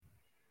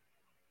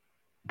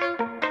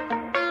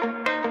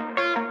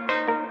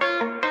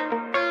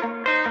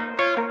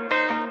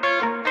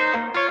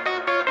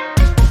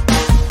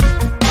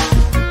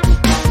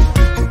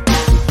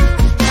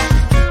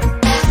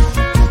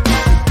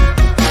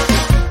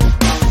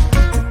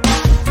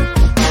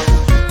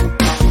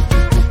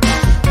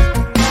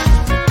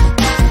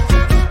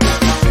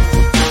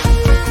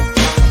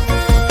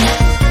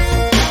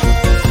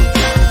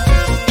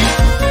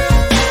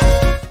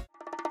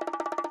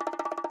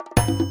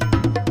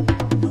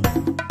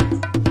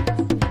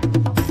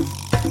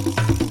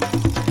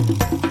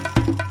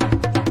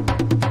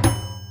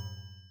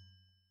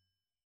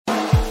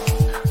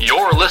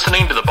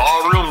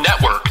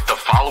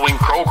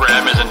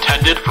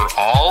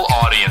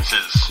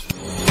audiences.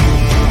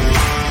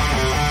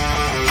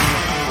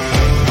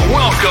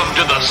 Welcome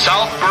to the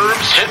South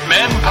Burbs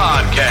Hitmen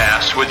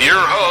podcast with your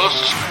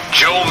hosts,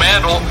 Joe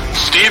Mandel,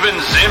 Steven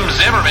Zim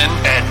Zimmerman,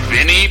 and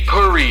Vinnie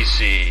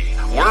Parisi.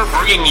 We're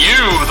bringing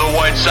you the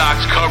White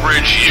Sox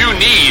coverage you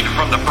need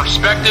from the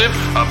perspective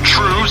of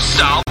true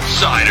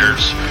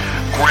Southsiders.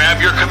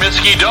 Grab your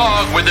Comiskey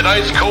dog with an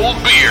ice-cold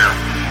beer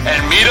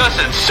and meet us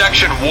in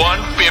section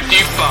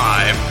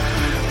 155.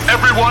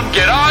 Everyone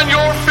get on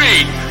your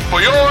feet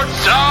for your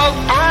South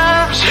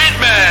Burbs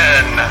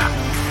Hitmen!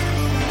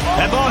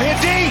 That ball hit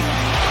deep.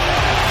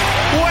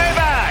 Way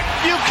back.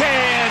 You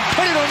can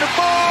put it on the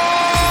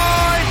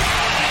board.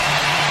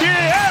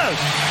 Yes.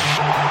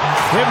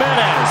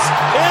 Jimenez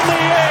in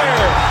the air.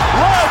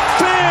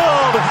 Left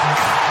field.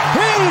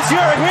 He's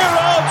your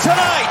hero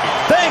tonight.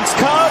 Thanks,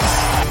 Cubs.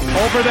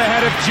 Over the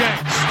head of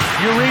Jenks.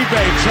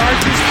 Uribe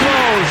charges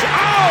throws.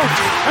 Out!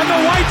 And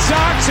the White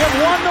Sox have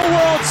won the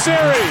World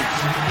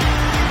Series.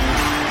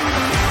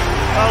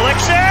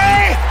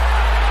 Alexei.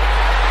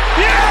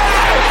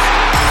 Yes!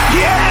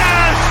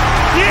 Yes!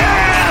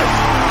 Yes!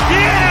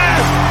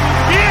 Yes!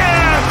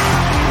 Yes!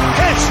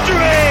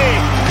 History!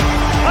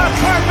 A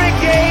perfect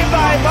game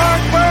by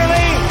Mark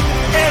Burley,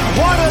 and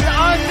what an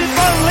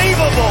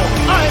unbelievable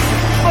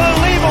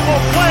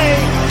play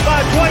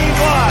by Dwayne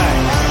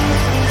Wise.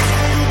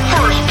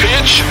 First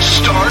pitch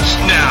starts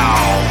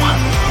now.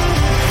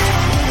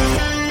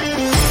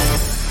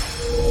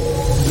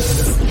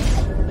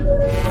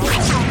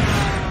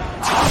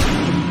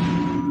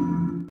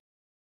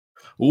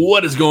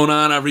 What is going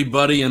on,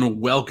 everybody, and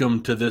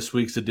welcome to this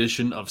week's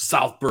edition of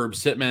South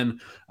Burbs Hitmen.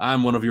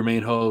 I'm one of your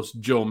main hosts,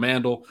 Joe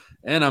Mandel,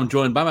 and I'm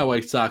joined by my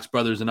White Sox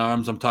brothers in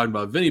arms. I'm talking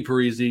about Vinnie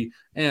Parisi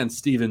and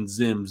Steven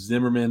Zim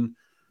Zimmerman.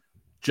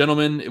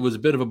 Gentlemen, it was a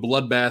bit of a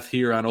bloodbath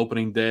here on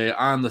opening day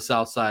on the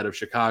south side of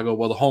Chicago.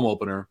 Well, the home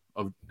opener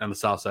on the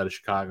south side of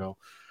Chicago.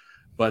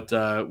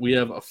 But we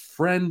have a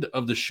friend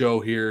of the show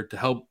here to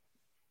help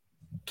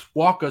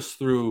walk us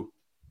through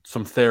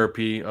some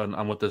therapy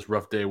on what this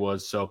rough day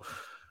was. So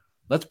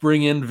let's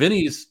bring in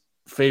Vinny's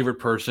favorite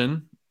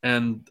person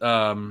and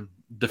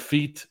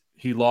defeat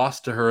he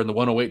lost to her in the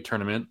 108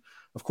 tournament.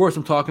 Of course,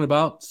 I'm talking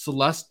about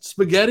Celeste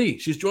Spaghetti.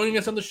 She's joining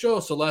us on the show.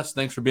 Celeste,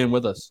 thanks for being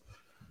with us.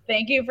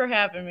 Thank you for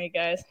having me,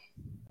 guys.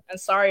 And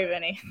sorry,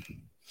 Vinny.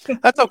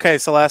 That's okay,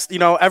 Celeste. You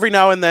know, every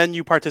now and then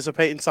you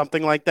participate in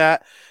something like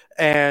that,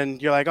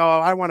 and you're like, oh,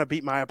 I want to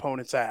beat my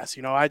opponent's ass.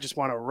 You know, I just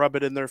want to rub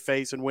it in their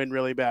face and win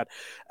really bad.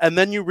 And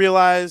then you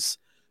realize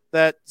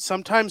that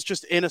sometimes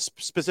just in a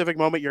specific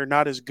moment, you're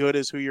not as good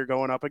as who you're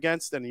going up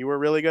against. And you were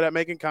really good at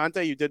making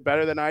contact. You did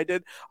better than I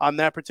did on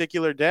that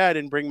particular day. I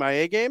didn't bring my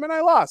A game and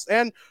I lost.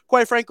 And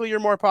quite frankly, you're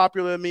more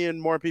popular than me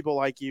and more people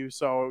like you.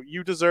 So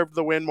you deserved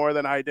the win more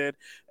than I did.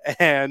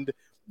 And,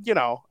 you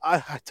know,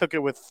 I took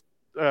it with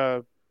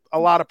a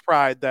lot of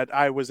pride that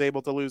I was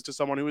able to lose to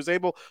someone who was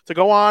able to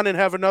go on and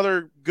have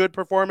another good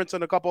performance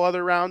in a couple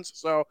other rounds.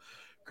 So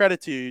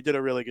credit to you. You did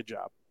a really good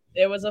job.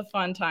 It was a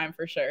fun time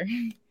for sure.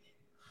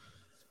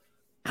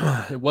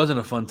 It wasn't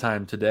a fun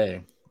time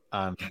today.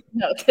 No,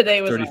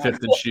 today was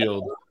 35th and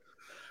Shield.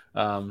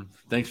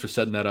 Thanks for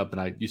setting that up,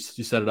 and you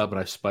set it up, and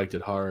I spiked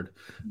it hard.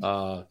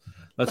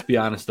 Let's be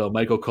honest, though.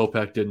 Michael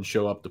Kopech didn't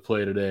show up to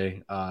play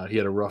today. He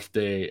had a rough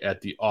day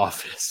at the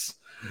office.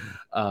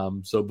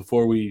 So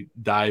before we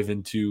dive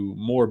into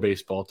more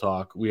baseball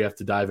talk, we have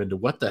to dive into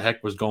what the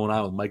heck was going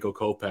on with Michael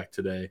Kopech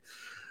today.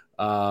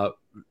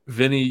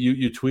 Vinny,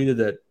 you tweeted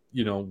that,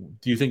 you know,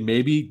 do you think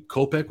maybe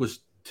Kopech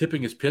was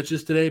tipping his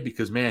pitches today?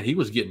 Because, man, he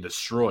was getting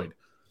destroyed.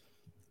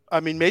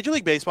 I mean, Major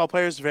League Baseball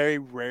players very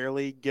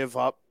rarely give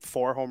up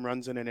 4 home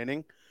runs in an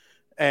inning.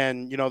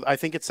 And, you know, I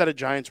think it set a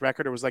Giants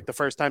record. It was like the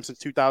first time since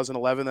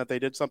 2011 that they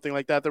did something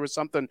like that. There was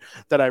something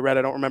that I read.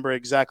 I don't remember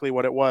exactly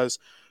what it was.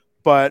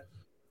 But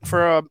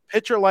for a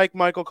pitcher like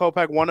Michael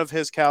Kopech, one of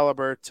his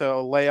caliber,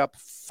 to lay up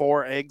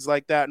 4 eggs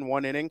like that in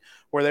one inning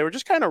where they were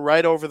just kind of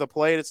right over the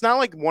plate. It's not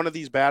like one of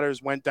these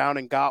batters went down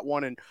and got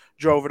one and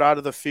drove it out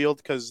of the field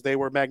because they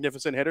were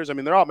magnificent hitters. I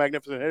mean, they're all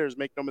magnificent hitters,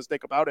 make no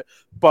mistake about it.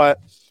 But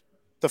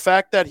the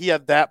fact that he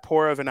had that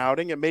poor of an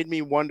outing, it made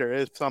me wonder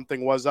if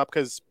something was up,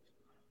 because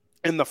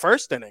in the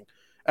first inning,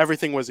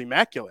 everything was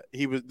immaculate.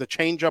 The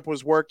changeup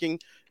was working.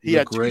 He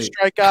had 2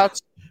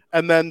 strikeouts,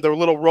 and then the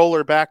little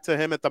roller back to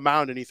him at the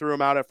mound, and he threw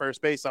him out at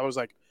first base. I was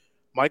like,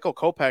 Michael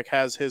Kopech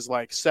has his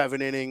like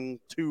 7-inning,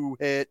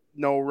 2-hit,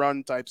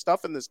 no-run type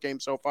stuff in this game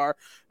so far.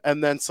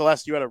 And then,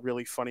 Celeste, you had a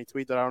really funny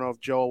tweet that I don't know if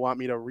Joe will want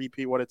me to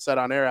repeat what it said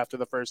on air after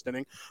the first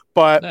inning.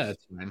 But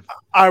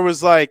I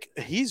was like,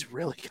 he's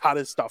really got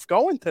his stuff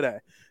going today.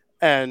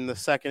 And the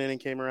second inning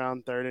came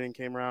around, third inning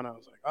came around. I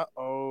was like,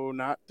 uh-oh,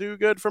 not too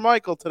good for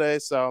Michael today.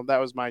 So that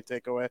was my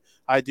takeaway.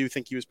 I do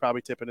think he was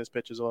probably tipping his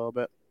pitches a little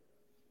bit.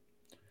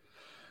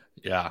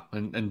 Yeah,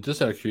 and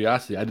just out of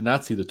curiosity, I did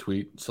not see the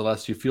tweet.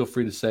 Celeste, you feel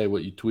free to say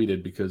what you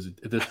tweeted, because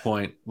at this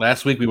point,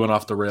 last week we went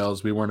off the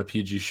rails. We weren't a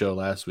PG show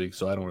last week,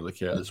 so I don't really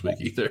care this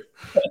week either.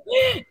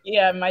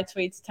 Yeah, my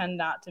tweets tend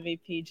not to be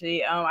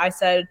PG. I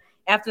said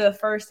after the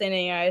first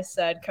inning, I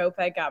said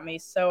Kopech got me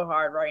so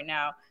hard right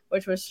now.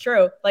 which was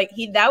true. Like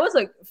that was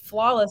a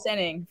flawless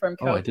inning from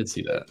Kopech. Oh, I did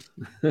see that.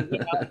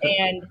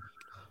 And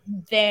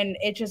then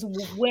it just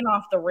went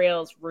off the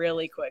rails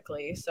really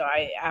quickly. So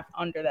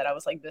under that, I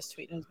was like, this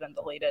tweet has been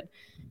deleted.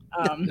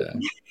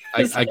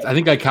 I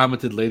think I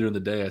commented later in the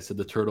day. I said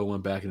the turtle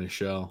went back in his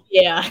shell.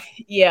 Yeah,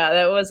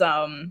 that was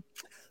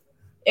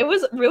it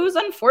was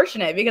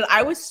unfortunate because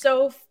I was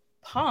so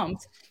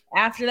pumped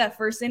after that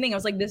first inning. I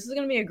was like, this is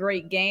gonna be a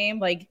great game.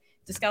 Like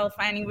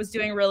Descalfani was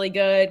doing really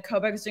good.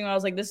 Kopech was doing well. I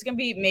was like, this is gonna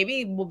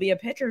be will be a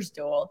pitcher's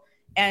duel.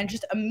 And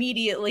just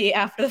immediately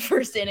after the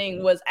first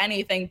inning was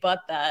anything but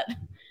that.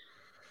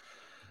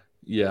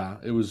 Yeah,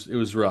 it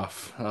was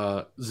rough.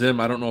 Zim,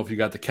 I don't know if you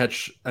got to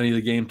catch any of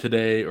the game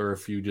today or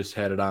if you just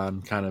had it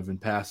on kind of in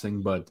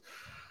passing, but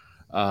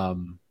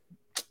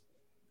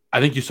I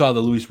think you saw the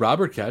Luis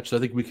Robert catch. So I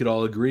think we could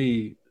all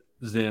agree,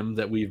 Zim,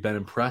 that we've been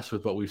impressed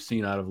with what we've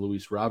seen out of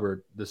Luis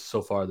Robert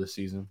so far this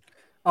season.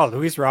 Oh,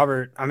 Luis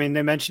Robert. I mean,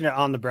 they mentioned it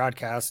on the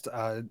broadcast.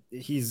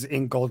 He's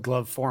in Gold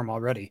Glove form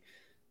already.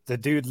 The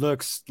dude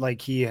looks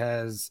like he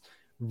has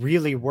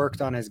really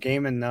worked on his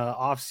game in the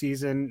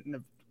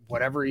offseason,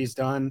 whatever he's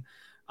done.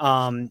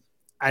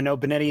 I know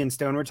Benetti and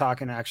Stone were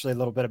talking actually a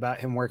little bit about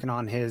him working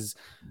on his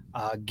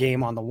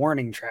game on the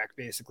warning track,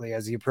 basically,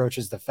 as he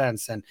approaches the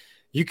fence. And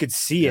you could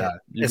see it,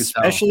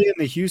 especially in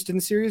the Houston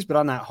series, but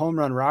on that home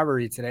run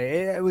robbery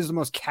today, it was the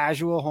most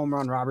casual home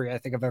run robbery I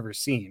think I've ever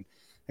seen.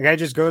 The guy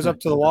just goes up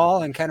to the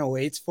wall and kind of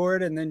waits for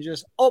it and then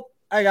just, oh,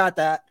 I got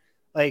that.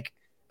 Like,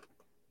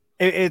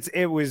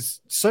 it was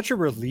such a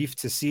relief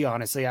to see,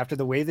 honestly, after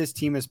the way this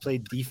team has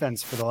played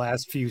defense for the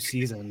last few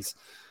seasons.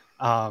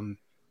 And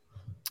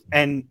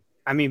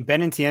I mean,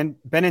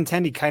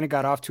 Benintendi kind of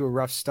got off to a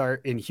rough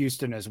start in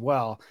Houston as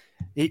well.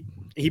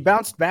 He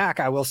bounced back,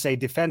 I will say,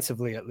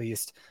 defensively at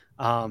least,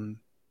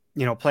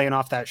 playing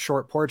off that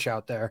short porch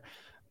out there.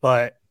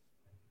 But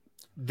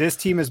this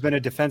team has been a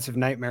defensive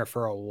nightmare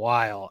for a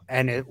while,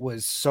 and it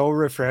was so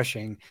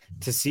refreshing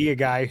to see a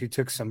guy who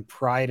took some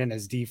pride in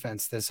his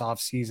defense this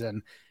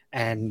offseason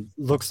and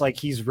looks like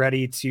he's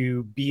ready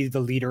to be the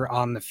leader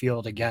on the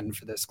field again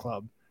for this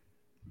club.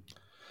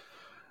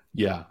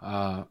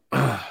 Yeah,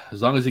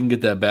 as long as he can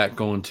get that back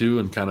going too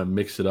and kind of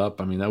mix it up.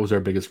 I mean, that was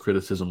our biggest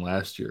criticism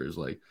last year is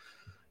like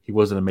he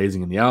wasn't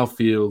amazing in the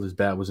outfield. His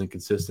bat was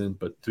inconsistent.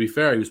 But to be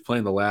fair, he was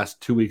playing the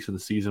last 2 weeks of the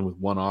season with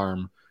one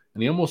arm,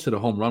 and he almost hit a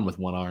home run with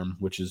one arm,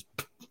 which is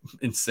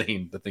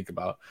insane to think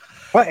about.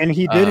 But and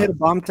he did hit a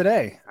bomb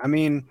today. I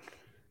mean,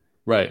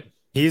 right.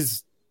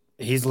 He's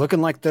looking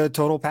like the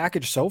total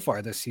package so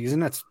far this season.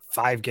 That's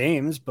 5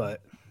 games,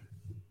 but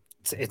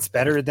it's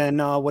better than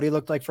what he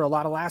looked like for a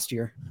lot of last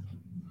year.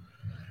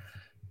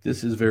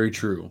 This is very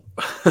true.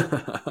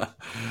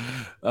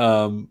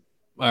 All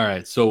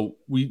right. So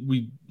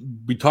we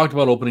talked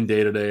about opening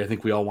day today. I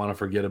think we all want to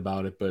forget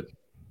about it, but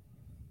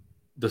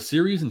the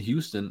series in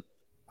Houston,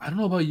 I don't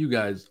know about you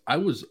guys. I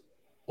was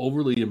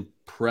overly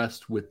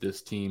impressed with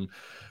this team.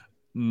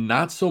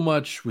 Not so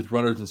much with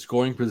runners in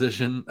scoring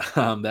position.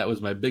 That was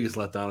my biggest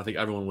letdown. I think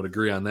everyone would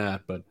agree on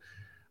that, but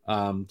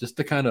just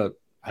to kind of,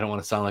 I don't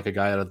want to sound like a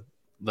guy out of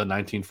the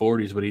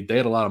 1940s, but they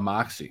had a lot of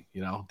moxie.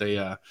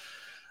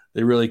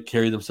 They really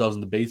carried themselves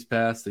in the base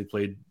paths. They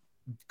played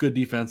good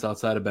defense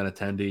outside of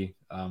Benintendi,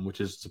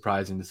 which is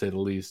surprising to say the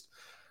least.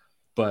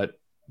 But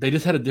they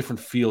just had a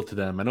different feel to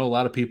them. I know a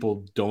lot of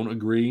people don't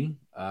agree,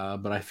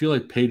 but I feel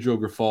like Pedro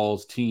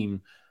Grifal's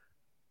team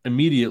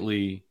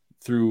immediately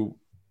through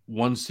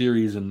one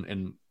series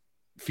and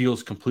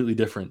feels completely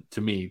different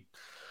to me.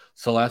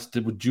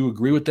 Celeste, would you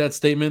agree with that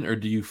statement, or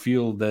do you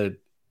feel that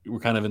we're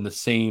kind of in the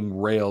same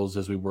rails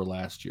as we were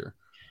last year?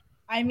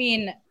 I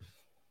mean,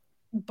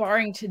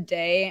 barring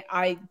today,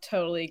 I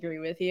totally agree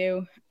with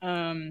you.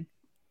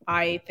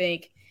 I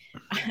think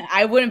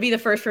I wouldn't be the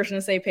first person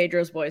to say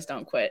Pedro's boys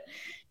don't quit.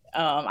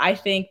 I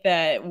think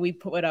that we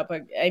put up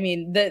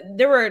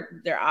there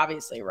are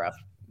obviously rough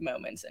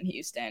moments in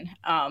Houston,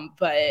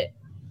 but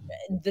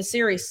the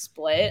series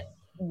split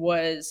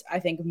was, I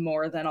think,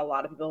 more than a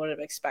lot of people would have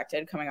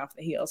expected coming off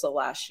the heels of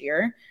last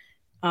year.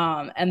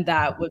 And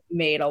that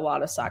made a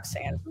lot of Sox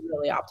fans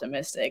really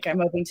optimistic. I'm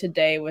hoping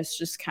today was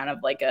just kind of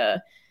like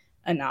a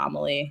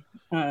anomaly.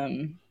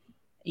 Every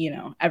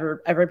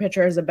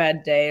pitcher has a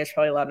bad day. There's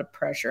probably a lot of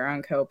pressure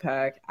on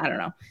Kopech. I don't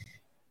know.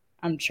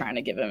 I'm trying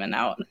to give him an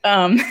out.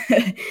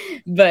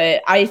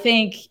 But I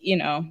think,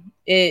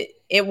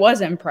 it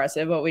was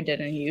impressive what we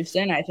did in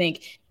Houston. I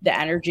think the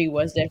energy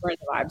was different.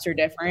 The vibes are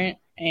different.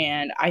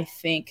 And I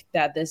think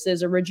that this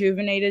is a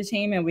rejuvenated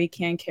team and we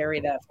can carry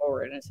that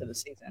forward into the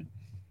season.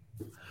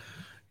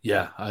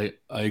 Yeah, I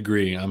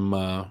agree. I'm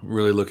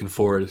really looking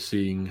forward to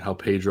seeing how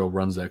Pedro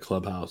runs that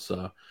clubhouse.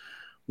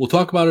 We'll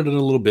talk about it in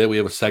a little bit. We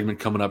have a segment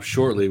coming up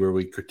shortly where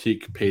we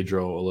critique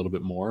Pedro a little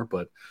bit more.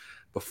 But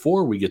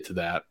before we get to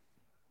that,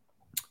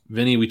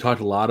 Vinny, we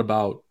talked a lot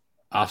about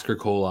Oscar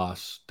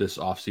Colas this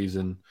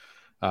offseason.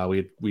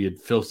 We had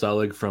Phil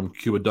Selig from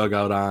Cuba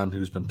Dugout on,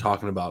 who's been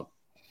talking about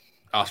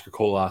Oscar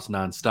Colas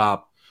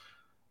nonstop.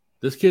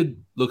 This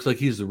kid looks like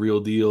he's the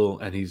real deal,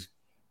 and he's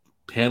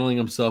handling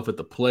himself at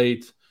the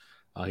plate.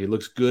 He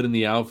looks good in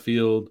the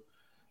outfield.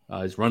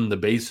 He's running the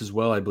base as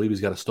well. I believe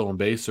he's got a stolen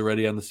base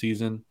already on the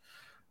season.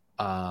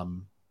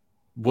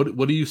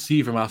 What do you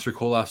see from Oscar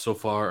Colas so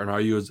far, and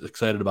are you as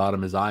excited about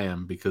him as I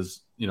am?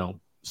 Because,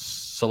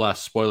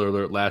 Celeste, spoiler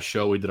alert, last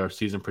show we did our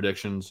season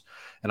predictions,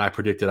 and I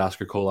predicted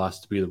Oscar Colas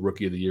to be the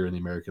Rookie of the Year in the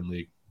American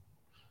League.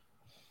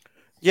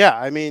 Yeah,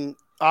 I mean,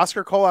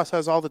 Oscar Colas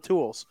has all the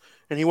tools,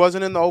 and he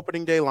wasn't in the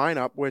opening day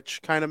lineup,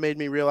 which kind of made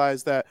me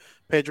realize that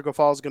Pedro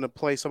Grifol is going to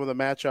play some of the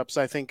matchups.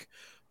 I think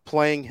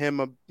playing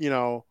him,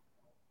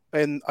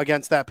 and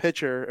against that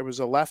pitcher, it was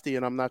a lefty,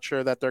 and I'm not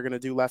sure that they're going to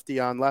do lefty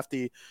on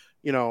lefty,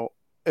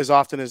 as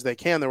often as they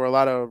can. There were a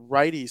lot of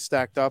righties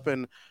stacked up,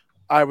 and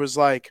I was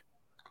like,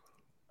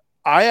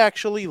 I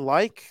actually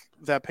like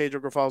that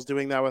Pedro Grifol is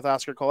doing that with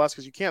Oscar Colas,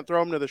 because you can't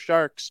throw him to the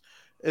Sharks,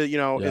 is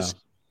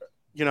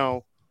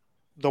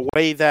the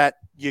way that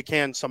you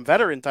can some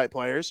veteran type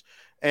players.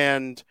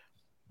 And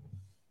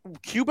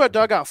Cuba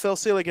dugout, Phil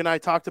Selig and I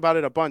talked about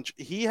it a bunch.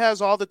 He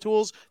has all the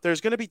tools. There's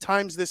going to be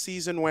times this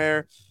season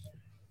where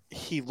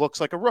he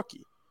looks like a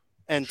rookie.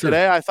 And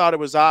today I thought it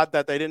was odd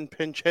that they didn't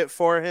pinch hit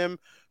for him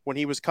when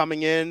he was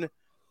coming in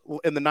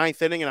the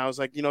ninth inning. And I was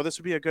like, this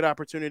would be a good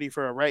opportunity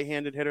for a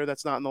right-handed hitter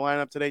that's not in the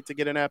lineup today to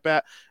get an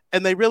at-bat.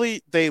 And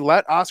they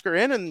let Oscar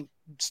in, and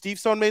Steve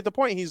Stone made the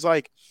point. He's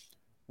like,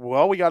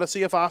 well, we got to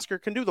see if Oscar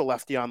can do the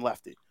lefty on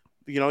lefty.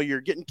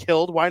 You're getting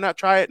killed. Why not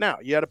try it now?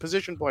 You had a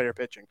position player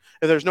pitching.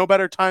 If there's no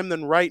better time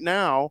than right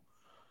now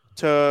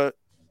to,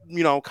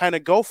 kind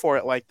of go for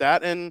it like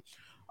that. And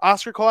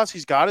Oscar Colas,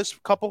 he's got his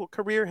couple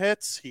career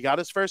hits. He got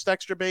his first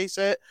extra base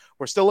hit.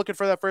 We're still looking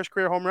for that first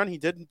career home run. He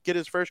didn't get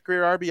his first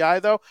career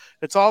RBI, though.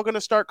 It's all going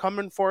to start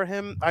coming for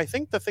him. I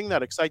think the thing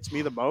that excites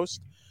me the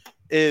most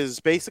is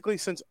basically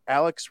since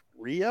Alex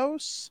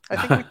Rios, I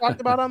think we talked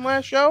about on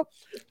last show,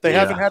 they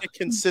haven't had a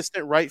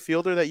consistent right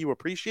fielder that you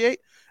appreciate.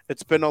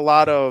 It's been a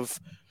lot of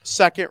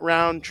second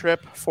round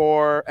trip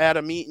for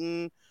Adam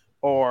Eaton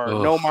or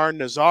Nomar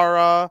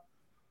Nazara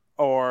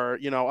or,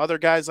 other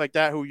guys like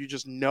that who you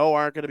just know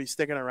aren't going to be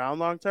sticking around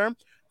long term.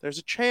 There's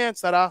a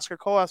chance that Oscar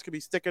Colas could be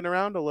sticking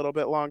around a little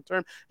bit long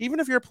term. Even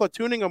if you're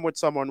platooning him with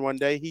someone one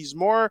day, he's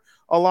more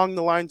along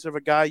the lines of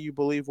a guy you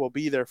believe will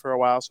be there for a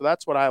while. So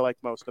that's what I like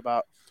most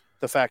about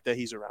the fact that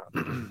he's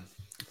around.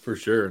 For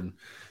sure. And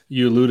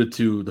you alluded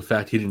to the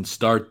fact he didn't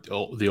start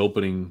the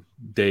opening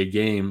day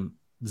game.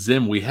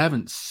 Zim, we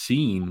haven't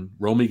seen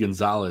Romy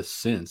Gonzalez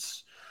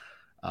since.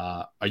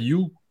 Are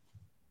you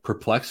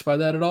perplexed by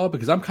that at all?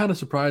 Because I'm kind of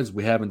surprised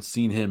we haven't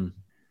seen him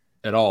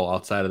at all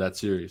outside of that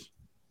series.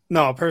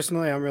 No,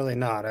 personally, I'm really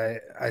not.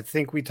 I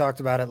think we talked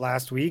about it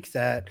last week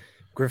that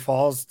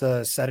Grifol's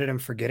the set it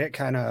and forget it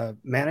kind of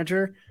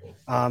manager.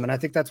 And I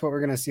think that's what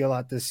we're going to see a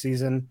lot this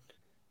season.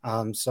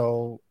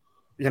 So,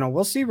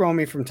 we'll see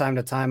Romy from time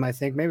to time. I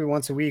think maybe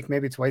once a week,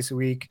 maybe twice a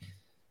week.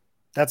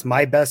 That's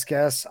my best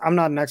guess. I'm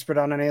not an expert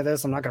on any of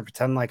this. I'm not going to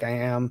pretend like I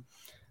am.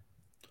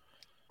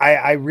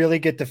 I really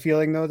get the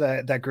feeling, though,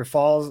 that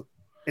Grifol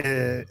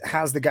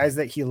has the guys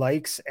that he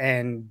likes,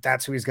 and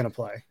that's who he's going to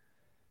play.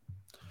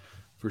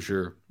 For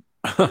sure.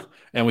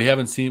 And we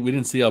didn't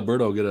see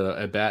Alberto get a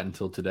at bat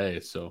until today.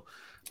 So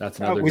that's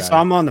another we guy.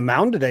 saw him on the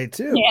mound today,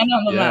 too. Yeah, and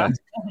on the mound.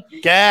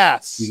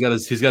 Gas. He's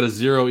got a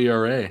 0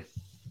 ERA.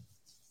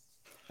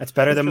 That's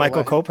better than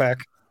Michael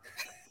Kopech.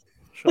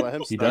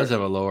 He does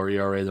have a lower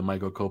ERA than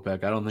Michael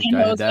Kopech. I don't think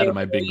I had that in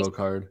my bingo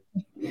card.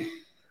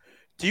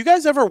 Do you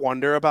guys ever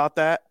wonder about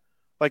that?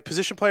 Like,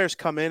 position players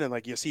come in and,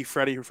 like, you see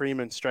Freddie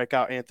Freeman strike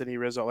out Anthony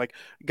Rizzo. Like,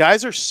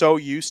 guys are so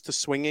used to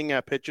swinging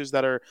at pitches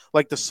that are,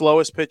 like, the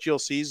slowest pitch you'll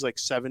see is, like,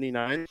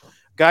 79.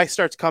 Guy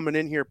starts coming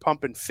in here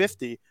pumping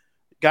 50.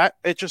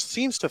 It just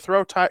seems to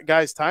throw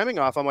guys' timing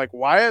off. I'm like,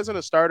 why hasn't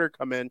a starter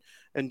come in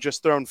and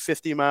just thrown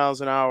 50 miles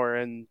an hour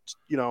and,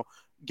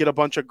 get a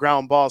bunch of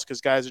ground balls because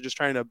guys are just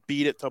trying to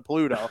beat it to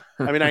Pluto?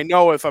 I mean, I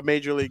know if a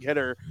major league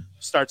hitter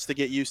starts to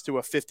get used to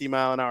a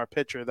 50-mile-an-hour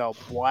pitcher, they'll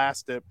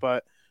blast it.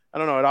 But I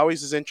don't know. It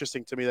always is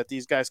interesting to me that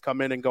these guys come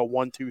in and go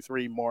 1, 2,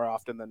 3 more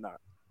often than not.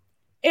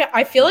 Yeah,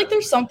 I feel like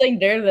there's something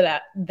there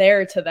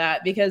to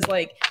that because,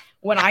 like,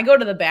 when I go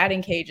to the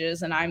batting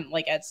cages and I'm,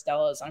 like, at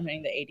Stella's, I'm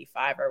hitting the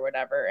 85 or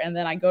whatever, and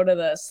then I go to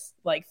this,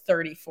 like,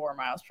 34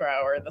 miles per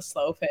hour, the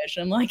slow pitch,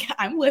 and, like,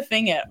 I'm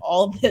whiffing at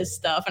all this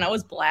stuff, and I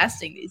was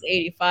blasting these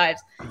 85s.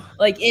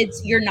 Like,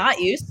 you're not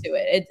used to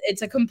it.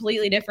 It's a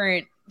completely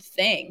different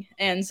thing.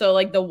 And so,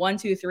 like, the 1,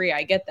 2, 3,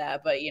 I get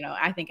that, but,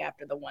 I think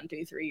after the 1,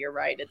 2, 3, you're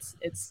right.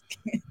 It's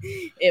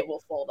it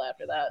will fold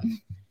after that.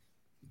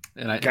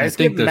 And I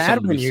think there's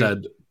something to be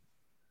said.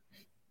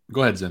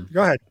 Go ahead, Zim.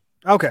 Go ahead.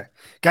 Okay.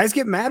 Guys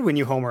get mad when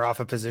you homer off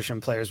of position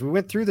players. We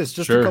went through this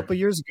just a couple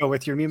years ago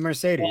with your new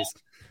Mercedes.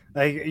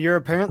 Yeah. Like, you're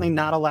apparently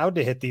not allowed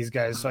to hit these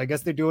guys. So I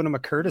guess they're doing them a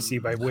courtesy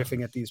by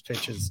whiffing at these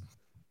pitches.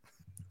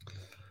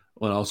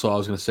 Well, also, I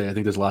was going to say, I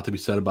think there's a lot to be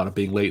said about it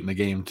being late in the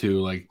game,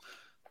 too. Like,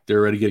 they're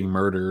already getting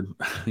murdered.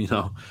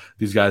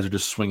 These guys are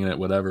just swinging at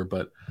whatever.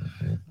 But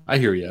I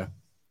hear you.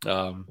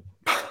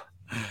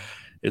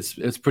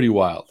 It's pretty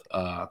wild.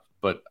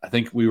 But I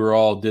think we were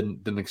all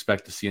didn't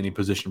expect to see any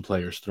position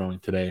players throwing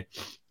today.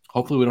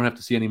 hopefully we don't have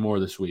to see any more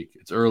this week.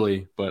 It's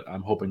early, but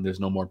I'm hoping there's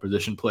no more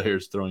position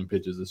players throwing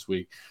pitches this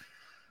week.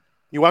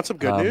 You want some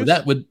good news?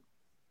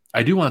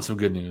 I do want some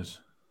good news.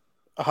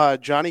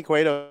 Johnny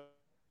Cueto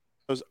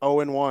was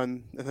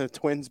 0-1, and the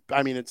Twins.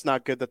 I mean, it's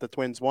not good that the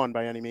Twins won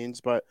by any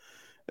means, but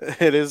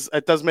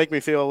it does make me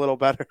feel a little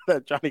better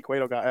that Johnny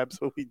Cueto got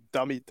absolutely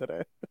dummied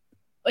today.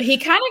 He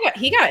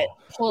got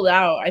pulled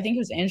out. I think he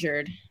was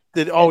injured.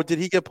 Did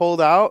he get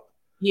pulled out?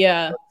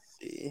 Yeah.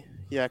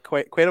 Yeah,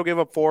 Cueto gave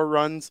up 4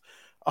 runs.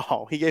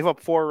 Oh, he gave up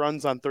 4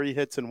 runs on 3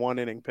 hits in 1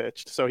 inning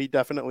pitched. So he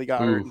definitely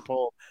got hurt and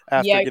pulled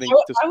after getting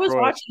destroyed. I was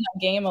watching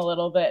that game a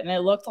little bit, and it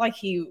looked like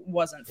he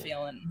wasn't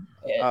feeling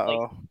it.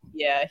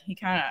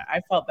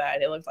 I felt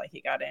bad. It looked like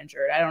he got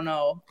injured. I don't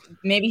know.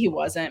 Maybe he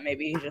wasn't.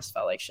 Maybe he just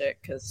felt like shit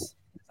because.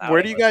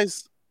 Where do you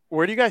guys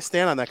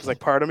stand on that? Because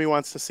part of me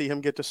wants to see him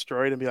get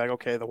destroyed and be like,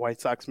 okay, the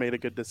White Sox made a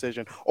good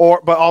decision.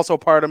 But also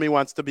part of me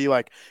wants to be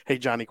like, hey,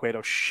 Johnny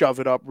Cueto, shove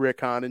it up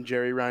Rick Hahn and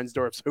Jerry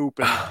Reinsdorf's hoop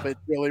and fit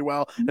really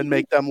well and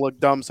make them look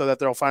dumb so that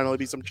there'll finally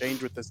be some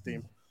change with this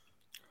team.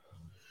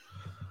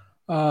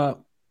 I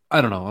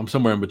don't know. I'm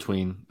somewhere in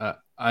between.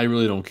 I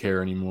really don't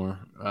care anymore.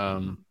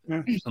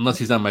 Unless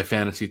he's on my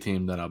fantasy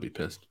team, then I'll be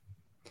pissed.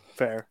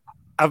 Fair.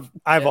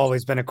 I've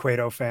always been a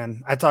Cueto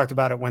fan. I talked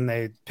about it when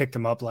they picked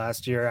him up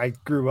last year. I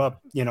grew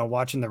up,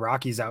 watching the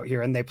Rockies out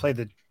here, and they play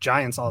the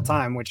Giants all the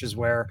time, which is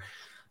where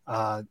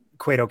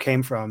Cueto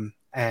came from.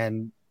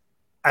 And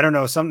I don't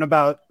know, something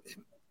about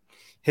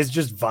his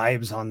just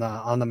vibes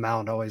on the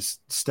mound always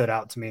stood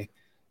out to me.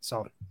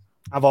 So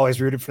I've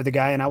always rooted for the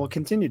guy, and I will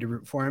continue to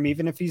root for him,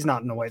 even if he's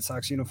not in a White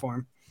Sox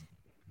uniform.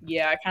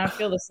 Yeah, I kind of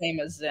feel the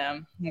same as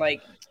them.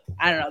 Like,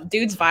 I don't know,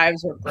 dude's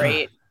vibes were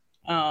great.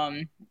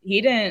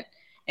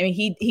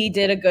 He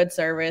did a good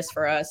service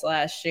for us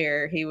last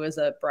year. He was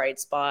a bright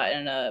spot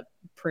in a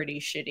pretty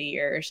shitty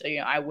year. So,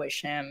 I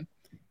wish him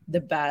the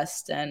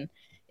best. And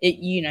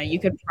you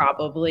could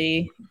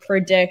probably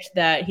predict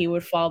that he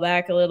would fall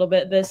back a little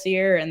bit this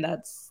year, and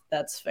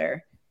that's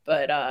fair.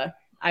 But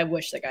I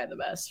wish the guy the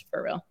best,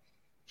 for real.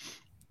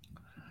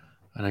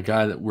 And a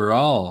guy that we're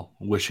all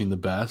wishing the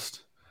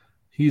best.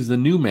 He's the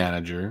new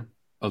manager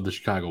of the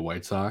Chicago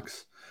White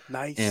Sox.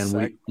 Nice.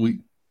 And we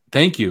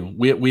thank you.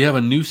 We have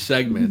a new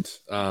segment.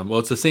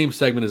 It's the same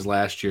segment as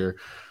last year.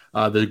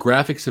 The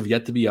graphics have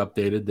yet to be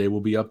updated. They will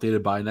be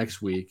updated by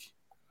next week.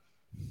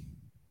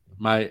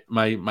 My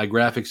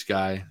graphics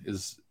guy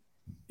is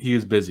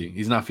busy.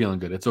 He's not feeling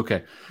good. It's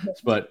okay.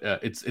 But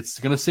it's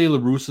going to say La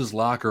Russa's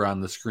locker on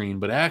the screen,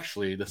 but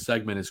actually the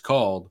segment is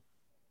called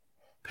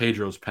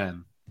Pedro's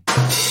Pen.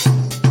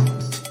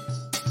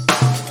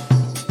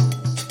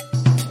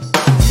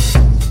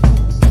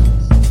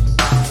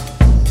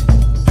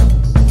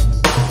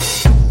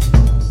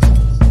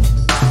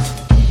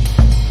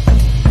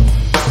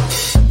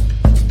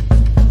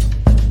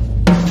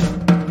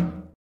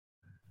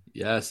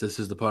 Yes, this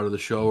is the part of the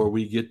show where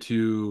we get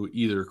to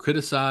either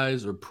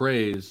criticize or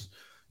praise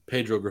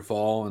Pedro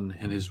Grifol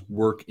and his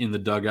work in the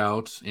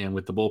dugout and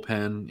with the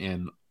bullpen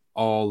and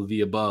all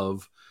the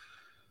above.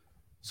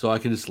 So I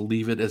can just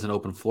leave it as an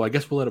open floor. I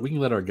guess we can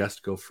let our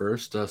guest go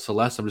first.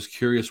 Celeste, I'm just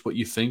curious what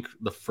you think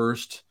the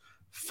first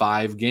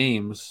 5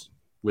 games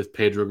with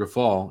Pedro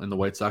Grifol in the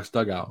White Sox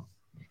dugout.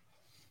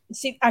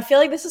 See, I feel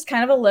like this is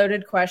kind of a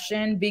loaded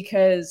question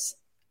because,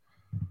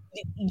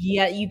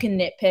 yeah, you can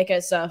nitpick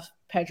at stuff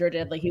Pedro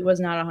did. Like, he was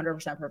not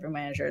 100% perfect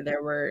manager.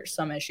 There were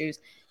some issues,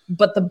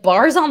 but the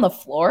bar's on the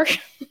floor.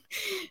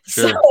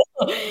 Sure.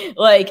 So,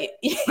 like,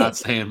 not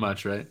saying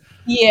much, right?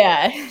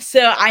 Yeah.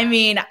 So, I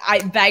mean,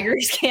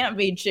 beggars can't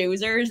be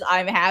choosers.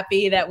 I'm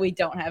happy that we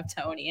don't have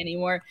Tony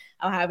anymore.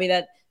 I'm happy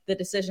that the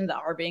decisions that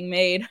are being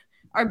made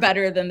are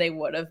better than they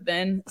would have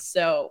been.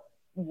 So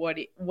what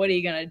are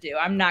you going to do?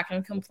 I'm not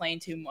going to complain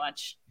too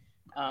much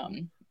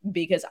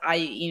because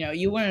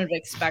you wouldn't have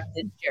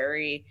expected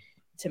Jerry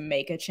to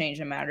make a change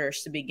in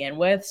matters to begin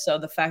with. So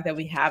the fact that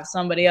we have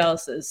somebody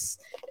else is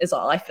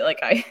all I feel like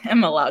I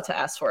am allowed to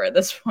ask for at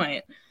this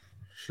point.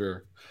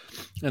 Sure.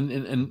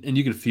 And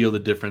you can feel the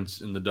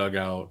difference in the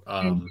dugout.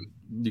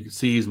 You can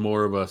see he's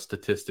more of a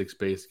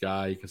statistics-based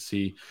guy. You can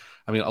see,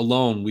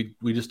 alone,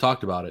 we just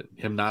talked about it.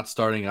 Him not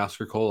starting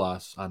Oscar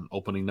Colas on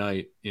opening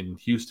night in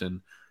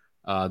Houston.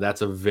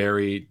 That's a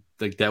very,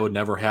 that would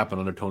never happen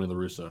under Tony La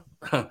Russa.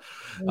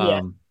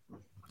 Yeah.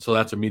 So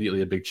that's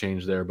immediately a big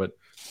change there. But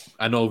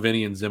I know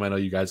Vinnie and Zim, I know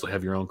you guys will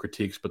have your own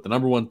critiques, but the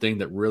number one thing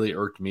that really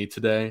irked me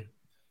today,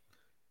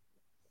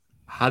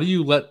 how do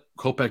you let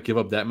Kopech give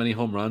up that many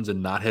home runs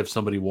and not have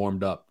somebody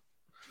warmed up?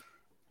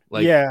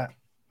 I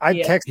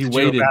texted you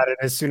about it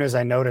as soon as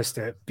I noticed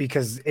it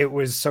because it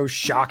was so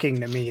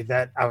shocking to me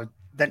that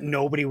that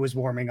nobody was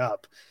warming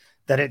up,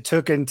 that it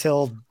took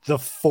until the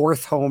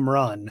 4th home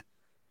run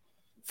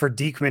for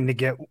Diekman to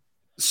get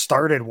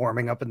started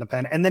warming up in the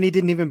pen, and then he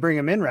didn't even bring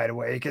him in right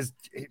away because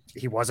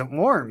he wasn't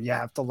warm. You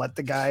have to let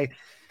the guy,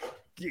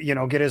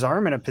 get his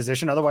arm in a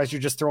position. Otherwise,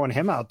 you're just throwing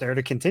him out there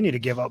to continue to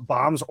give up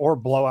bombs or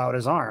blow out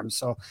his arms.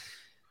 So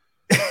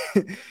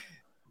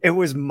it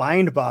was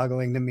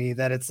mind-boggling to me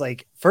that it's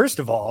like, first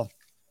of all,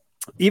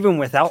 even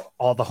without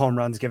all the home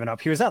runs given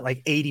up, he was at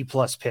like 80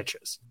 plus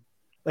pitches.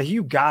 Like,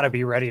 you got to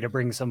be ready to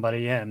bring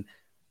somebody in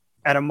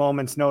at a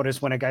moment's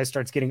notice when a guy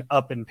starts getting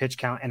up in pitch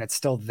count and it's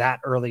still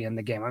that early in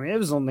the game. I mean, it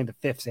was only the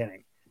 5th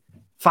inning.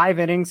 5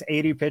 innings,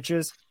 80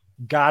 pitches,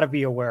 got to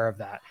be aware of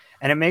that.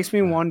 And it makes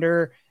me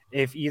wonder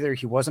if either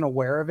he wasn't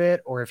aware of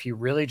it or if he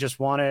really just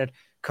wanted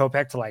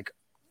Kopech to like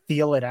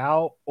feel it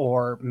out,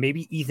 or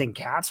maybe Ethan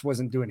Katz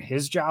wasn't doing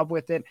his job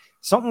with it.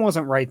 Something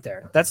wasn't right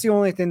there. That's the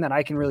only thing that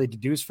I can really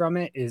deduce from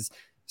it, is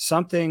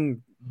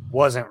something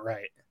wasn't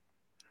right.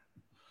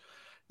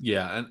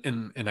 Yeah,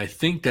 and I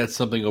think that's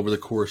something over the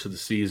course of the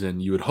season.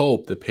 You would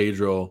hope that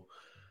Pedro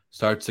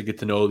starts to get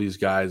to know these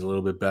guys a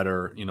little bit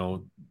better, you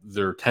know,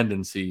 their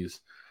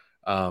tendencies.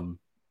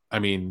 I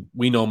mean,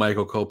 we know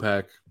Michael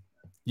Kopech.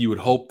 You would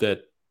hope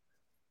that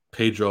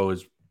Pedro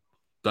has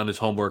done his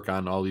homework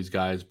on all these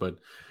guys, but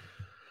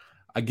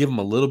I give him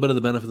a little bit of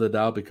the benefit of the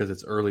doubt because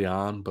it's early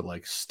on, but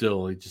like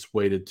still, he just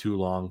waited too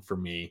long for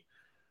me.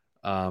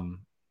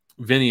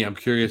 Vinny, I'm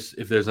curious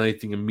if there's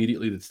anything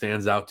immediately that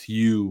stands out to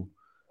you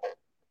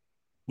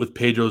with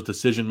Pedro's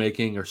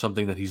decision-making, or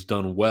something that he's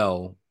done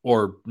well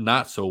or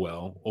not so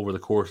well over the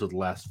course of the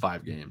last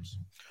 5 games.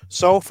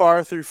 So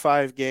far through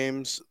 5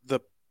 games,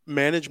 the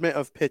management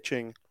of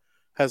pitching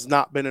has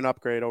not been an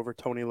upgrade over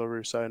Tony La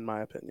Russa, in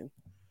my opinion.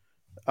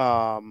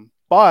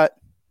 But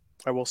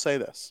I will say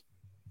this.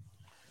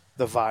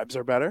 The vibes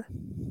are better.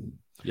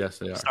 Yes,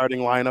 they are. Starting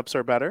lineups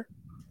are better.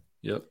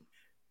 Yep.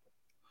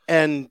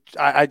 And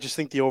I just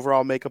think the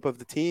overall makeup of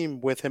the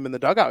team with him in the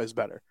dugout is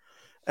better.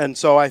 And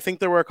so I think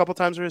there were a couple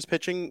times where his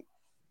pitching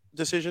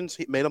decisions,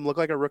 he made him look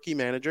like a rookie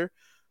manager.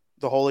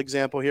 The whole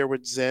example here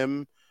with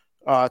Zim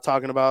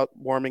talking about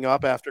warming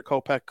up after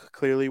Kopech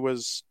clearly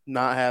was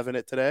not having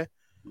it today.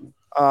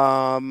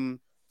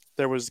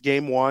 There was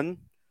game 1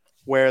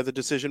 where the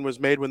decision was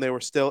made when they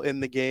were still in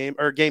the game,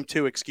 or game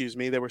 2, excuse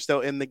me. They were still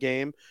in the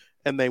game,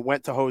 and they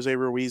went to Jose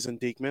Ruiz and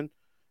Diekman.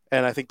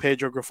 And I think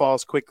Pedro Grifol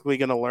is quickly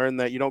going to learn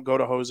that you don't go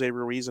to Jose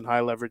Ruiz in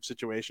high-leverage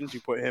situations.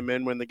 You put him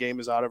in when the game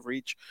is out of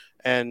reach,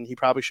 and he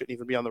probably shouldn't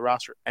even be on the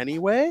roster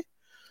anyway,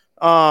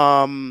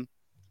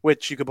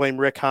 which you could blame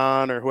Rick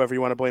Hahn or whoever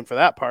you want to blame for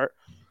that part.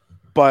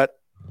 But,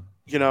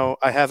 you know,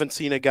 I haven't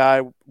seen a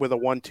guy with a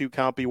 1-2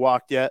 count be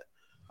walked yet.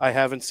 I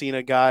haven't seen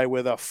a guy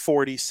with a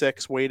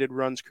 46 weighted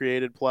runs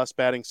created plus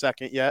batting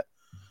second yet.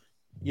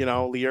 You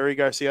know, Leury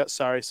Garcia,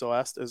 sorry,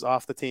 Celeste, is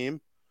off the team.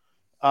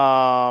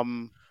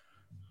 I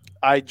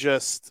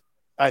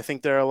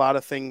think there are a lot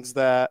of things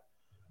that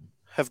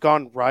have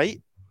gone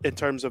right in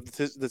terms of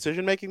the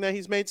decision-making that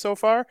he's made so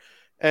far.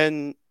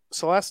 And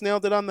Celeste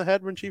nailed it on the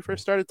head when she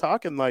first started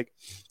talking. Like,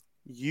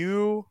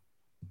 the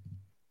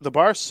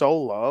bar's so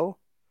low.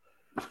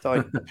 So,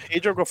 like,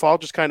 Pedro Grifol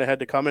just kind of had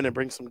to come in and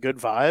bring some good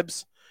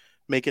vibes,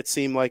 make it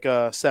seem like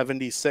a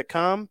 70s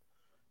sitcom,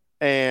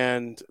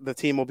 and the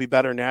team will be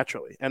better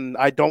naturally. And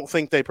I don't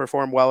think they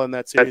perform well in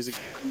that series.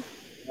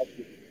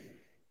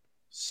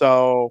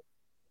 So,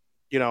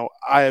 you know,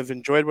 I have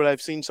enjoyed what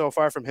I've seen so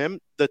far from him.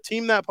 The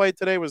team that played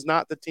today was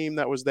not the team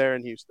that was there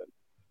in Houston,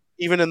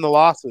 even in the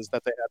losses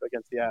that they had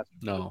against the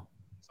Astros. No.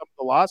 Some of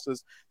the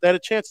losses, they had a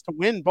chance to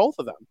win both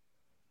of them,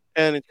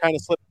 and it kind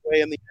of slipped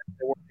away in the end.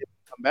 They weren't able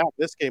to come back.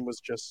 This game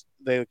was just,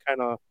 they kind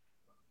of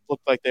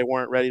looked like they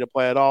weren't ready to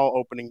play at all.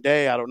 Opening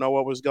day, I don't know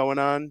what was going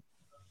on,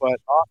 but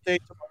off day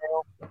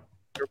tomorrow,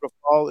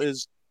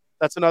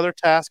 that's another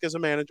task as a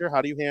manager.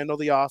 How do you handle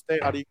the off day?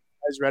 How do you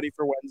guys ready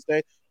for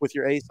Wednesday with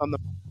your ace on the?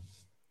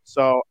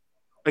 So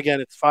again,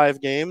 it's 5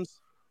 games,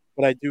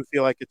 but I do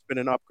feel like it's been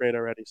an upgrade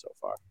already so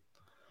far.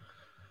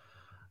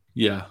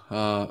 Yeah,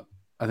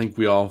 I think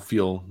we all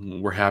feel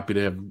we're happy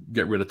to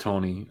get rid of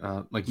Tony.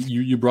 Like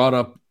you brought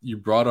up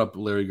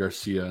Leury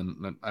Garcia,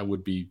 and I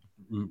would be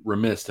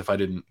remiss if I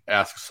didn't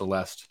ask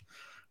Celeste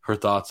her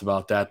thoughts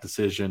about that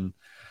decision.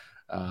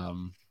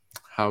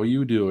 How are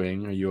you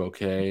doing? Are you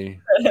okay?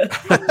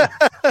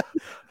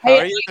 How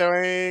are you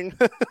doing?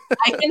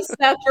 I can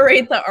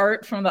separate the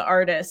art from the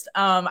artist.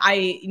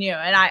 I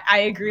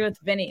agree with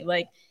Vinny.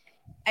 Like,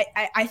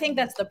 I think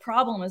that's the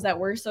problem, is that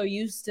we're so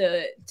used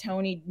to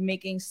Tony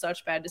making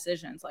such bad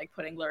decisions, like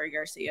putting Leury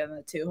Garcia in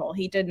the 2-hole.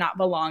 He did not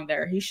belong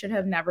there. He should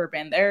have never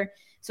been there.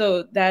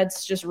 So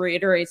that's just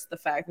reiterates the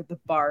fact that the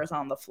bar is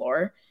on the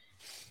floor.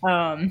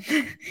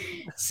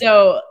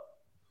 So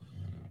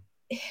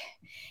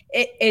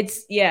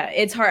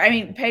it's hard. I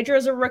mean,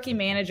 Pedro's a rookie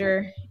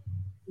manager.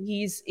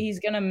 He's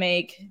gonna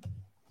make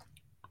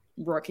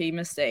rookie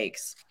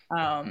mistakes.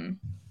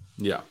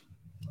 Yeah.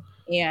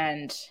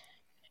 And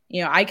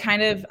you know,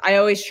 I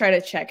always try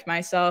to check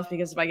myself,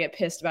 because if I get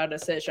pissed about a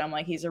decision, I'm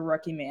like, he's a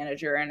rookie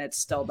manager and it's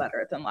still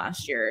better than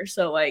last year.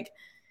 So like,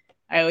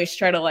 I always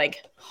try to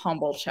like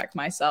humble check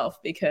myself,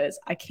 because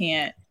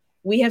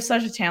we have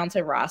such a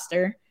talented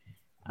roster,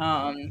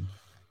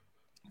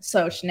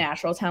 such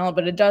natural talent,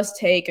 but it does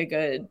take a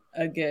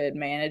good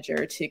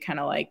manager to kind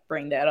of like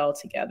bring that all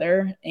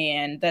together.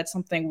 And that's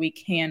something we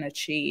can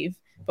achieve,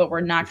 but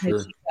we're not going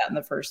to achieve that in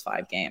the first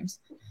 5 games.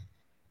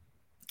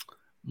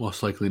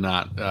 Most likely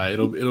not.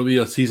 It'll be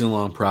a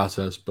season-long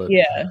process, but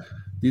yeah,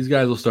 These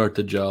guys will start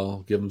to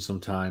gel. Give them some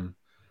time.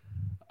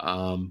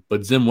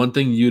 But Zim, one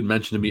thing you had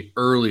mentioned to me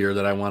earlier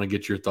that I want to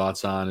get your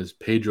thoughts on is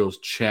Pedro's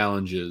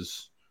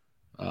challenges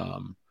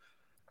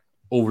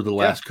over the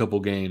last couple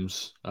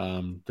games.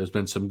 There's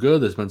been some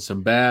good, there's been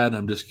some bad.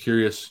 I'm just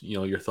curious,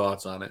 your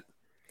thoughts on it.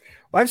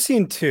 Well, I've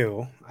seen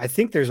 2. I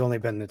think there's only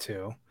been the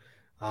 2.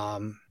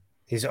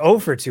 He's 0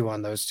 for 2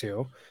 on those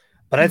 2,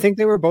 but I think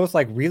they were both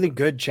like really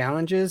good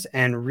challenges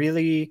and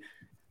really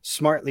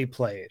smartly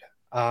played.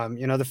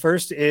 The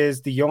first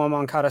is the Yoan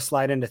Moncada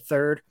slide into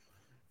third.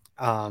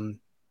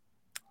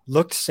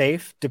 Looked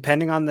safe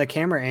depending on the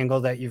camera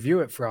angle that you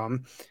view it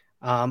from,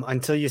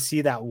 until you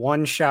see that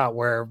one shot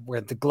where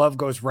the glove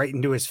goes right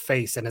into his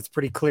face, and it's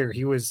pretty clear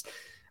he was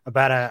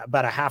about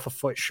a half a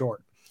foot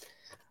short.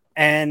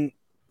 And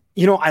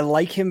I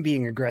like him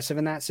being aggressive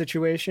in that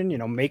situation,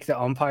 make the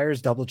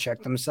umpires double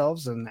check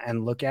themselves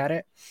and look at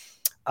it.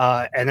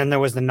 And then there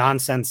was the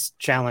nonsense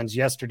challenge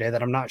yesterday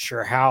that I'm not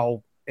sure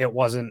how it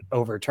wasn't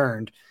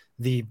overturned.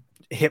 The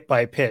hit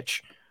by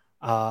pitch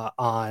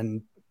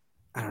on,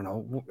 I don't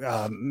know,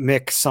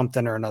 Mick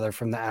something or another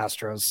from the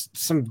Astros,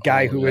 some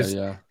guy who was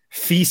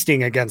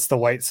feasting against the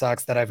White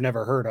Sox that I've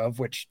never heard of,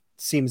 which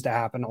seems to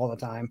happen all the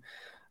time.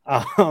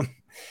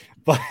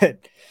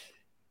 But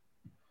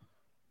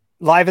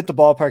live at the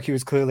ballpark, he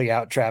was clearly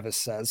out, Travis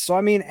says. So,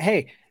 I mean,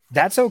 hey,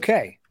 that's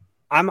okay.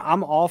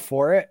 I'm all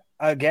for it.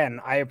 Again,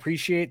 I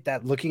appreciate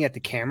that looking at the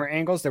camera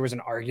angles, there was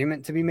an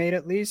argument to be made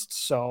at least.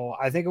 So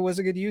I think it was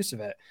a good use of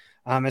it,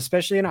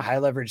 especially in a high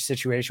leverage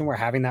situation where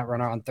having that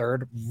runner on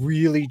third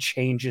really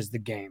changes the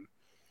game.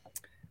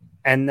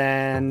 And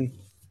then,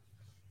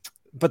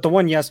 but the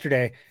one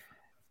yesterday,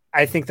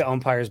 I think the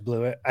umpires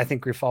blew it. I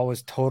think Grifol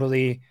was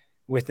totally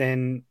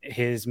within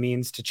his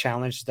means to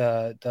challenge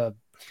the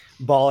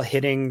ball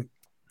hitting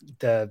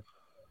the.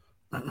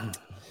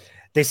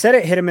 They said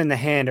it hit him in the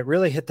hand. It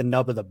really hit the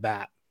nub of the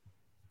bat.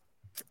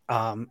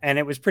 And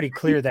it was pretty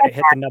clear that it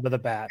hit the nub of the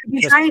bat.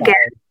 Try again.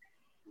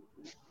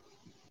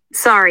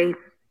 Sorry.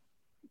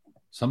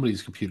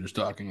 Somebody's computer's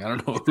talking. I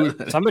don't know who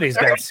that is. Somebody's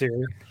got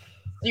Siri.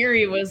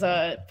 Siri was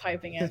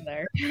piping in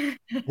there.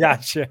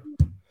 Gotcha.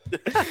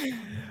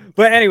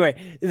 But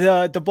anyway,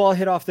 the ball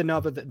hit off the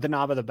knob of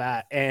the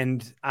bat,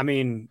 and I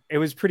mean, it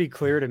was pretty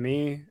clear to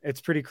me.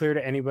 It's pretty clear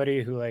to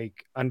anybody who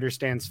like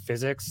understands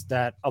physics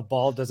that a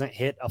ball doesn't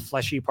hit a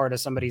fleshy part of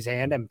somebody's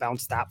hand and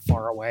bounce that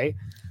far away.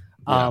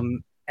 Yeah.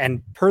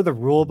 And per the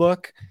rule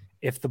book,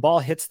 if the ball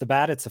hits the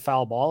bat, it's a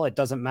foul ball. It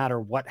doesn't matter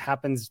what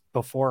happens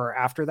before or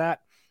after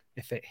that.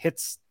 If it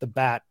hits the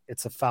bat,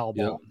 it's a foul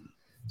ball. Yep.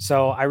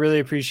 So I really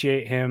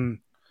appreciate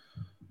him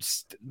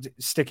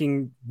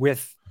sticking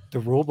with the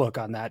rule book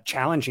on that,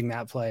 challenging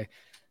that play,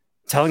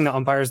 telling the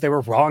umpires they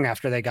were wrong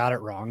after they got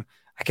it wrong.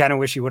 I kind of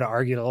wish he would have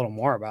argued a little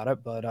more about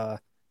it, but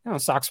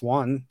Sox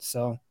won,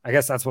 so I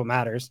guess that's what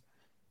matters.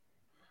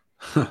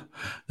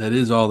 That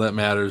is all that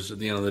matters at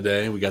the end of the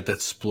day. We got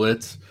that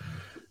split.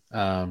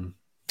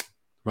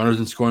 Runners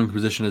in scoring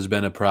position has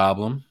been a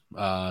problem,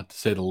 to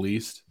say the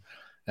least.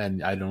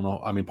 And I don't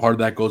know. I mean, part of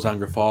that goes on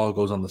Grifol,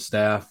 goes on the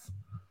staff.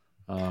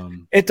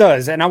 It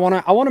does, and I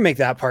want to make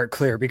that part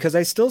clear because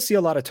I still see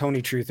a lot of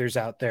Tony truthers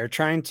out there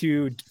trying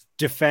to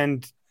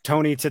defend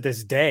Tony to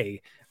this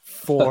day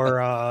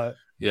for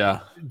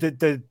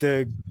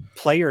the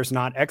players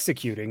not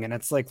executing, and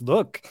it's like,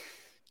 look,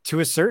 to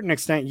a certain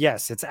extent,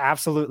 yes, it's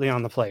absolutely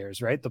on the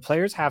players, right? The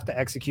players have to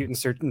execute in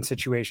certain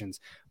situations,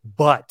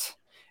 but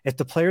if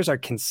the players are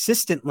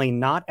consistently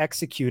not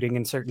executing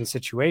in certain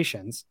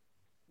situations,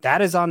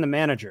 that is on the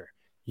manager.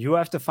 You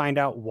have to find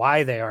out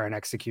why they aren't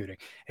executing.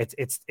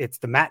 It's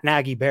the Matt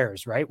Nagy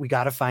Bears, right? We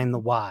got to find the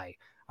why.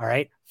 All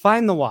right.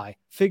 Find the why,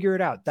 figure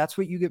it out. That's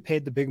what you get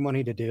paid the big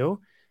money to do.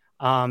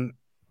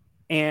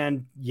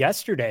 And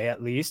yesterday,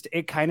 at least,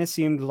 it kind of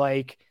seemed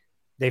like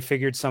they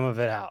figured some of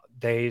it out.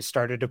 They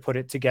started to put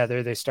it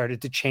together. They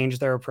started to change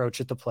their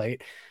approach at the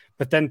plate.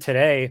 But then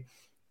today,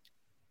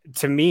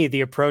 to me,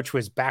 the approach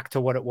was back to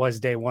what it was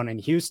day one in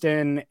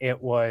Houston.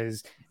 It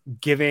was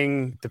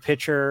giving the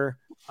pitcher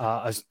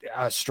a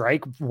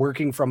strike,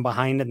 working from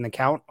behind in the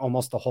count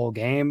almost the whole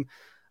game.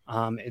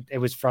 It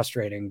was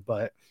frustrating,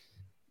 but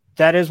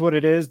that is what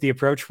it is. The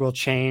approach will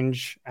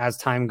change as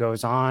time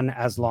goes on,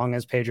 as long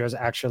as Pedro's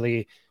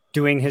actually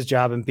doing his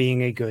job and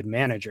being a good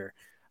manager.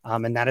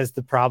 And that is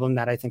the problem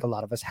that I think a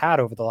lot of us had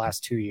over the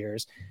last 2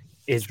 years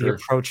is the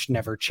approach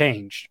never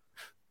changed.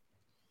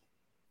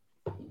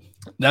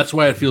 That's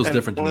why it feels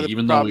different to me,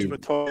 even though we.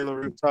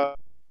 Go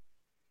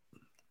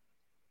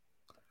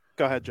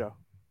ahead, Joe.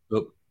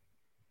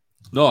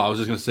 No, I was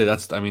just going to say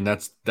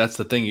that's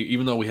the thing.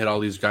 Even though we had all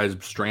these guys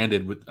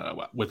stranded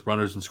with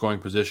runners in scoring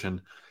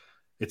position,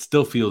 it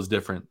still feels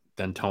different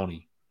than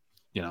Tony.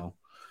 You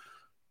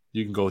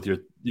can go with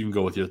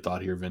your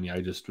thought here, Vinny.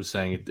 I just was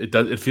saying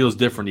it feels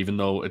different, even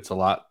though it's a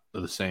lot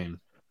of the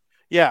same.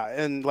 Yeah,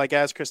 and like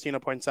as Christina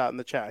points out in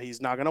the chat,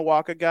 he's not going to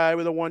walk a guy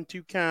with a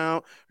 1-2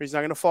 count, or he's not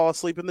going to fall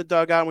asleep in the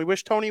dugout. And we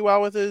wish Tony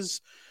well with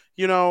his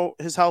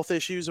health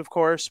issues, of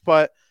course.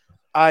 But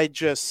I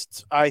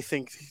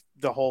think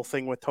the whole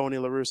thing with Tony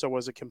La Russa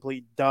was a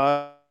complete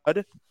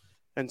dud.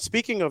 And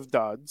speaking of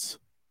duds,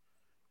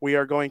 we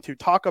are going to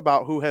talk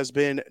about who has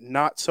been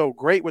not so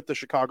great with the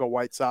Chicago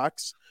White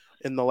Sox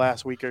in the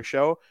last week or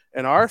so,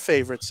 and our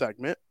favorite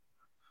segment,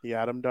 the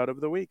Adam Dud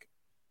of the Week.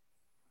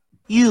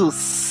 You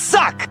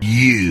suck!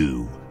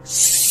 You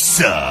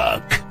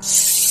suck.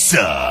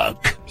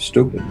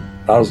 Stupid.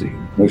 Lousy.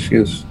 No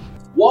excuse.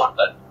 What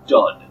a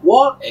dud.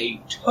 What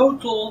a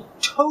total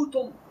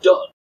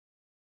dud.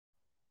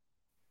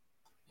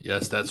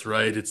 Yes, that's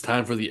right. It's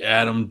time for the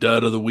Adam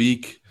Dud of the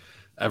Week.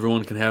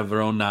 Everyone can have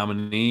their own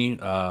nominee.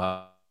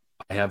 I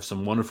have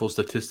some wonderful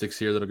statistics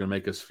here that are going to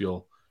make us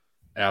feel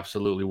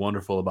absolutely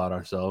wonderful about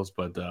ourselves,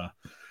 but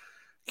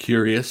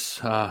curious.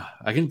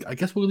 I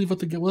guess we'll let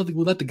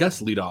the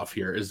guests lead off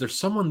here. Is there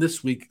someone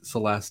this week,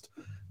 Celeste,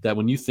 that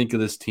when you think of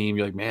this team,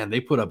 you're like, man, they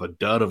put up a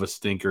dud of a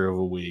stinker of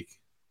a week?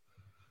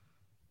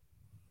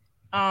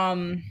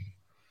 I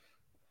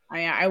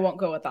won't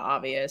go with the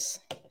obvious.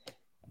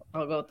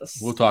 I'll go with the.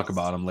 We'll talk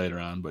about them later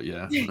on, but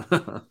yeah.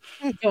 Go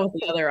with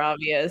the other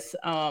obvious.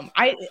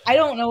 I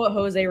don't know what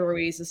Jose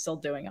Ruiz is still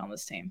doing on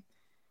this team.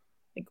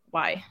 Like,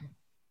 why?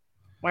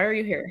 Why are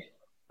you here?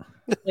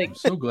 Like, I'm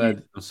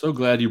so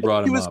glad you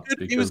brought him up.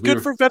 He was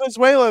good for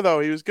Venezuela, though.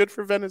 He was good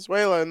for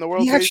Venezuela in the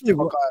World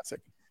Baseball Classic.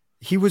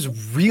 He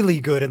was really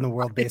good in the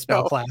World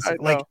Baseball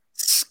Classic, like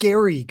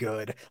scary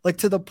good, like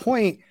to the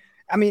point.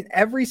 I mean,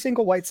 every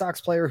single White Sox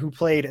player who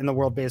played in the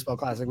World Baseball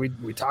Classic,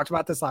 we talked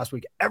about this last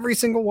week, every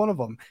single one of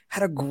them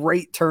had a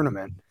great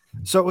tournament.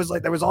 So it was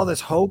like there was all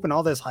this hope and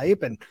all this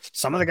hype, and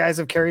some of the guys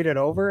have carried it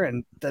over,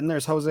 and then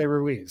there's Jose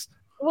Ruiz.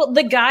 Well,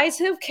 the guys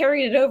who've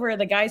carried it over are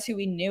the guys who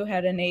we knew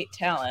had innate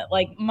talent.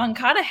 Like,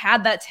 Moncada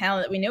had that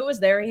talent. We knew it was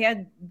there. He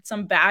had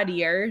some bad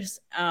years,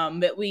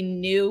 but we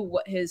knew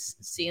what his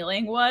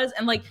ceiling was.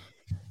 And, like,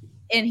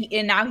 and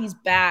now he's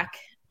back.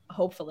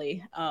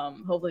 Hopefully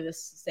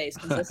this stays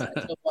consistent.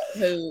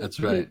 That's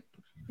right.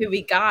 Who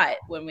we got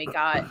when we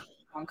got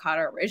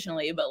Moncada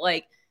originally, but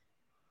like,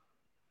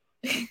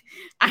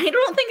 I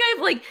don't think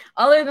I've like,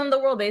 other than the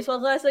World Baseball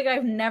Classic,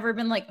 I've never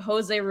been like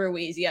Jose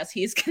Ruiz. Yes,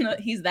 he's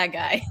that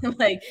guy.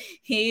 Like,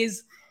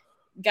 he's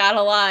got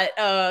a lot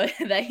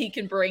that he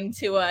can bring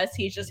to us.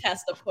 He just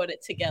has to put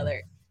it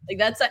together. Like,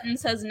 that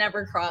sentence has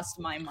never crossed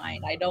my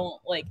mind. I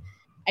don't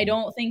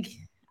think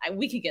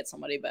we could get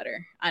somebody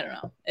better. I don't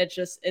know.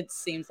 It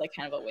seems like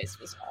kind of a waste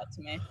of a spot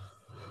to me.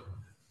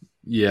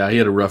 Yeah, he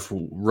had a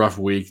rough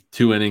week.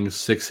 2 innings,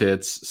 6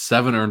 hits,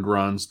 7 earned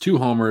runs, 2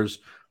 homers,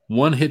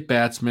 1 hit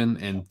batsman,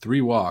 and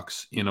 3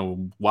 walks in a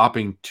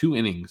whopping 2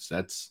 innings.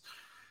 That's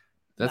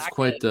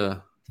quite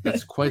the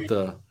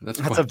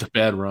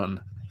bad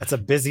run. That's a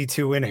busy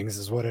 2 innings,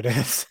 is what it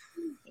is.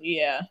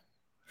 Yeah,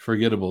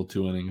 forgettable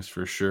 2 innings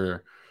for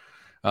sure.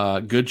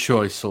 Good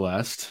choice,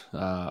 Celeste.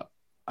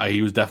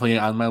 He was definitely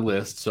on my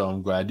list, so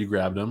I'm glad you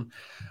grabbed him.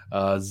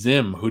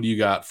 Zim, who do you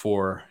got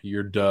for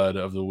your dud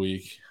of the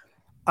week?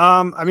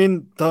 I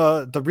mean,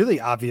 the really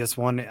obvious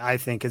one, I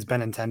think, is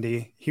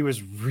Benintendi. He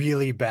was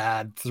really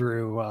bad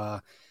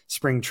through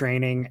spring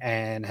training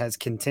and has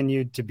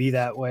continued to be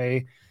that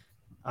way.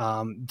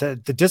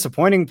 The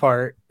disappointing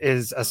part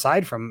is,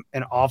 aside from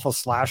an awful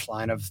slash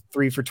line of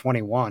 3 for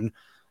 21,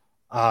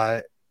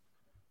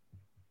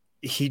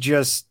 he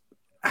just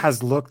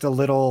has looked a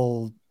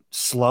little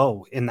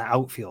slow in the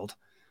outfield.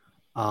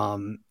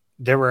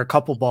 There were a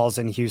couple balls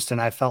in Houston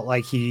I felt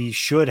like he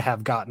should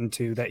have gotten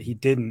to that he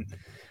didn't.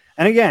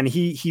 And again,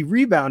 he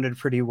rebounded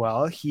pretty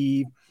well.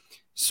 He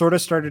sort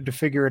of started to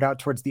figure it out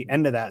towards the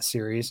end of that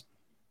series.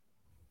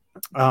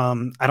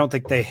 I don't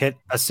think they hit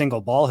a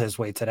single ball his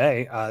way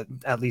today,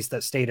 at least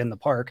that stayed in the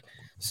park.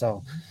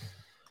 So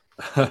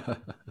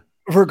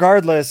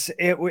regardless,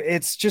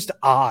 it's just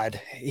odd.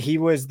 He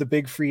was the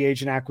big free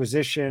agent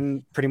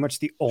acquisition, pretty much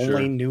the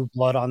only new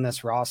blood on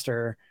this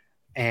roster.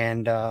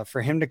 And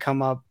for him to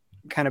come up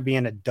kind of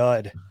being a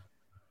dud,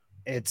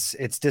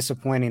 it's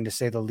disappointing to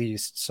say the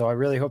least. So I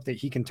really hope that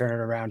he can turn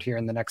it around here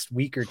in the next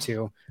week or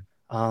two.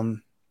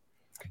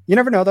 You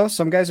never know, though.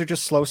 Some guys are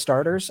just slow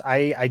starters.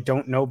 I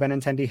don't know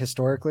Benintendi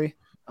historically.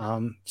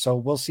 So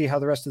we'll see how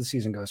the rest of the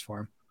season goes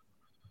for him.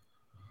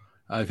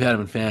 I've had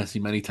him in fantasy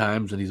many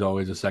times, and he's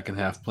always a second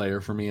half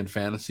player for me in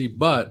fantasy,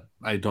 but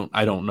I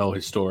don't know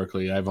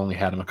historically. I've only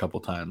had him a couple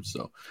times.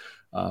 So,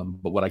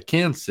 but what I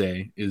can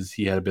say is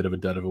he had a bit of a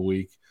dud of a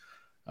week.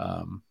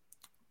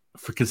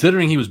 For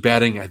considering he was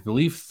batting, I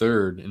believe,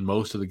 third in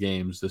most of the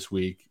games this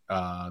week,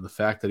 the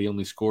fact that he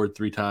only scored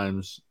 3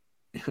 times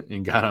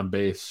and got on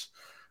base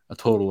a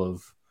total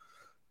of,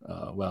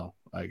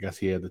 I guess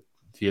he had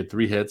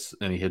 3 hits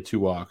and he had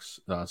 2 walks,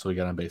 so he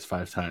got on base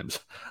 5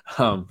 times.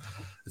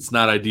 It's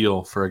not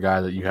ideal for a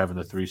guy that you have in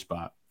the 3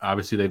 spot.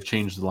 Obviously, they've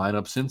changed the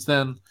lineup since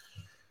then.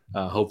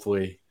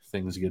 Hopefully,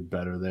 things get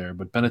better there.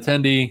 But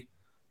Benintendi,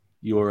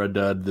 you're a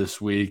dud this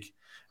week.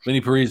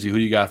 Vinnie Parisi, who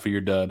you got for your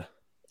dud?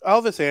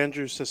 Elvis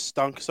Andrus has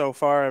stunk so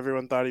far.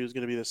 Everyone thought he was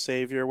going to be the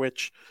savior,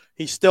 which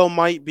he still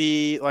might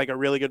be, like a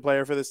really good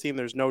player for this team.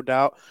 There's no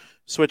doubt.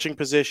 Switching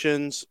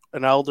positions,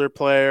 an elder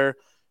player.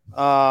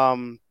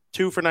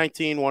 2 for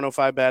 19,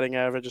 105 batting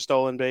average, a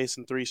stolen base,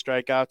 and 3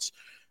 strikeouts.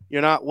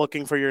 You're not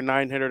looking for your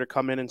 9-hitter to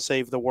come in and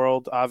save the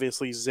world.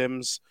 Obviously,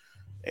 Zim's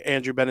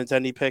Andrew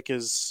Benintendi pick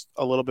is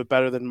a little bit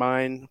better than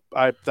mine.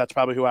 That's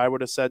probably who I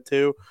would have said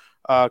too,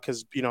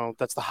 because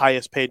that's the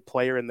highest paid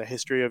player in the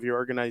history of your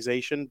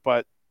organization.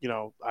 But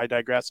I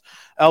digress.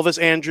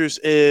 Elvis Andrus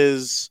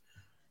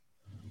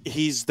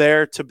he's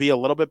there to be a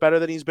little bit better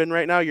than he's been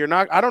right now.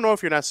 I don't know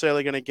if you're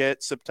necessarily going to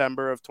get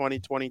September of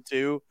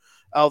 2022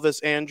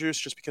 Elvis Andrus,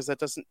 just because that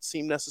doesn't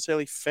seem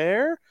necessarily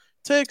fair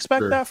to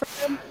expect that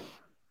from him.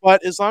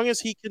 But as long as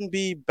he can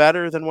be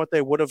better than what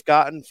they would have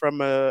gotten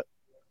from a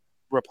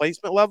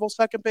replacement level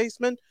second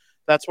baseman,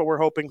 that's what we're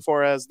hoping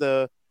for as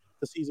the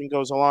season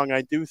goes along.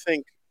 I do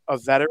think a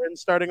veteran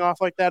starting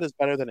off like that is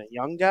better than a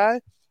young guy,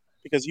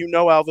 because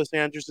Elvis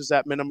Andrus is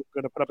at minimum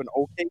going to put up an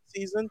okay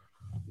season.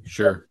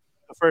 Sure.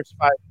 The first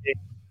 5 games,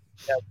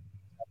 that's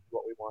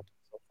what we want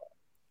so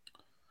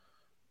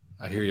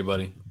far. I hear you,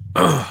 buddy.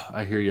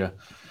 I hear you.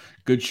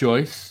 Good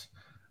choice.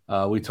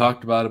 We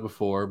talked about it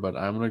before, but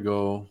I'm going to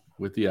go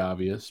with the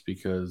obvious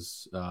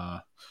because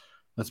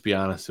let's be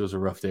honest, it was a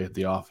rough day at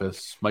the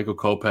office. Michael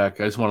Kopech,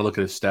 I just want to look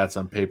at his stats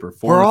on paper.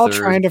 We're all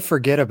trying to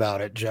forget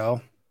about it,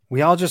 Joe.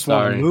 We all just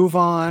want to move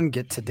on,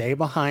 get today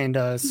behind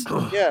us.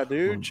 Yeah,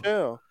 dude,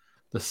 chill.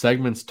 The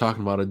segment's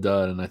talking about a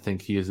dud, and I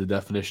think he is the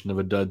definition of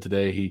a dud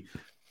today.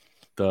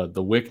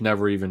 The wick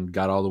never even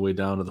got all the way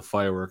down to the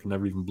firework,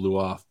 never even blew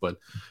off. But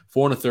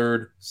 4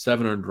 1/3,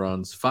 7 earned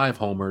runs, 5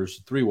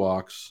 homers, 3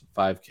 walks,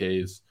 5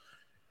 Ks.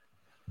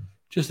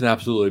 Just an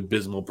absolutely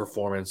abysmal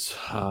performance.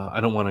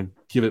 I don't want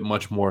to give it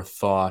much more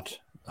thought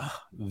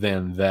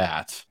than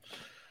that.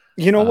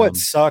 What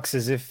sucks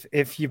is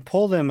if you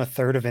pulled him a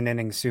third of an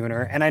inning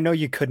sooner, and I know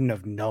you couldn't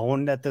have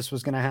known that this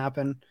was going to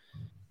happen,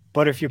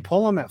 but if you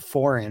pull him at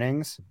 4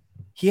 innings,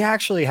 he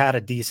actually had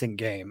a decent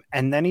game,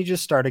 and then he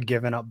just started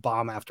giving up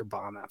bomb after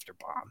bomb after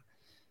bomb.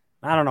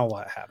 I don't know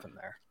what happened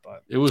there,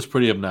 but it was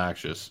pretty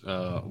obnoxious.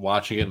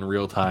 Watching it in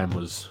real time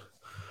was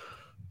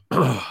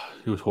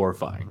it was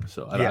horrifying.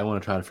 So I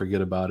want to try to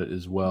forget about it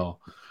as well.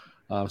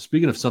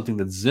 Speaking of something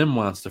that Zim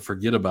wants to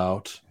forget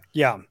about.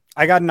 Yeah,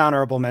 I got an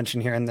honorable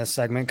mention here in this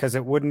segment because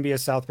it wouldn't be a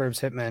South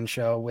Burbs Hitman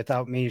show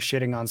without me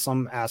shitting on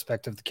some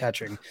aspect of the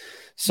catching.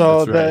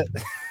 So the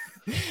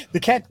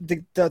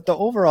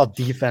overall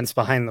defense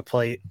behind the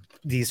plate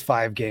these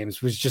 5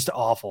 games was just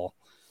awful.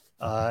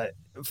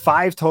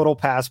 5 total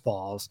pass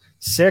balls,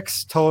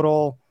 6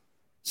 total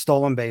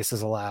stolen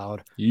bases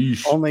allowed.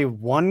 Yeesh. Only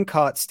 1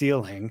 caught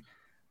stealing.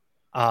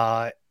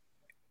 Was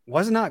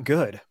not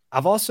good.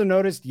 I've also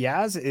noticed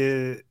Yaz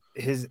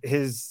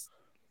is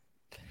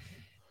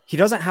he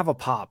doesn't have a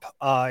pop.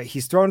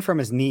 He's throwing from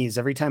his knees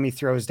every time he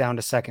throws down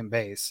to second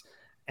base,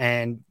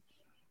 and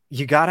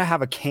you got to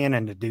have a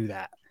cannon to do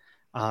that.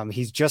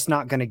 He's just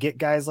not going to get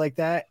guys like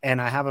that, and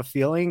I have a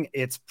feeling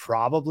it's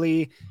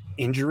probably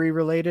injury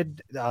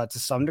related to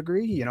some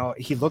degree.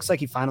 He looks like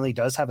he finally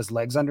does have his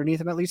legs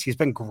underneath him. At least he's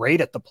been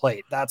great at the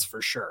plate, that's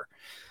for sure.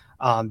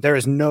 There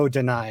is no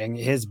denying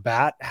his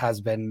bat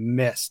has been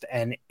missed,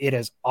 and it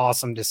is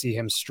awesome to see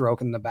him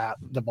stroking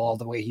the ball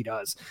the way he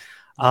does.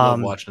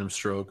 Love watching him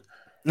stroke.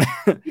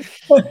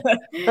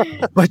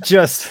 But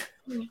just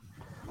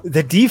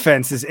the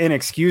defense is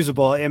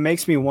inexcusable. It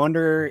makes me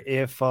wonder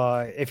if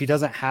he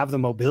doesn't have the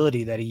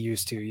mobility that he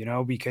used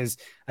to, because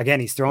again,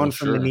 he's throwing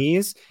from the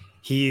knees.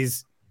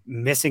 He's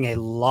missing a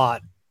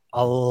lot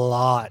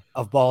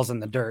of balls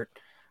in the dirt.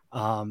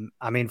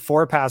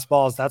 4 pass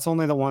balls, that's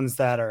only the ones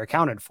that are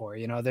accounted for.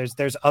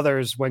 There's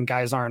others when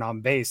guys aren't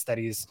on base that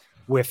he's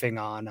whiffing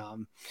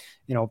on,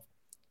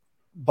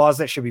 balls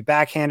that should be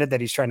backhanded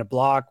that he's trying to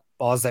block,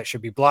 balls that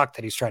should be blocked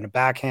that he's trying to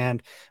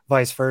backhand,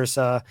 vice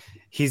versa.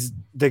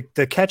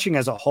 The catching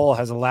as a whole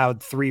has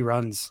allowed 3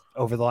 runs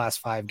over the last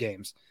 5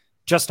 games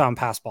just on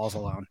pass balls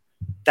alone.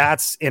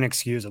 That's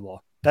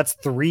inexcusable. That's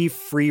 3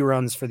 free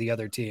runs for the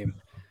other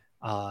team.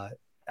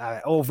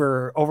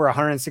 Over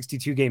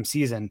 162 game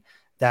season.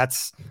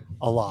 That's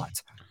a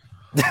lot.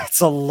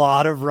 That's a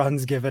lot of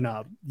runs given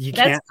up. You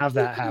can't have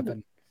that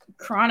happen.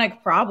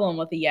 Chronic problem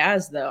with the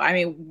Yaz, though. I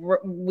mean,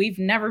 we've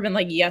never been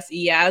like, yes,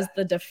 Yaz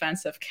the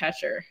defensive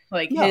catcher.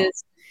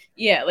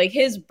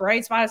 His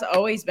bright spot has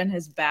always been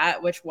his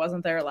bat, which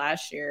wasn't there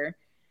last year.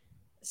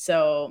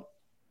 So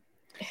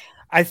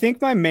I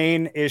think my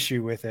main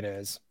issue with it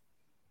is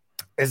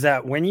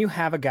that when you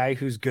have a guy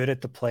who's good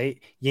at the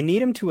plate, you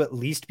need him to at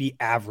least be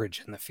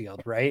average in the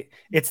field, right?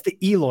 It's the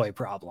Eloy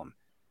problem.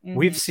 Mm-hmm.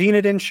 We've seen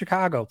it in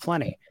Chicago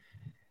plenty.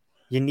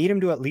 You need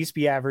him to at least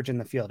be average in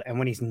the field. And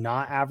when he's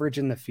not average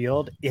in the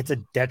field, it's a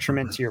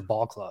detriment to your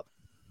ball club.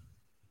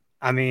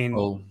 I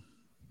mean,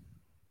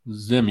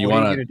 Zim,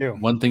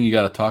 one thing you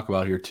got to talk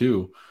about here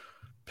too.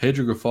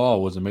 Pedro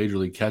Grifol was a major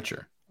league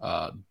catcher.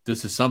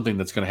 This is something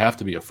that's going to have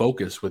to be a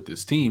focus with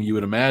this team. You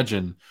would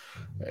imagine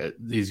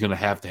he's going to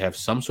have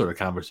some sort of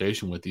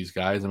conversation with these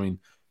guys. I mean,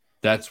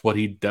 that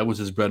was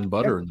his bread and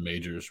butter in the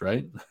majors,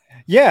 right?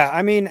 Yeah.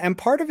 I mean, and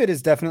part of it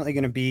is definitely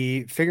going to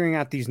be figuring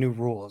out these new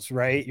rules,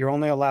 right? You're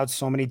only allowed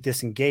so many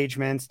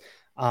disengagements.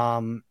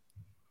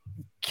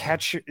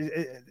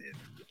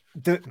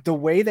 the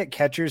way that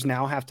catchers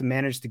now have to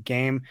manage the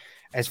game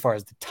as far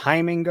as the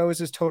timing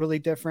goes is totally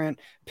different.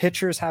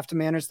 Pitchers have to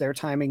manage their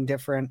timing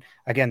different.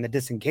 Again, the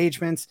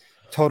disengagements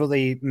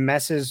totally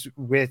messes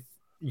with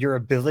your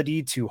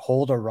ability to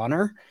hold a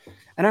runner.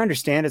 And I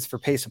understand it's for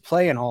pace of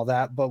play and all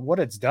that, but what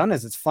it's done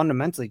is it's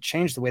fundamentally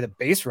changed the way the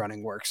base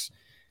running works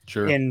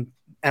in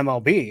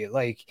MLB.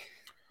 Like,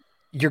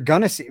 you're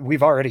going to see,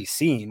 we've already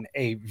seen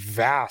a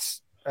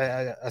vast,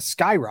 a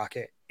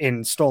skyrocket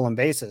in stolen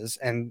bases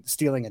and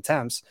stealing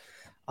attempts.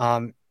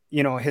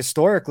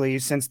 Historically,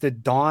 since the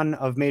dawn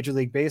of Major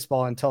League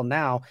Baseball until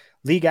now,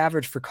 league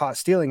average for caught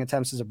stealing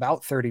attempts is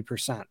about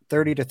 30%,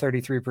 30 to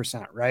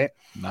 33%, right?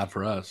 Not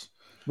for us.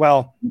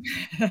 Well,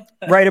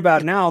 right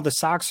about now, the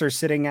Sox are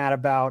sitting at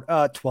about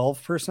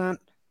 12%.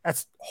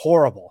 That's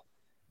horrible.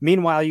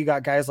 Meanwhile, you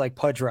got guys like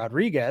Pudge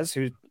Rodriguez,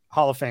 who's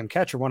Hall of Fame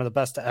catcher, one of the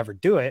best to ever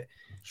do it.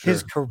 Sure.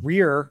 His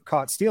career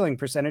caught stealing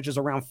percentage is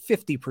around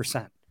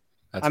 50%.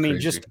 I mean,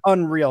 crazy. Just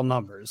unreal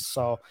numbers.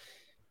 So,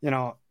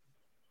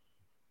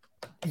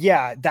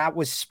 yeah, that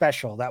was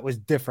special. That was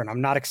different.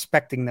 I'm not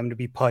expecting them to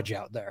be Pudge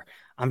out there.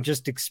 I'm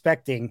just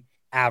expecting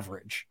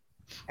average.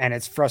 And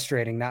it's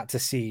frustrating not to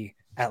see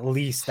at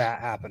least that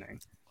happening.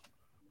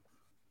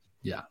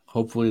 Yeah.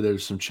 Hopefully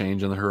there's some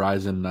change on the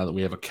horizon now that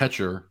we have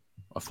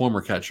a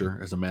former catcher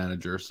as a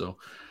manager. So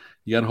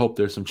you got to hope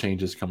there's some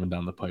changes coming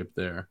down the pipe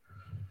there.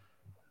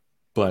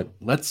 But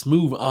let's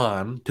move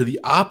on to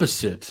the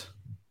opposite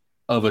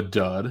of a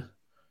dud.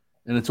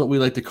 And it's what we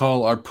like to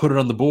call our put it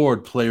on the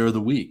board player of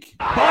the week.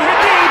 Ball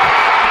hit deep.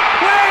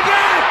 Way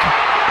back.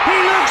 He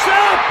looks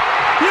up.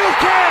 You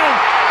can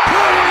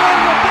put it on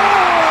the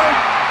board.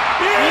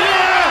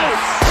 Yes.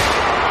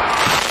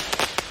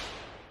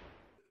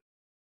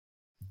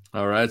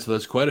 All right. So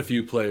there's quite a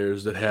few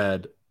players that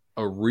had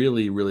a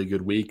really, really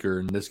good week, or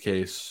in this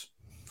case,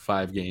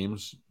 5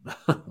 games.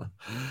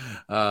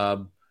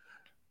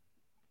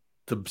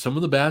 Some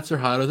of the bats are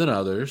hotter than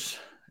others,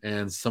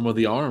 and some of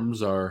the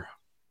arms are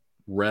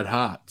red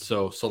hot.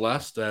 So,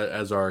 Celeste,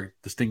 as our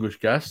distinguished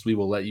guest, we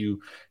will let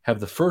you have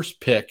the first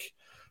pick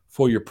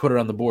for your put it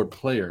on the board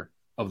player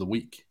of the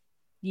week.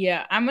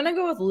 Yeah, I'm going to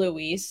go with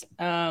Luis.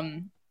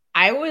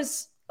 I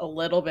was a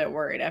little bit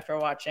worried after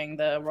watching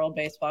the World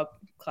Baseball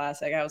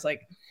Classic. I was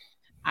like,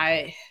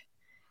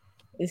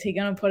 is he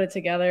going to put it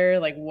together?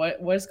 Like,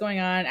 what's going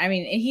on? I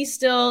mean,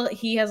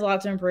 he has a lot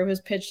to improve.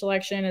 His pitch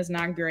selection is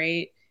not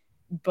great,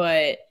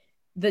 but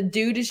the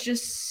dude is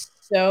just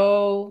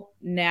so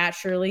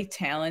naturally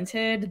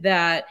talented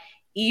that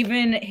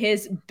even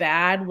his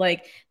bad,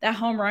 like that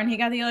home run he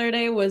got the other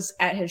day was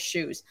at his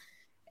shoes,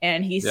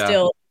 and he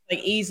still like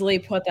easily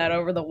put that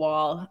over the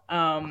wall.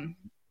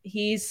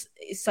 He's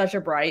such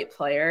a bright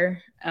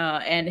player,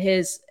 and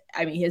his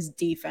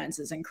defense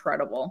is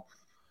incredible.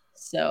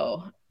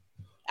 So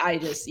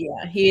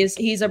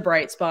he's a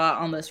bright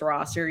spot on this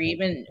roster,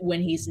 even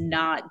when he's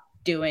not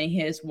doing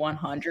his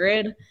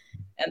 100,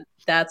 and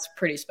that's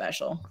pretty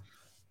special.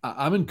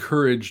 I'm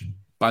encouraged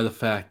by the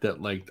fact that,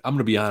 like, I'm going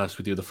to be honest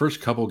with you, the first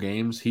couple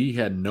games, he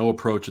had no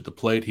approach at the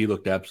plate. He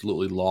looked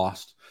absolutely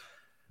lost.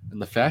 And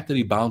the fact that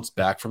he bounced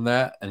back from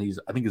that, and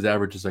I think his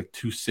average is like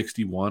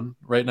 261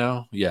 right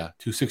now. Yeah,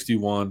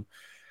 261.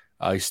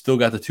 He's still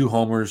got the 2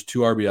 homers,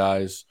 2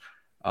 RBIs,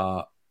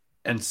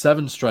 and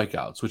 7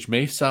 strikeouts, which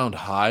may sound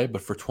high,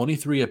 but for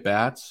 23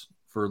 at-bats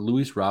for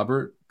Luis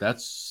Robert,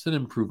 that's an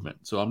improvement.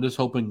 So I'm just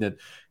hoping that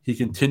he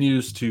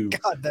continues to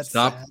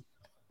stop. Sad.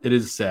 It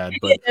is sad,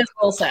 but it is a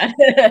little sad.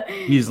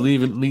 He's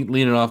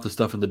leaning off the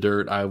stuff in the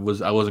dirt. I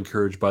was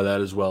encouraged by that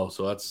as well.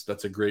 So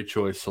that's a great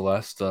choice,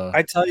 Celeste.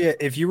 I tell you,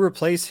 if you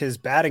replace his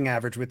batting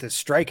average with his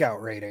strikeout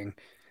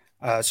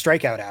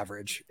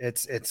average,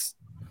 it's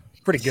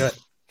pretty good.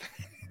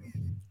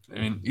 I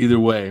mean, either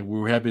way, we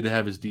were happy to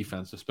have his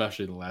defense,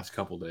 especially the last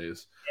couple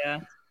days.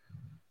 Yeah,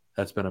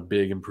 that's been a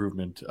big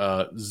improvement.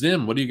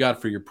 Zim, what do you got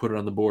for your put it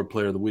on the board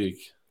player of the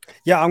week?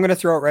 Yeah, I'm going to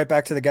throw it right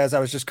back to the guys I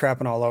was just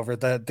crapping all over,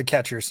 the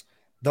catchers.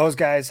 Those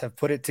guys have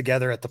put it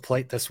together at the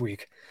plate this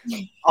week.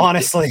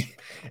 Honestly,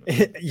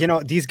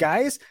 these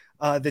guys,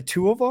 the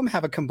 2 of them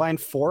have a combined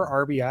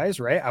 4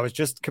 RBIs, right? I was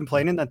just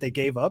complaining that they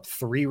gave up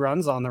 3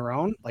 runs on their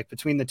own, like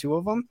between the 2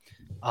 of them.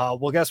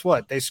 Well, guess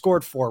what? They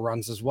scored 4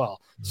 runs as well.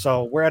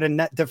 So we're at a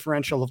net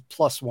differential of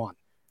 +1.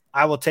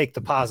 I will take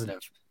the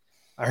positive.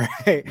 All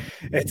right.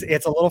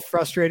 It's a little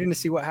frustrating to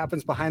see what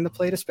happens behind the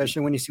plate,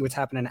 especially when you see what's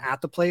happening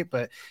at the plate,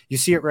 but you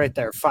see it right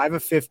there. 5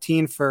 of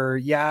 15 for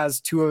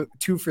Yaz,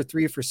 2 for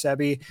 3 for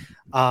Sebi.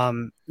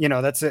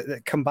 That's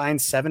a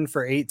combined 7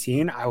 for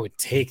 18. I would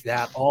take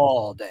that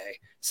all day.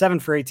 7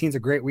 for 18 is a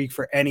great week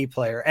for any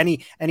player,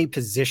 any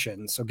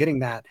position. So getting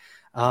that.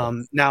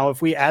 Now, if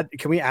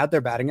can we add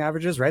their batting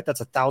averages, right? That's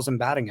 1,000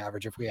 batting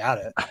average if we add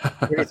it.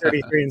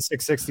 333 and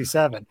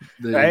 667.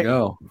 There right? You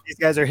go. These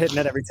guys are hitting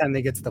it every time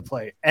they get to the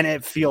plate. And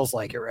it feels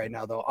like it right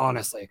now, though,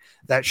 honestly.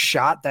 That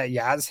shot that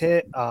Yaz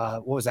hit,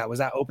 what was that? Was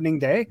that opening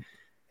day?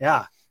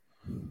 Yeah.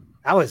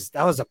 That was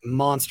a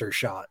monster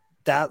shot.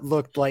 That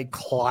looked like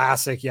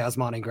classic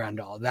Yasmani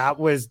Grandal. That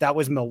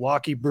was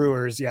Milwaukee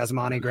Brewers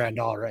Yasmani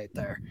Grandal right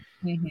there.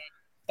 Mm-hmm.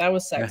 That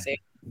was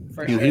sexy.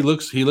 For He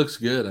sure. looks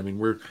good. I mean,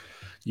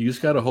 you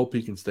just got to hope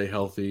he can stay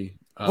healthy.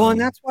 Well,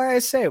 and that's why I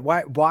say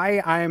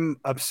why I'm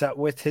upset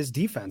with his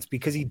defense,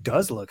 because he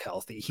does look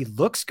healthy. He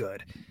looks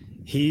good.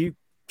 He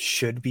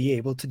should be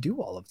able to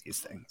do all of these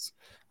things.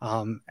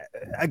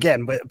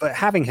 Again, but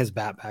having his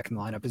bat back in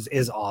the lineup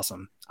is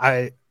awesome.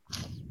 I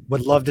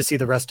would love to see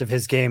the rest of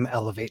his game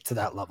elevate to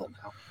that level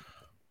now.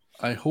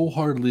 I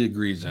wholeheartedly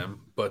agree,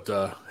 Zim, but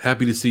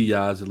happy to see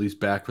Yaz at least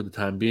back for the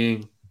time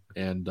being.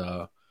 And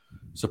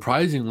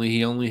surprisingly,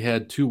 he only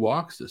had 2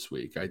 walks this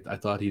week. I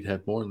thought he'd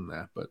have more than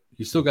that, but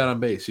he still got on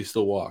base. He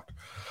still walked.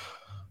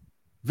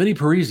 Vinnie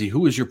Parisi,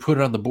 who is your put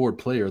on the board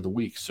player of the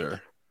week,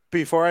 sir?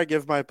 Before I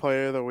give my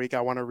player of the week,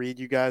 I want to read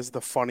you guys the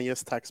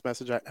funniest text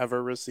message I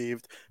ever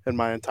received in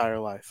my entire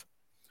life.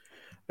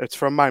 It's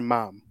from my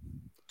mom.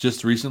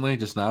 Just recently?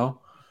 Just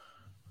now?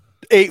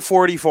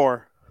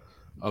 8:44.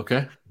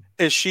 Okay.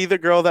 Is she the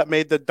girl that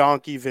made the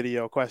donkey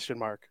video? ?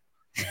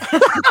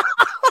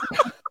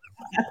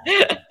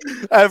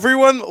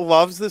 Everyone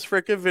loves this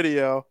freaking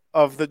video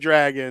of the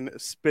dragon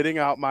spitting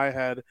out my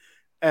head,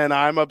 and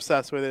I'm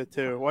obsessed with it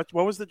too. What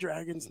was the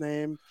dragon's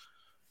name?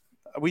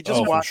 We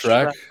just watched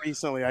Shrek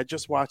recently. I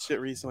just watched it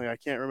recently. I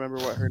can't remember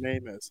what her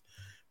name is.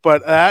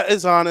 But that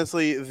is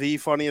honestly the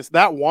funniest.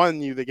 That won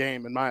you the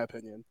game, in my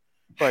opinion.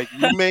 Like,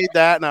 you made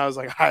that, and I was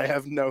like, I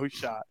have no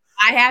shot.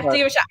 I have to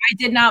give a shot. I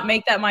did not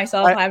make that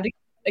myself. I have to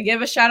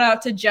give a shout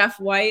out to Jeff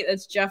White.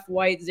 That's Jeff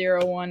White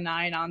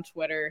 019 on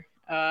Twitter.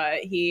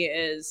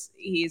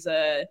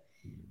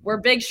 We're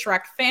big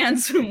Shrek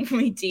fans.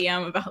 We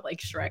DM about like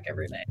Shrek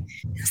every day.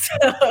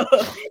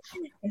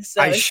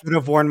 So I should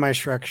have worn my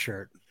Shrek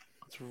shirt.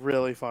 It's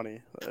really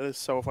funny. It is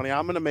so funny.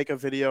 I'm gonna make a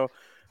video.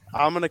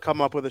 I'm gonna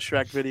come up with a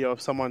Shrek video of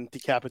someone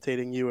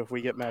decapitating you if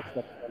we get matched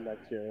up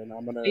next year, and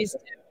I'm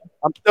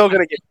still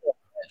gonna get killed.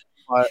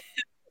 But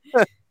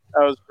that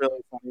was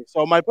really funny.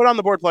 So my put on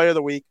the board player of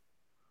the week.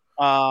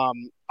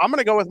 I'm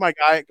gonna go with my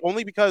guy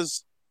only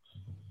because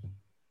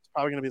it's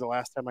probably gonna be the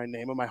last time I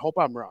name him. I hope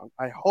I'm wrong.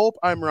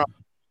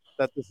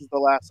 That this is the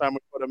last time we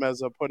put him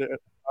as a put it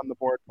on the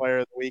board player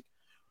of the week.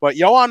 But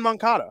Yohan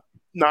Moncada,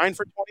 9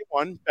 for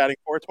 21, batting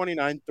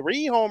 .429,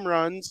 3 home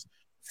runs,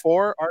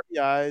 4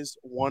 RBIs,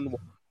 1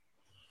 walk.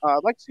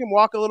 I'd like to see him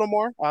walk a little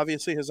more.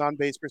 Obviously, his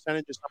on-base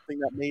percentage is something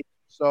that made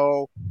him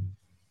so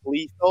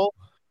lethal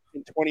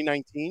in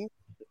 2019.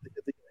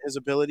 His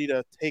ability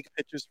to take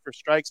pitches for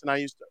strikes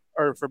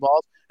for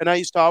balls. And I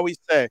used to always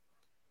say,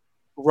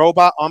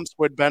 robot umps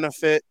would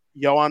benefit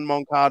Yohan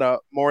Moncada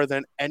more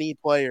than any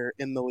player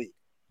in the league.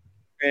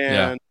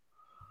 And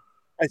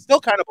I still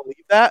kind of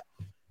believe that.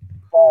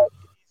 But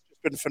he's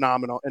just been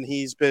phenomenal, and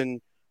he's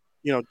been,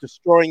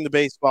 destroying the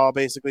baseball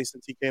basically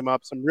since he came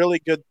up. Some really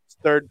good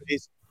third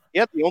base. He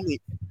had the only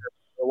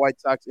the White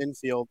Sox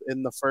infield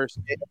in the first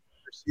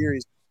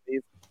series,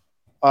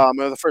 or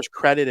the first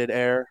credited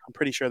error. I'm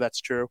pretty sure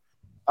that's true.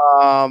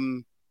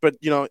 But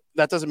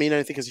that doesn't mean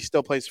anything because he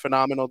still plays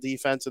phenomenal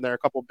defense, and there are a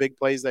couple big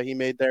plays that he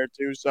made there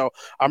too. So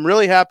I'm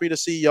really happy to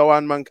see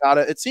Yohan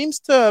Moncada. It seems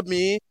to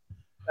me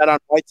that on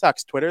White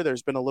Sox Twitter,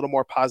 there's been a little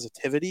more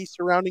positivity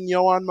surrounding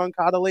Yohan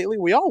Moncada lately.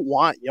 We all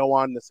want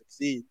Yohan to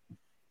succeed.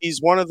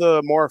 He's one of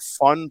the more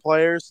fun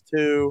players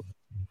to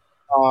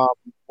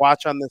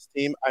watch on this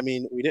team. I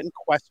mean, we didn't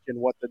question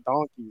what the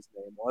donkey's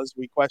name was.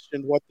 We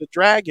questioned what the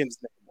dragon's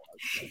name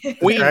was.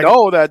 We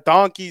know that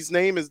donkey's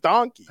name is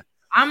Donkey.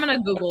 I'm going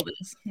to Google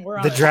this.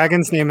 The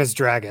dragon's name is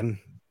Dragon.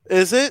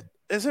 Is it?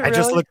 Is it really? I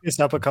just looked this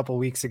up a couple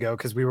weeks ago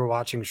because we were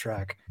watching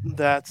Shrek.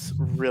 That's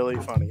really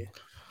funny.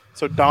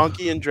 So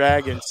Donkey and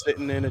Dragon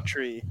sitting in a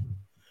tree.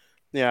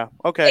 Yeah.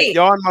 Okay. Hey.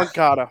 Yohan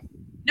Moncada.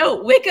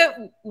 No,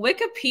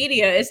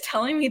 Wikipedia is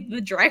telling me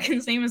the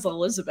dragon's name is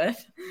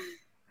Elizabeth.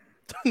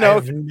 No,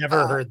 I've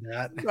never heard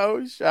that.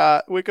 No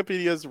shot.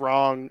 Wikipedia's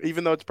wrong,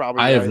 even though it's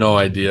probably I have no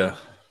idea.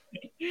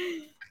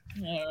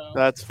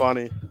 That's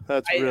funny.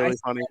 That's really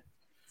funny.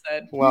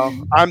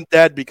 Well, I'm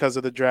dead because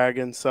of the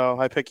dragon, so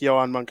I pick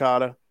Yohan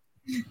Moncada.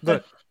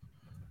 But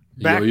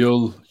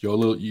you're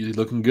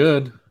looking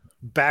good.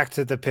 Back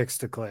to the picks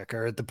to click,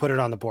 or the put it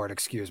on the board,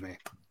 excuse me.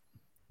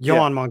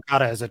 Yohan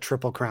Moncada is a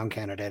Triple Crown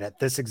candidate at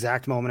this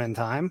exact moment in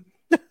time,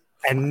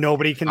 and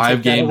nobody can take 5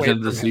 that games away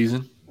into the from him.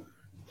 season.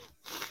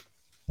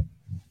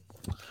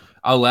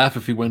 I'll laugh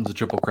if he wins the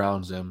Triple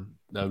Crown, Zim.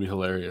 That would be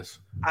hilarious.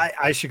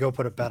 I should go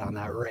put a bet on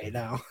that right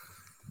now.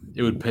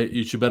 It would pay.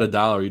 You should bet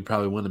 $1. You'd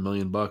probably win $1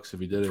 million if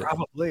he did it.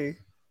 Probably.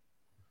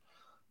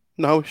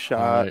 No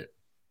shot. Right.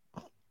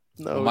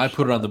 No. My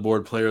put it on the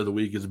board player of the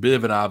week is a bit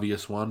of an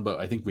obvious one, but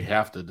I think we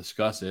have to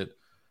discuss it.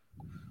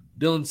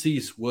 Dylan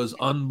Cease was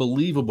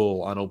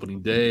unbelievable on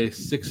opening day.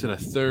 6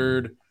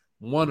 1/3,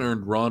 1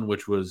 earned run,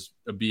 which was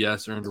a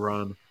BS earned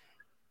run.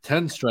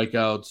 10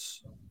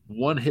 strikeouts,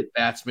 1 hit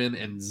batsman,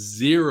 and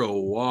 0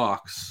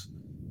 walks.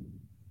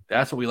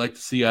 That's what we like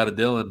to see out of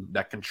Dylan.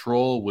 That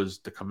control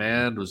the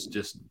command was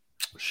just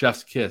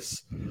chef's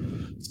kiss.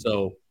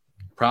 So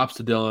props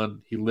to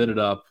Dylan. He lit it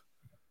up.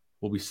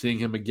 We'll be seeing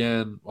him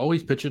again. Oh,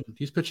 he's pitching.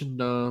 He's pitching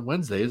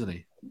Wednesday, isn't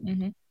he?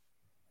 Mm-hmm.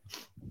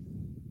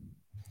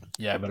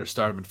 Yeah, I better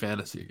start him in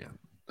fantasy again.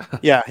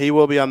 Yeah, he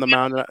will be on the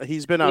mound.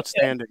 He's been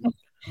outstanding.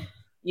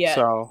 Yeah.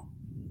 So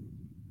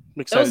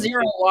those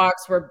 0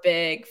 walks were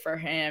big for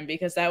him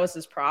because that was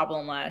his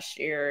problem last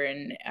year.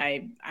 And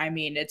I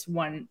mean, it's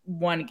one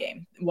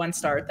game, one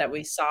start that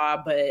we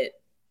saw, but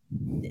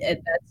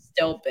that's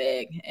still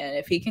big. And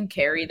if he can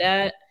carry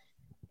that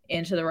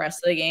into the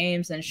rest of the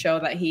games and show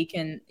that he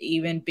can,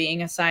 even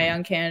being a Cy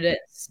Young candidate,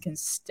 can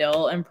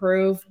still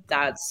improve,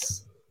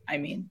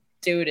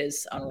 dude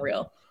is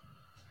unreal.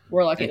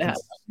 We're lucky to have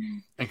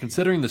him. And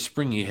considering the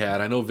spring he had,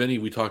 I know, Vinny,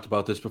 we talked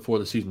about this before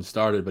the season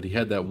started, but he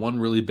had that one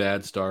really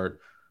bad start.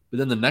 But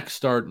then the next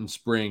start in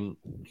spring,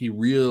 he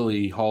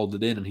really hauled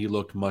it in and he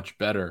looked much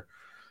better.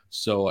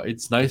 So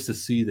it's nice to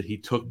see that he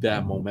took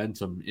that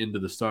momentum into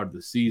the start of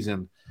the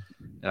season.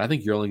 And I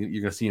think you're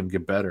going to see him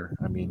get better.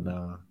 I mean,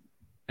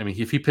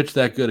 if he pitched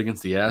that good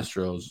against the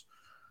Astros,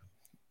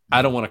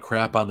 I don't want to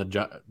crap on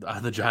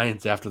the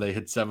Giants after they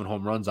hit 7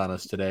 home runs on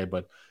us today,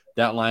 but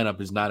that lineup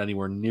is not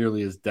anywhere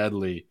nearly as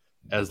deadly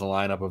as the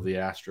lineup of the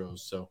Astros.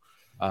 So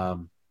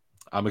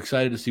I'm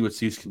excited to see what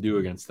Cease can do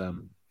against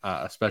them,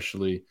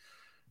 especially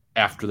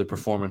after the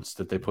performance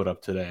that they put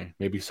up today.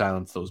 Maybe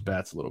silence those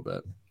bats a little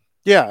bit.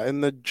 Yeah,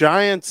 and the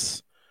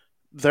Giants,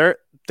 they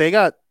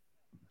got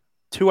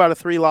 2 out of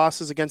 3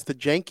 losses against the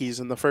Yankees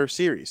in the first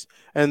series.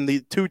 And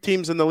the 2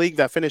 teams in the league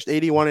that finished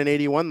 81 and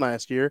 81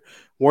 last year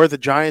were the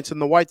Giants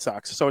and the White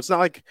Sox. So it's not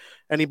like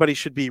anybody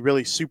should be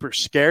really super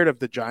scared of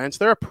the Giants.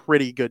 They're a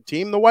pretty good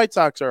team. The White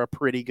Sox are a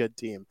pretty good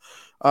team.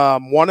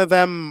 One of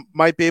them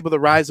might be able to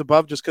rise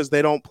above just because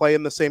they don't play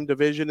in the same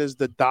division as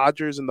the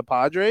Dodgers and the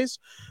Padres.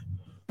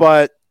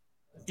 But,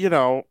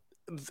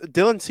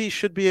 Dylan Cease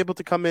should be able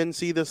to come in,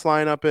 see this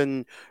lineup,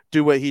 and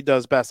do what he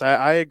does best.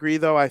 I agree,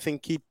 though. I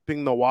think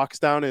keeping the walks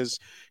down is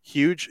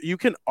huge. You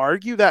can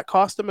argue that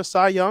cost him a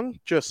Cy Young,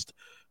 just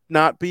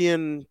not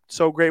being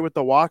so great with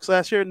the walks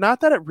last year.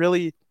 Not that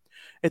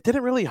it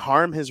didn't really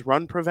harm his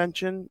run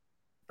prevention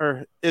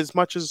or as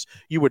much as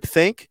you would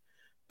think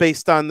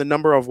based on the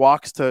number of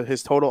walks to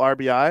his total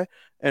RBI.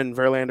 And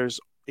Verlander's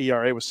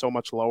ERA was so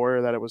much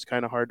lower that it was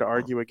kind of hard to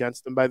argue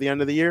against him by the end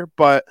of the year.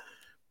 But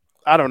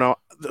I don't know.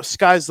 The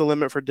sky's the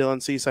limit for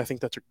Dylan Cease. I think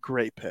that's a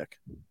great pick.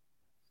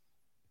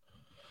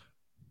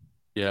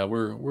 Yeah,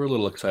 we're a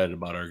little excited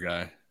about our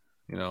guy.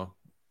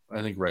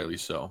 I think rightly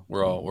so.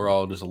 We're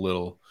all just a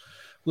little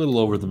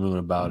over the moon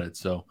about it.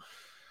 So,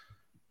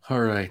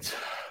 all right,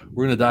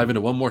 we're gonna dive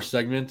into one more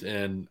segment,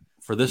 and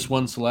for this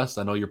one, Celeste,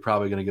 I know you're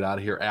probably gonna get out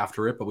of here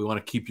after it, but we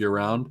want to keep you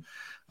around.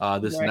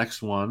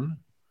 Next one,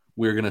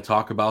 we're gonna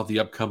talk about the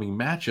upcoming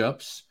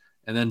matchups,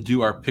 and then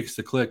do our picks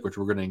to click, which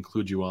we're gonna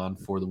include you on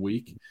for the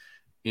week,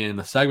 in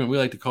a segment we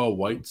like to call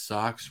White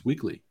Sox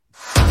Weekly.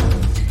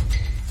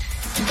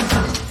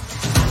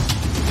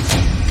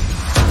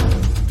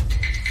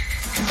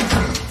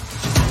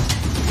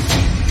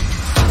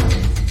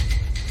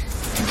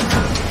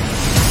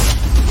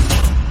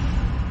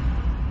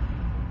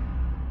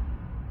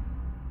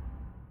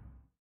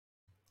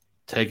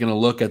 Taking a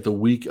look at the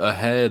week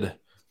ahead,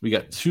 we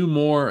got 2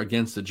 more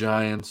against the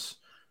Giants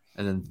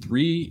and then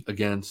 3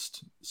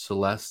 against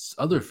Celeste's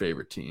other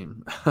favorite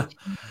team,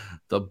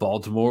 the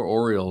Baltimore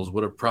Orioles.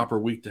 What a proper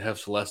week to have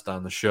Celeste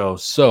on the show.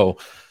 So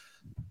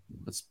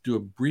let's do a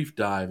brief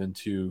dive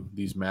into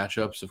these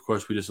matchups. Of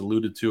course, we just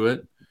alluded to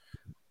it.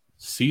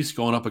 Cease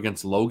going up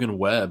against Logan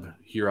Webb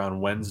here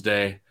on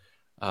Wednesday.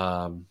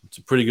 It's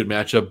a pretty good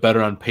matchup,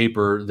 better on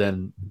paper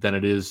than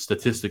it is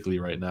statistically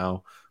right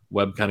now.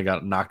 Webb kind of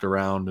got knocked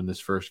around in this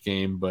first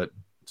game, but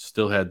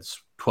still had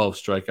 12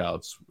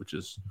 strikeouts, which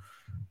is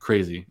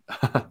crazy.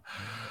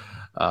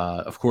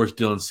 Of course,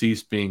 Dylan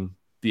Cease being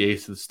the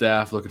ace of the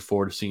staff. Looking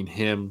forward to seeing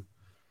him.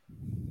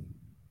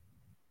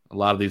 A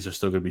lot of these are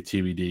still going to be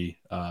TBD.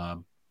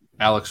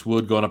 Alex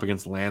Wood going up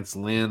against Lance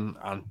Lynn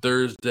on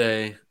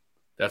Thursday.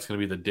 That's going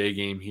to be the day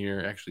game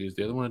here. Actually, is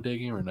the other one a day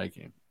game or a night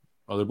game?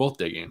 Oh, they're both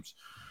day games.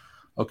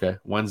 Okay,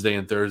 Wednesday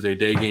and Thursday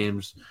day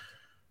games.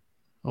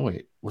 Oh,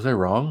 wait. Was I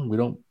wrong?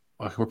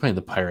 We're playing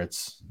the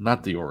Pirates,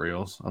 not the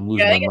Orioles. I'm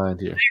losing my mind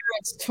here.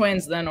 Pirates,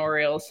 Twins, then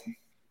Orioles.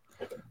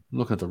 I'm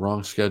looking at the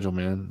wrong schedule,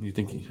 man. You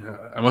think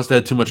I must have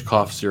had too much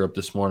cough syrup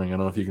this morning. I don't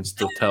know if you can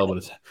still tell, but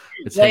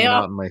it's hanging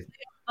out in my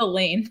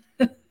lane.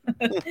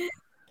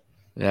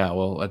 Yeah,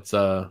 well, let's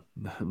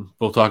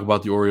we'll talk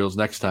about the Orioles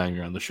next time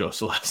you're on the show,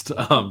 Celeste.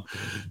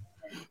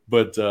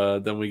 But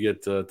then we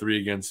get 3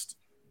 against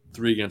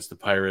the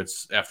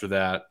Pirates after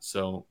that.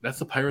 So that's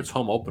the Pirates'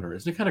 home opener.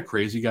 Isn't it kind of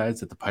crazy, guys,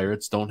 that the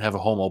Pirates don't have a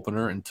home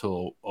opener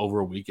until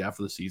over a week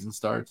after the season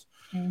starts?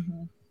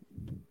 Mm-hmm.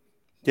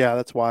 Yeah,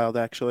 that's wild,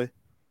 actually.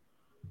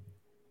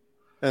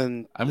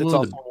 And it's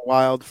also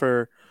wild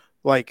for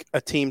like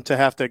a team to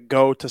have to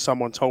go to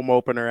someone's home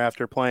opener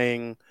after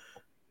playing,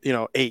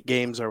 8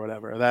 games or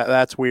whatever.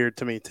 That's weird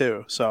to me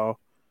too. So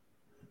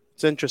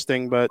it's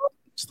interesting, but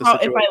it's the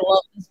situation. If I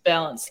love this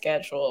balanced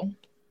schedule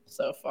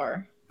so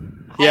far.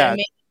 Yeah.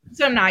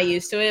 I'm not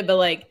used to it, but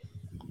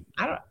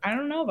I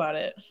don't know about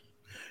it.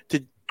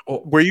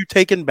 Were you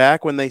taken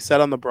back when they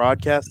said on the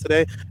broadcast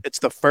today, it's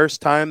the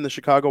first time the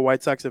Chicago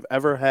White Sox have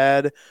ever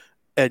had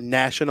a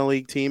National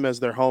League team as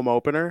their home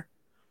opener?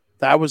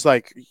 That was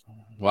like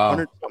Wow.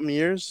 100 something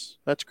years.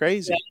 That's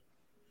crazy. Yeah.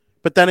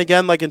 But then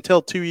again, like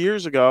until 2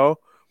 years ago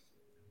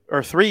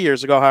or 3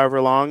 years ago,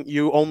 however long,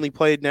 you only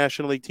played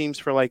National League teams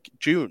for like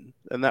June.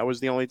 And that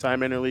was the only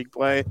time interleague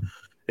play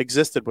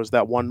existed, was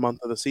that 1 month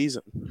of the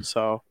season.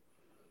 So,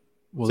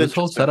 well, this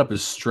whole setup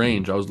is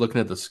strange. I was looking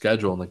at the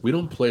schedule and like we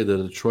don't play the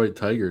Detroit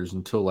Tigers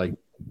until like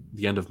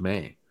the end of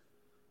May.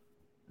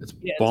 It's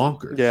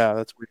bonkers. Yeah,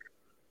 that's weird.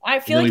 I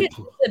feel like it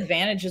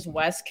disadvantages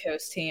West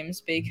Coast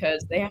teams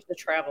because they have to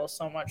travel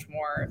so much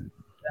more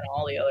than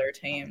all the other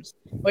teams,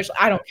 which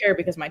I don't care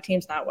because my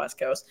team's not West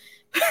Coast.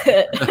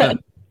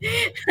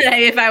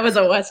 If I was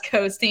a West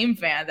Coast team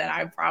fan, then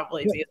I'd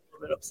probably be a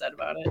little bit upset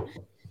about it.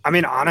 I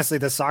mean, honestly,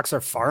 the Sox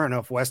are far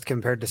enough west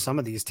compared to some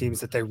of these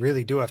teams that they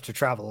really do have to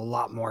travel a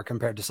lot more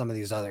compared to some of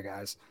these other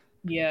guys.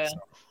 Yeah.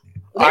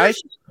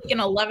 There's like an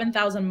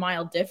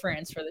 11,000-mile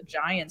difference for the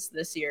Giants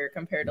this year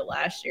compared to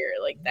last year.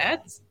 Like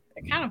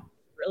it kind of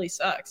really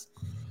sucks.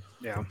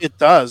 Yeah, it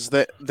does.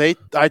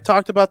 I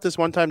talked about this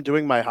one time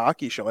doing my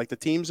hockey show. Like the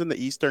teams in the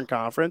Eastern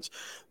Conference,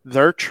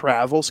 their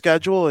travel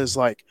schedule is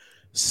like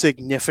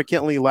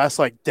significantly less.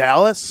 Like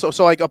Dallas, so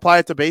like apply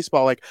it to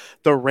baseball. Like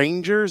the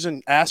Rangers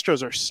and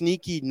Astros are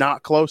sneaky,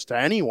 not close to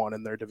anyone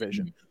in their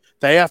division. Mm-hmm.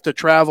 They have to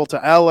travel to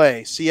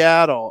LA,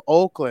 Seattle,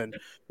 Oakland,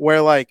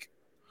 where like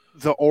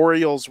the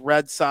Orioles,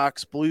 Red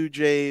Sox, Blue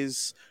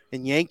Jays,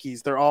 and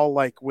Yankees, they're all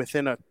like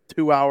within a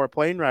 2-hour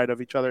plane ride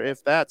of each other,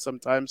 if that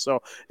sometimes.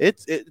 So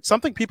it's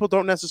something people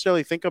don't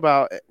necessarily think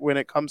about when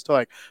it comes to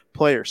like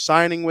players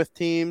signing with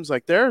teams.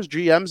 Like there's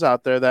GMs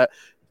out there that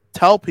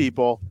tell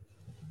people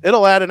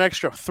it'll add an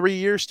extra 3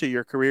 years to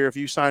your career if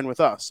you sign with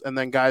us. And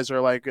then guys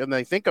are like, and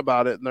they think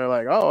about it and they're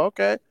like, oh,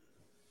 okay.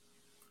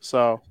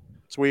 So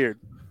it's weird.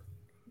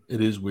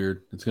 It is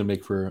weird. It's going to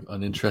make for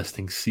an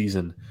interesting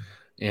season.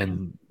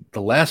 And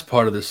the last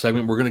part of this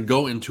segment, we're going to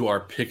go into our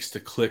picks to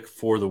click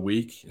for the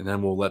week, and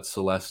then we'll let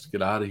Celeste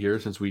get out of here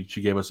since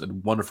she gave us a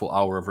wonderful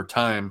hour of her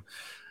time.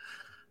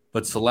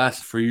 But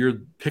Celeste, for your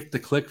pick to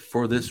click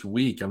for this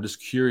week, I'm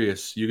just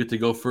curious. You get to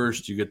go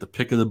first. You get the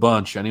pick of the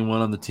bunch.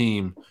 Anyone on the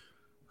team,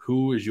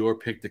 who is your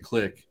pick to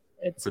click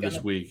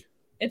this week?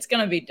 It's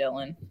going to be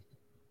Dylan.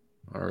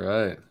 All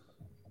right.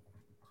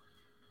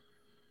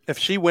 If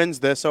she wins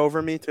this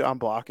over me, too, I'm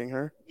blocking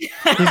her.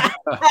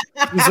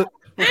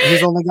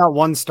 He's only got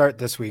one start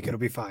this week. It'll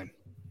be fine.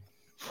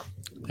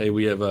 Hey,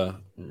 we have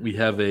a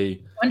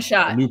one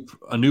shot.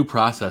 A new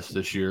process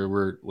this year.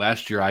 Where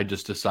last year I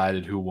just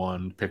decided who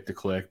won, pick to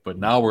click, but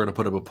now we're going to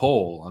put up a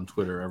poll on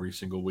Twitter every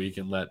single week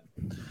and let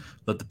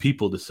the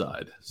people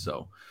decide.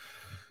 So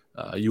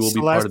you will be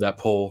part of that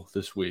poll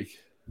this week.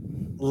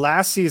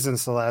 Last season,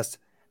 Celeste,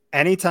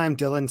 anytime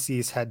Dylan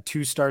Cease had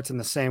 2 starts in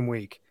the same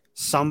week,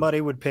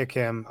 somebody would pick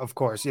him. Of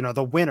course,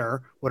 the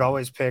winner would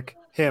always pick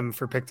him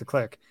for pick to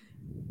click.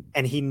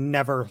 And he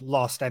never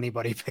lost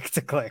anybody pick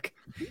to click.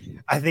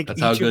 I think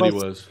that's how good he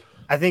was.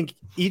 I think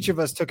each of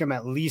us took him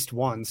at least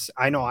once.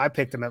 I know I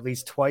picked him at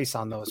least twice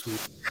on those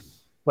weeks.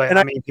 But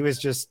I mean, he was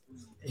just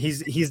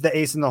he's the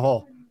ace in the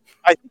hole.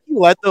 I think he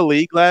led the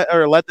league led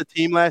the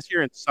team last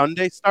year in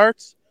Sunday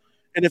starts.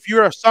 And if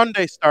you're a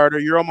Sunday starter,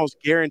 you're almost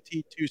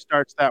guaranteed 2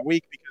 starts that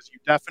week because you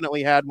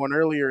definitely had one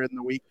earlier in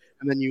the week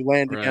and then you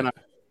land again.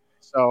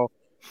 So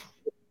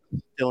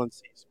Dylan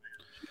Cease.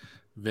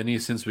 Vinny,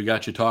 since we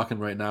got you talking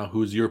right now,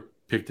 who's your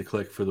pick to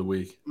click for the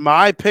week?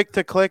 My pick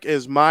to click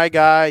is my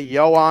guy,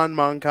 Yoan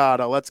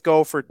Moncada. Let's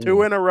go for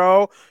 2 in a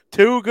row,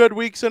 2 good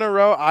weeks in a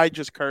row. I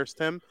just cursed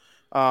him.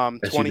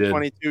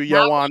 2022,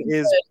 Yoan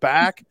is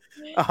back.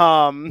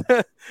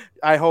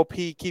 I hope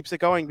he keeps it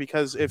going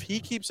because if he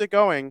keeps it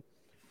going,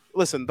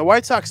 listen, the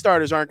White Sox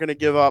starters aren't going to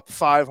give up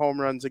 5 home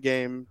runs a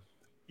game,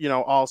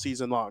 all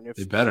season long.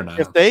 They better not.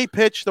 If they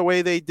pitch the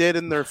way they did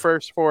in their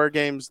first 4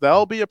 games,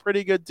 they'll be a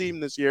pretty good team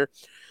this year.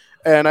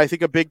 And I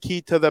think a big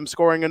key to them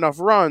scoring enough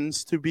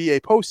runs to be a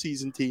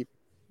postseason team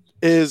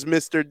is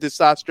Mr.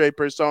 Desastre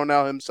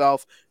Personnel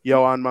himself,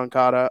 Yoan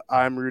Moncada.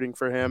 I'm rooting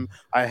for him.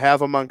 I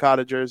have a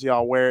Moncada jersey.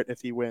 I'll wear it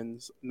if he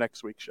wins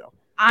next week's show.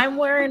 I'm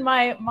wearing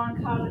my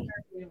Moncada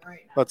jersey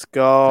right now. Let's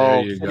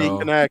go. City go.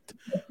 Connect.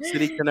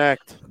 City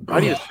Connect.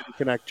 I need a City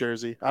Connect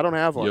jersey. I don't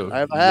have one. I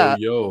have a hat.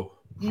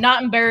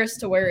 Not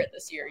embarrassed to wear it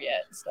this year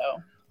yet, so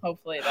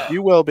hopefully that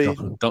you will be.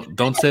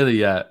 Don't say that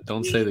yet.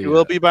 Don't say that. You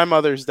will be by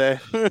Mother's Day.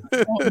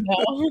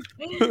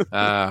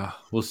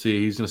 We'll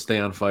see. He's gonna stay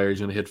on fire.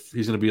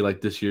 He's gonna be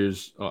like this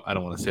year's. Oh, I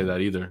don't want to say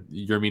that either.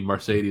 You're mean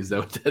Mercedes.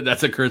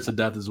 That's a curse of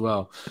death as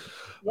well.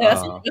 Yeah,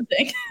 that's a good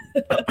thing.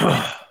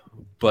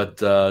 But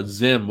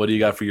Zim, what do you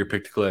got for your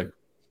pick to click?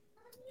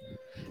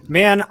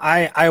 Man,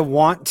 I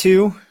want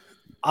to,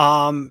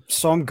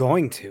 so I'm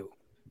going to.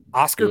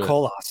 Oscar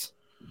Colas.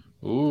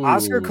 Ooh.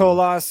 Oscar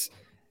Colas.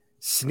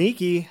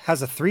 Sneaky,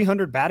 has a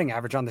 300 batting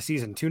average on the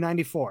season,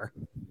 294.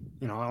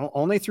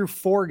 Only through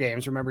 4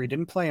 games. Remember, he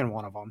didn't play in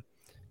one of them.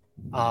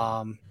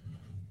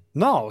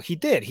 No, he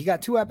did. He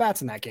got 2 at-bats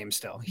in that game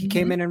still. He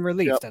came in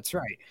relief. Yep. That's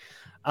right.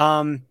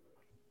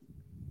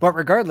 But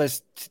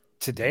regardless,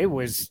 today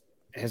was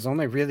his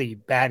only really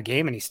bad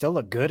game, and he still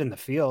looked good in the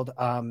field.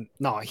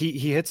 No,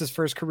 he hits his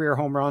first career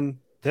home run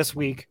this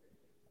week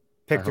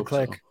Pick to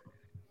click.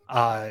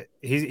 So.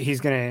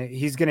 He's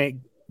gonna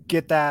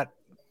get that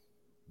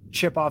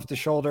chip off the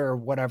shoulder or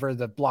whatever,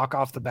 the block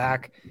off the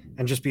back,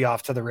 and just be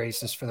off to the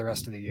races for the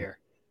rest of the year.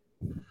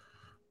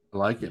 I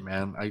like it,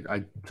 man.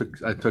 I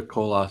took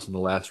Colas in the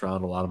last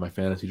round, a lot of my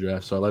fantasy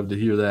drafts, so I love to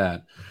hear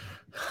that.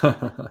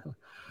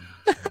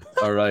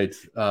 All right.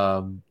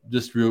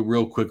 Just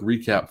real quick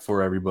recap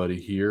for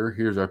everybody here.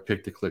 Here's our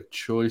pick to click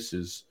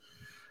choices.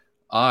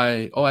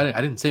 I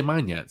didn't say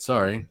mine yet.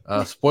 Sorry.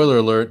 Spoiler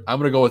alert. I'm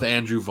gonna go with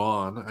Andrew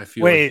Vaughn. I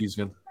feel like he's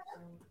gonna.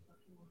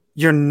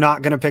 You're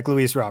not gonna pick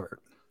Luis Robert.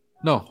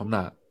 No, I'm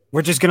not.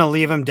 We're just gonna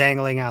leave him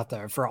dangling out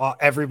there for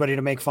everybody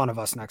to make fun of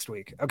us next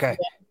week. Okay,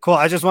 cool.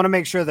 I just want to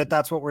make sure that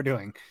that's what we're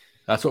doing.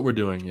 That's what we're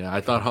doing. Yeah, I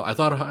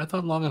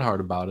thought long and hard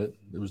about it.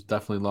 It was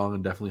definitely long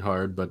and definitely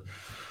hard, but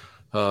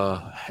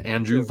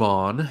Andrew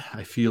Vaughn,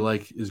 I feel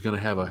like, is going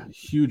to have a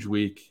huge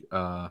week.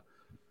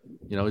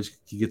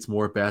 He gets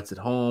more at bats at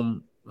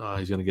home.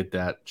 He's going to get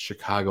that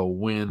Chicago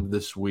win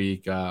this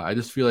week. I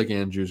just feel like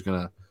Andrew's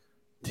going to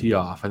tee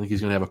off. I think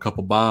he's going to have a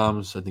couple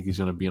bombs. I think he's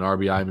going to be an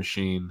RBI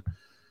machine.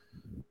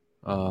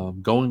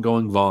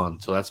 Going Vaughn.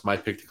 So that's my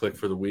pick to click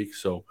for the week.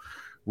 So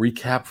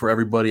recap for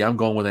everybody. I'm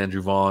going with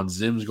Andrew Vaughn.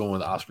 Zim's going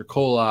with Oscar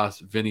Colas.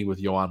 Vinny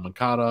with Yohan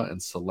Moncada.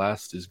 And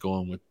Celeste is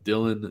going with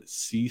Dylan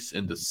Cease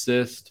and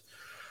Desist.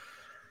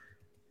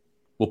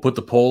 We'll put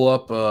the poll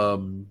up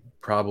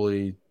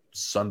probably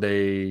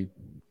Sunday.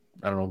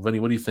 I don't know. Vinny,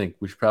 what do you think?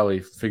 We should probably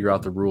figure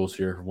out the rules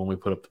here when we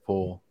put up the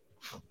poll.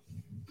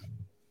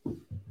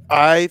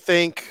 I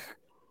think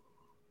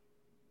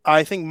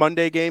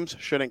Monday games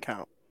shouldn't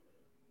count.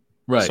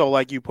 Right. So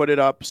like you put it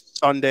up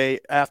Sunday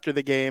after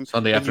the game.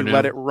 Sunday afternoon. You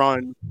let it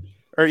run.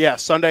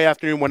 Sunday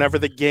afternoon whenever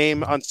the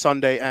game on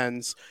Sunday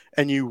ends,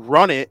 and you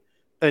run it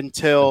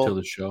until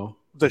the show.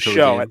 The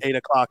show at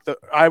 8:00.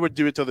 I would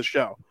do it till the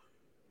show.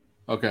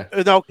 Okay.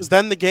 No, because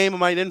then the game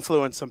might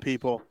influence some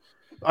people.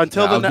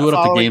 Until I'll do it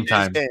at the game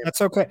time. That's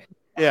okay.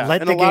 Yeah,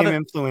 let the game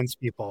influence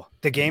people.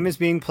 The game is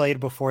being played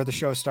before the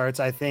show starts.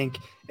 I think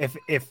if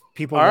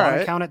people want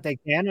to count it, they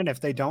can, and if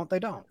they don't, they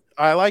don't.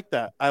 I like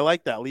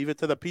that. Leave it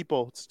to the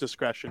people's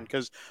discretion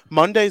because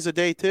Monday's a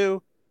day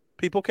too.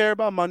 People care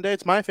about Monday.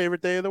 It's my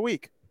favorite day of the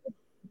week.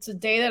 It's a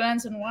day that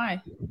ends in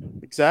Y.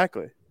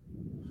 Exactly.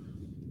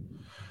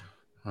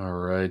 All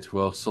right.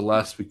 Well,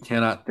 Celeste, we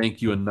cannot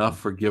thank you enough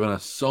for giving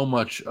us so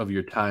much of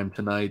your time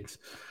tonight.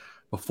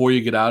 Before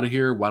you get out of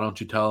here, why don't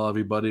you tell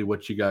everybody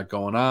what you got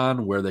going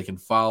on, where they can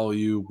follow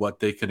you, what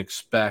they can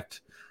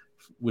expect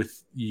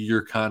with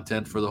your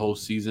content for the whole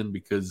season,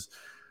 because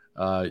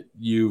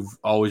you've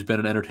always been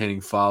an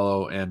entertaining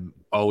follow and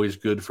always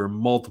good for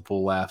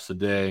multiple laughs a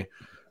day.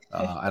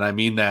 And I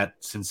mean that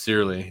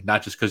sincerely,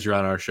 not just because you're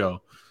on our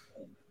show.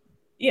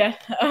 Yeah.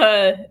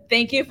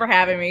 Thank you for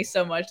having me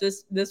so much.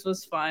 This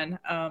was fun.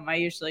 I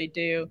usually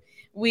do.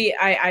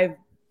 I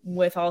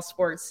with All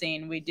Sports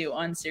Scene, we do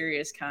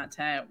unserious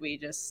content. We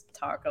just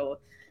talk a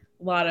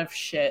lot of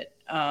shit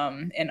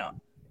and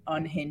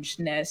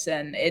unhingedness,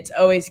 and it's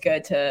always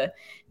good to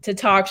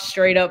talk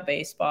straight up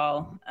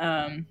baseball.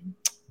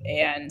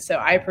 And so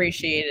I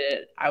appreciate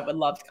it. I would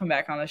love to come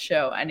back on the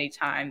show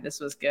anytime. This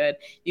was good.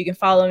 You can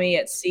follow me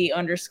at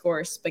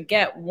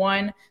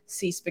C_Spaghetti1.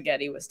 C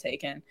Spaghetti was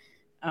taken.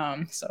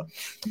 So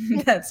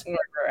that's where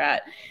we're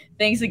at.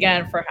 Thanks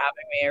again for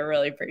having me. I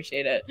really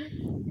appreciate it.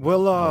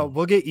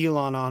 We'll get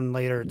Elon on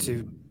later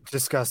to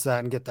discuss that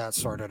and get that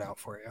sorted out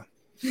for you.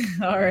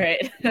 All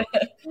right.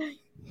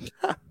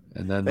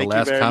 And then the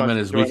last comment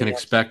is we can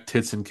expect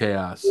tits and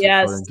chaos.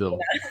 Yes.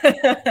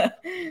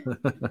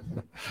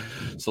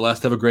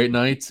 Celeste, have a great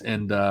night,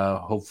 and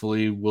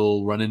hopefully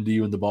we'll run into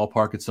you in the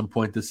ballpark at some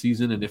point this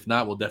season. And if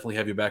not, we'll definitely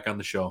have you back on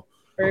the show.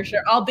 For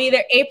sure. I'll be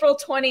there April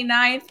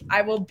 29th.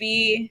 I will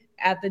be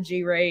at the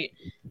G-Rate.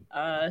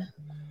 The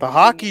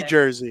hockey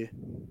jersey.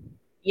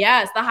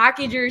 Yes, the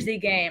hockey jersey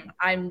game.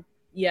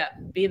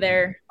 Be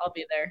there. I'll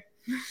be there.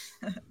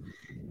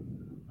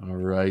 All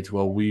right.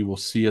 Well, we will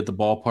see you at the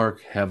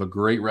ballpark. Have a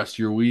great rest of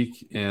your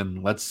week,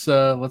 and let's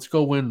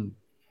go win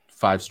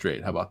 5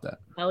 straight. How about that?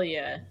 Hell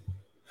yeah.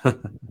 All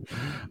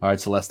right,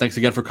 Celeste. Thanks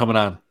again for coming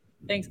on.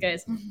 Thanks,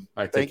 guys. All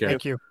right, take care.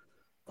 Thank you.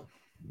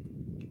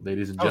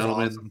 Ladies and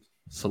gentlemen, awesome.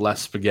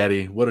 Celeste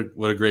Spaghetti. What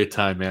a great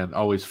time, man.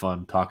 Always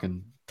fun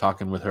talking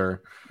with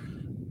her.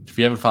 If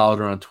you haven't followed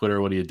her on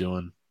Twitter, what are you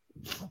doing?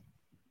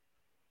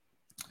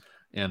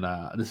 And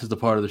this is the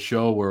part of the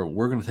show where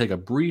we're going to take a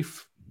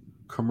brief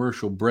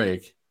commercial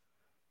break,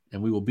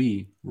 and we will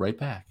be right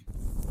back.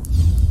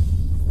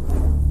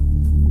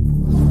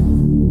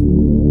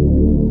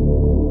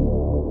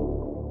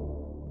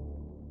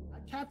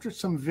 Captured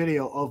some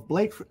video of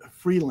Blake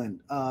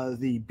Freeland,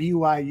 the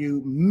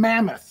BYU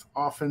mammoth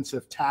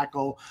offensive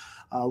tackle.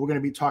 We're going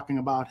to be talking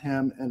about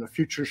him in a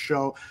future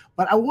show,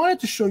 but I wanted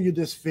to show you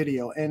this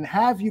video and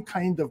have you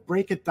kind of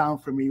break it down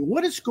for me.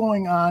 What is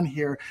going on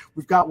here?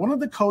 We've got one of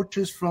the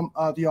coaches from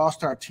the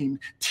All-Star team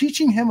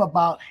teaching him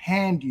about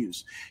hand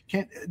use.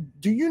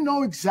 Do you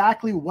know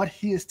exactly what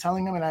he is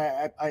telling him? And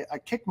I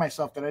kicked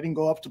myself that I didn't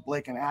go up to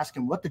Blake and ask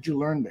him, what did you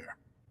learn there?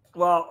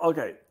 Well,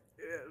 okay.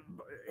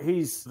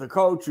 he's the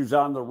coach who's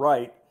on the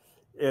right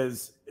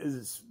is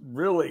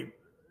really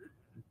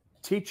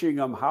teaching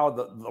him how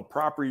the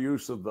proper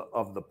use of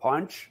the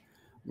punch,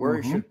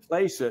 where he should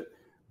place it,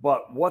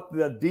 but what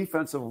the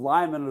defensive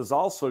lineman is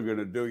also going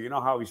to do. You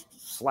know how he's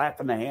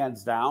slapping the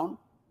hands down?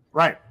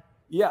 Right.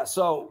 Yeah,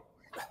 so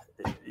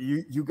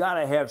you got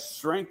to have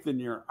strength in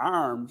your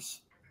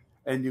arms,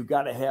 and you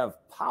got to have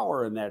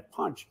power in that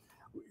punch.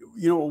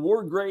 You know, when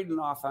we're grading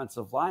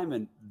offensive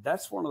linemen,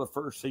 that's one of the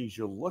first things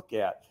you'll look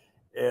at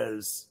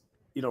is,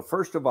 you know,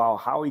 first of all,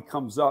 how he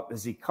comes up.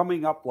 Is he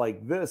coming up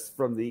like this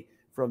from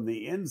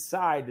the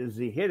inside? Is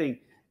he hitting?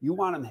 You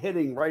want him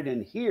hitting right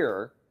in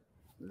here,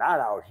 not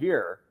out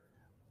here,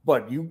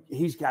 but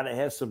he's got to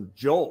have some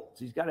jolt.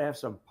 He's got to have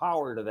some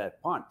power to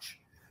that punch.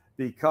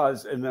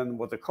 Because, and then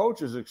what the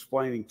coach is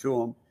explaining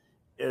to him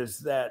is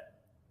that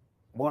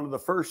one of the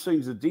first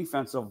things a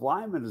defensive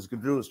lineman is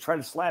going to do is try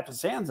to slap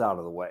his hands out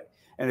of the way.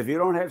 And if you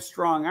don't have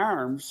strong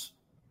arms,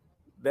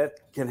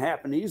 that can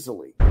happen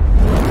easily.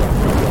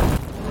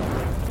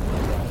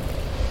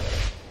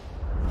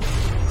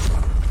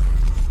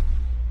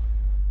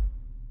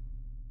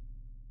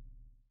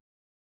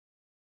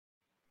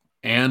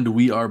 And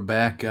we are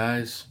back,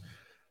 guys.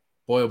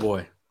 Boy, oh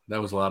boy,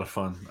 that was a lot of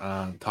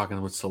fun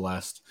talking with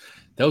Celeste.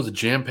 That was a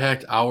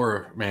jam-packed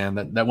hour, man.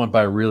 That went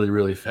by really,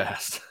 really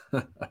fast.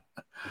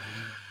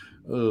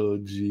 Oh,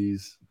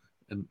 geez.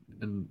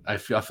 And I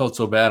felt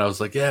so bad. I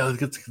was like, yeah, let's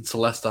get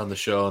Celeste on the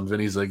show. And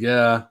Vinny's like,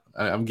 yeah,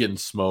 I'm getting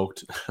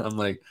smoked. I'm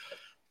like,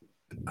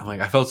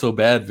 I felt so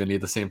bad, Vinny,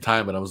 at the same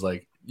time. But I was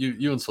like,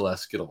 you and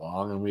Celeste get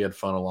along, and we had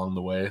fun along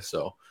the way.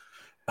 So,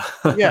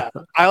 yeah,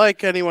 I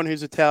like anyone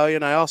who's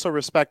Italian. I also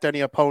respect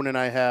any opponent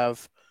I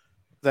have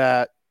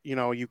that, you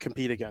know, you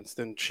compete against.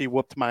 And she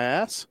whooped my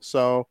ass.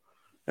 So,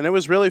 and it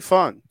was really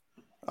fun.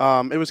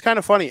 It was kind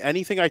of funny.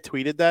 Anything I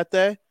tweeted that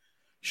day,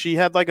 she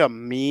had like a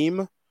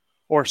meme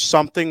or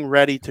something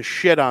ready to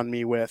shit on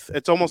me with.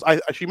 It's almost,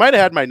 she might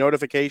have had my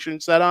notification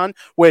set on,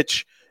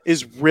 which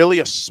is really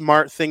a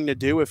smart thing to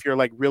do if you're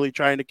like really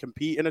trying to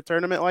compete in a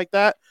tournament like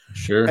that.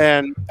 Sure.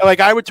 And like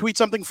I would tweet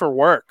something for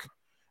work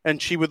and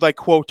she would like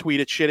quote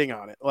tweet it shitting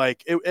on it.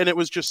 Like, and it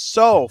was just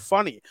so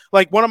funny.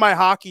 Like one of my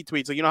hockey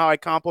tweets, like, you know how I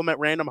compliment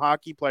random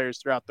hockey players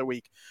throughout the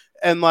week,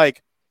 and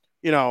like,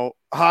 you know,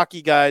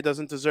 hockey guy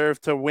doesn't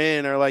deserve to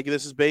win, or like,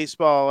 this is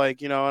baseball,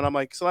 like, you know, and I'm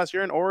like, Celeste,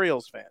 you're an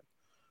Orioles fan.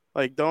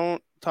 Like,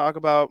 don't talk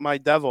about my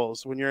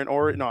Devils when you're an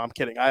Orioles. No, I'm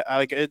kidding. I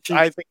like it.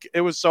 I think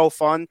it was so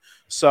fun.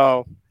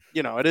 So,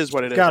 you know, it is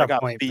what it is. I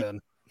got beat.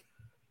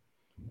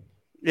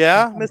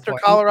 Yeah, Mr.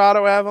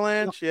 Colorado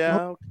Avalanche.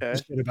 Yeah, okay.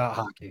 Shit about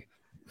hockey.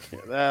 Yeah,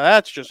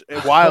 that's just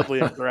wildly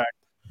incorrect,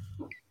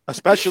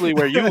 especially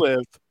where you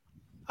live.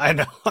 I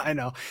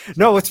know.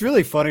 No, what's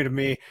really funny to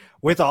me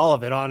with all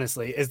of it,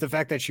 honestly, is the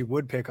fact that she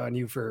would pick on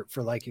you for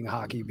liking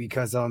hockey,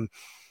 because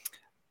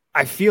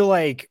I feel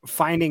like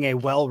finding a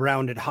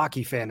well-rounded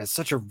hockey fan is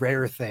such a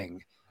rare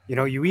thing. You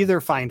know, you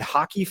either find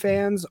hockey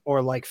fans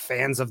or like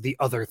fans of the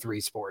other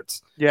three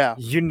sports. Yeah.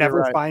 You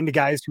never find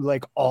guys who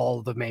like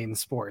all the main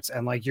sports,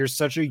 and like you're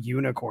such a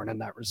unicorn in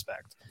that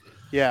respect.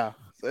 Yeah.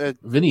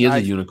 Vinny is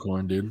a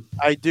unicorn, dude.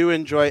 I do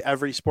enjoy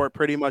every sport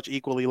pretty much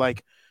equally.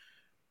 Like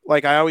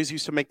I always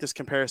used to make this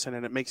comparison,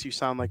 and it makes you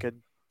sound like a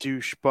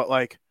douche, but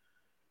like,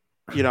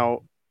 you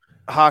know,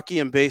 hockey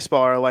and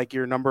baseball are like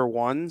your number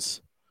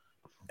ones,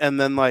 and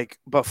then like,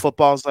 but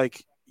football's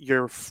like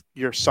your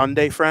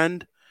Sunday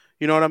friend.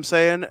 You know what I'm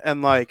saying?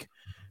 And like,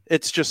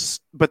 it's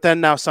just, but then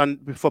now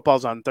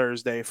football's on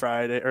Thursday,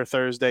 Friday, or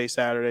Thursday,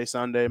 Saturday,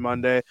 Sunday,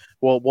 Monday.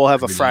 We'll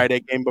have a Friday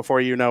game before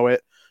you know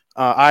it.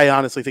 I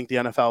honestly think the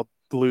NFL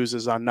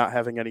loses on not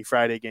having any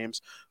Friday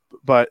games,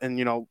 and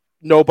you know,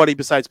 nobody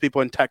besides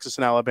people in Texas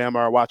and Alabama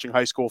are watching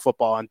high school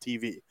football on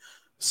TV.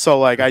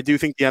 So like, I do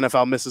think the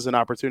NFL misses an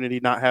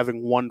opportunity not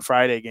having one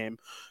Friday game,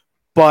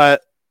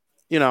 but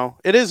you know,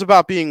 it is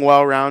about being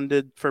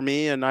well-rounded for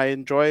me, and I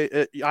enjoy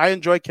it. I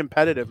enjoy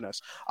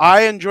competitiveness.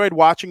 I enjoyed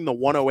watching the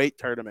 108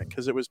 tournament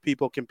because it was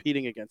people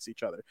competing against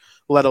each other,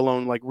 let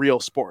alone like real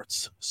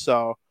sports.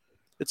 So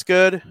it's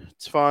good.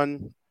 It's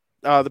fun.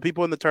 The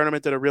people in the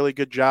tournament did a really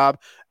good job.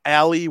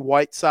 Allie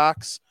White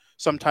Sox,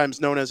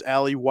 sometimes known as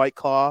Allie White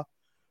Claw,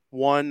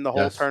 won the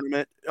whole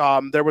tournament.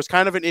 There was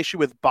kind of an issue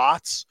with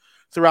bots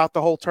throughout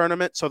the whole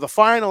tournament. So the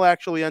final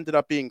actually ended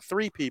up being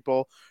 3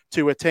 people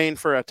to attain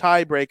for a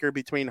tiebreaker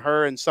between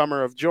her and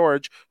Summer of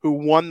George, who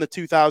won the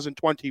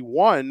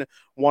 2021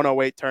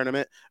 108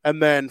 tournament.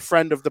 And then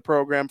friend of the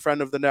program,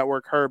 friend of the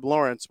network, Herb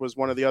Lawrence, was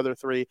one of the other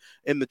 3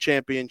 in the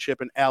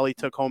championship, and Allie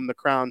took home the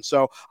crown.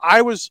 So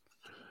I was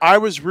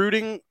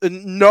rooting,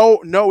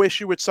 no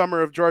issue with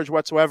Summer of George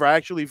whatsoever. I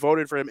actually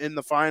voted for him in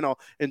the final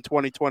in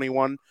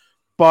 2021,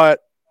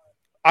 but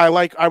I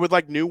would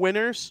like new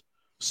winners.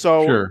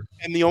 So, sure.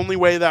 And the only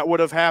way that would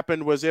have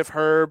happened was if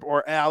Herb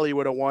or Allie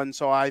would have won.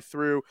 So I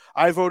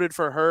voted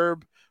for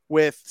Herb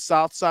with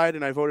Southside,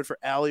 and I voted for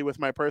Allie with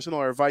my personal,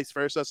 or vice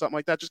versa, something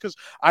like that, just because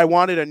I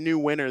wanted a new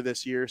winner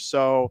this year.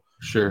 So,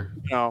 sure.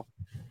 You know,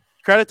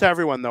 credit to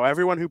everyone though.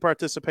 Everyone who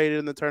participated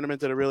in the tournament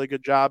did a really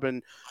good job.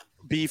 And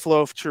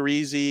Beefloaf,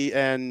 Chirizi,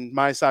 and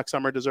My Sock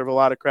Summer deserve a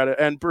lot of credit,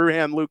 and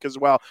Brewhand Luke as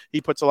well.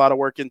 He puts a lot of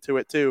work into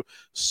it too.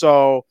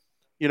 So,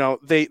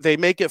 they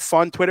make it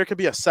fun. Twitter could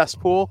be a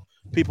cesspool.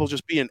 People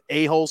just being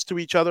a-holes to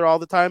each other all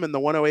the time, and the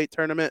 108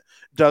 tournament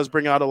does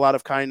bring out a lot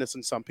of kindness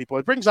in some people.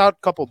 It brings out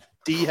a couple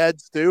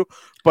D-heads too,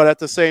 but at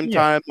the same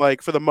time,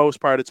 like for the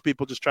most part, it's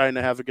people just trying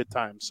to have a good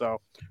time.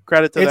 So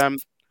credit to them.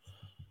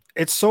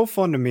 It's so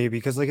fun to me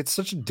because like it's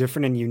such a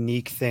different and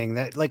unique thing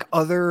that like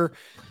other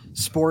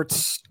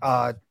sports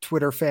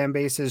Twitter fan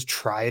bases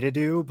try to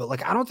do, but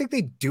like I don't think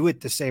they do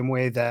it the same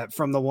way that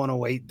From the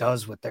 108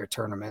 does with their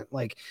tournament.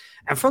 Like,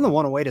 and From the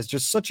 108 is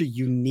just such a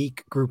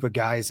unique group of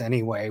guys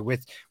anyway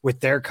with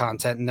their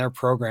content and their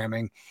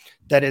programming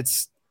that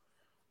it's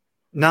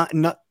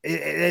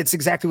it's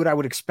exactly what I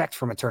would expect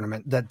from a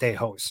tournament that they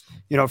host.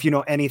 If you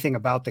know anything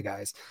about the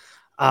guys.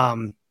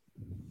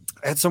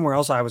 That's somewhere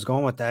else I was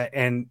going with that,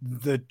 and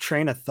the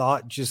train of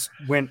thought just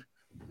went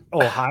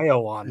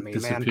Ohio on me,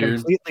 man,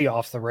 completely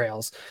off the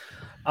rails.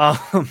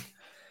 I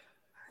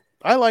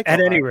like at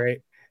Ohio. any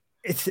rate,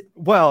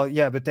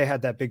 but they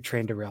had that big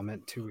train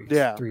derailment 2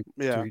 weeks. Three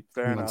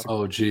fair enough.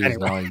 Oh, geez,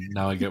 anyway.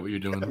 now I get what you're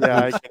doing.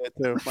 Yeah, I get it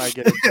too.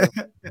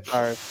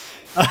 All right.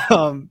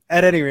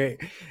 At any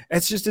rate,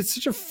 it's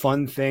such a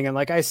fun thing, and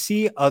like I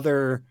see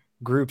other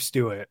groups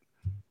do it.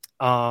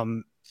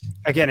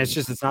 Again,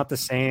 it's not the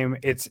same.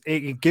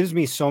 It gives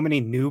me so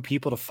many new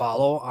people to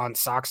follow on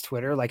Sox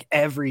Twitter, like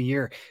every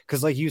year.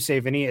 Cause like you say,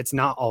 Vinny, it's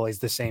not always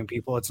the same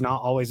people. It's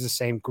not always the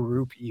same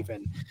group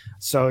even.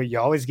 So you're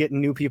always getting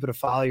new people to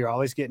follow. You're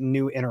always getting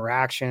new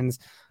interactions.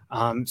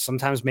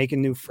 Sometimes making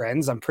new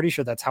friends. I'm pretty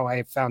sure that's how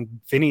I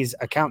found Vinny's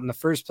account in the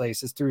first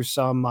place, is through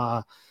some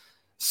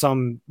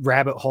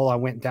rabbit hole I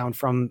went down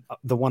from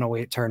the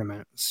 108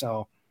 tournament.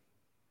 So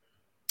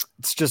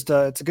it's just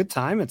it's a good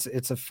time.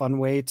 It's a fun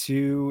way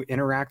to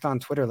interact on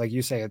Twitter. Like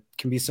you say, it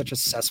can be such a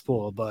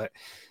cesspool, but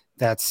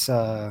that's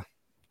a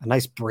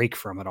nice break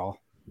from it all.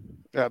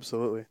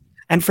 Absolutely.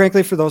 And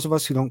frankly, for those of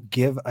us who don't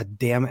give a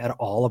damn at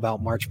all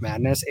about March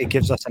Madness, it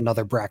gives us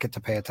another bracket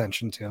to pay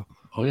attention to.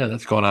 Oh yeah,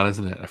 that's going on,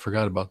 isn't it? I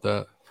forgot about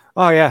that.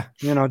 Oh yeah.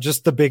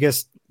 just the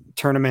biggest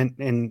tournament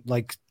in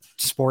like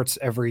sports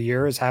every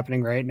year is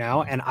happening right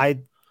now. And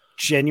I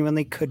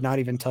genuinely could not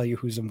even tell you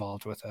who's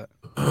involved with it.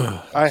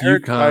 I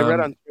read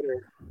on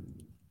Twitter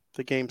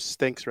the game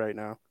stinks right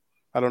now.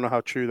 I don't know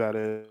how true that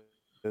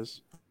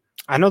is.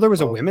 I know there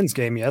was a women's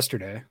game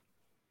yesterday.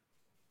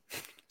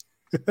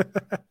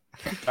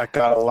 That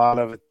got a lot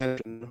of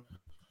attention.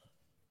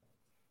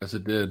 Yes,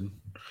 it did.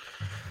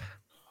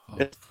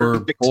 It's for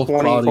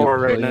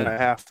 6:24 right now at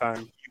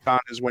halftime. UConn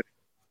is winning.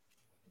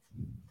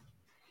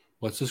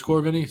 What's the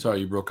score, Vinny? Sorry,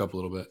 you broke up a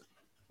little bit.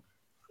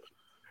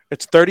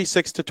 It's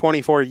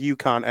 36-24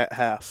 UConn at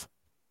half.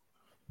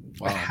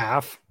 Wow. At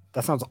half?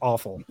 That sounds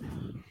awful.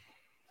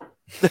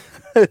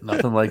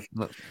 Nothing like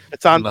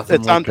it's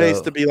on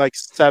pace to be like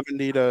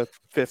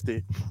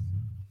 70-50.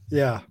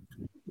 Yeah.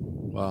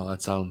 Wow,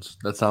 that sounds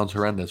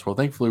horrendous. Well,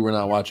 thankfully we're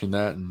not watching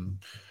that, and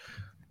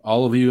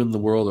all of you in the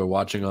world are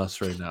watching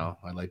us right now.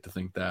 I like to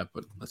think that,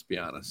 but let's be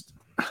honest.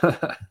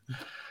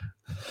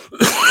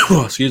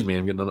 Excuse me,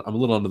 I'm a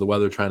little under the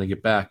weather trying to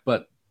get back.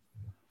 But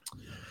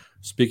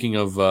speaking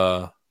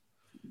of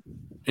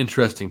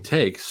interesting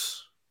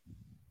takes,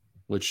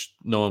 which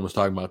no one was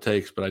talking about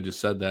takes, but I just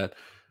said that,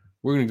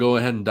 we're going to go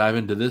ahead and dive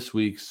into this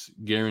week's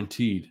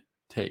guaranteed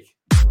take.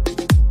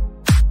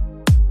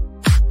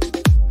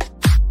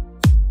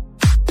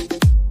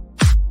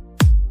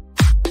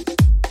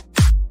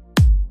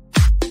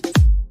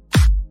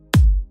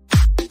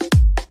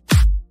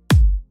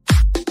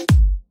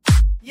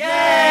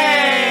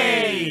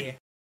 Yay!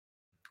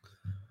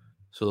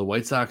 So the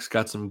White Sox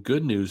got some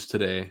good news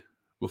today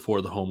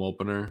before the home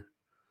opener.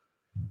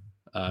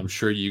 I'm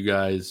sure you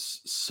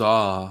guys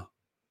saw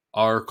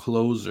our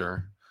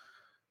closer,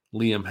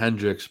 Liam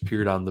Hendriks,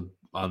 appeared on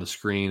the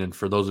screen. And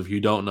for those of you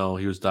who don't know,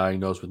 he was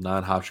diagnosed with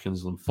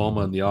non-Hodgkin's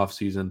lymphoma in the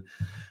offseason,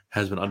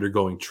 has been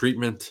undergoing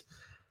treatment.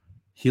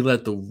 He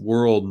let the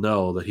world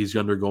know that he's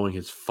undergoing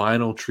his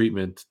final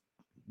treatment.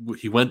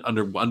 He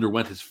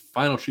underwent his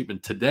final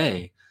treatment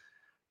today.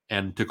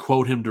 And to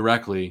quote him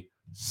directly,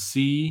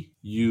 "See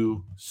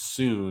you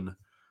soon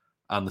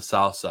on the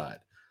South Side."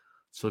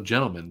 So,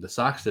 gentlemen, the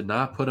Sox did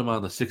not put him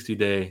on the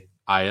 60-day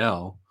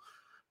IL.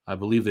 I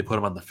believe they put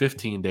him on the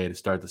 15-day to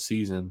start the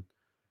season.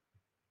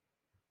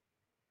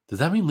 Does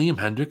that mean Liam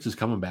Hendriks is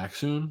coming back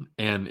soon?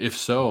 And if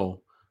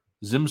so,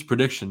 Zim's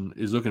prediction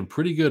is looking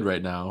pretty good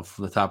right now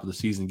from the top of the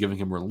season, giving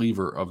him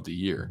reliever of the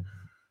year.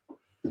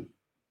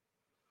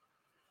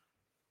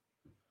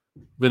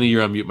 Vinny,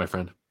 you're on mute, my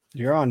friend.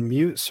 You're on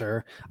mute,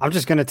 sir. I'm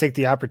just going to take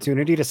the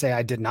opportunity to say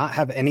I did not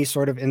have any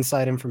sort of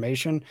inside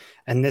information,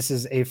 and this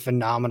is a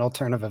phenomenal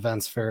turn of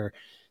events for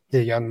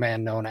the young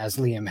man known as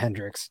Liam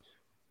Hendriks.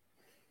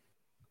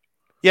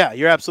 Yeah,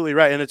 you're absolutely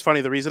right. And it's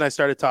funny. The reason I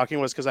started talking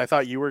was because I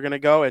thought you were going to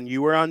go and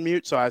you were on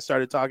mute. So I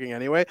started talking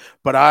anyway.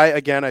 But I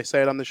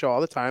say it on the show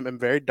all the time, I'm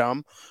very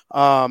dumb.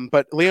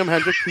 But Liam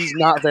Hendriks, he's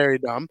not very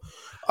dumb.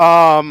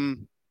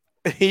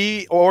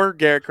 he or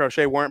Garrett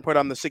Crochet weren't put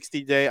on the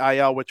 60-day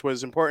IL, which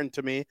was important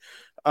to me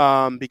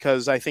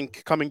because I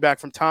think coming back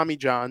from Tommy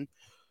John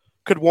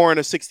could warrant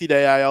a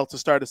 60-day IL to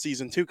start a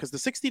season 2, because the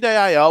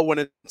 60-day IL, when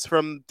it's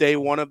from day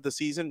 1 of the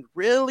season,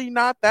 really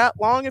not that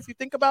long if you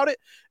think about it.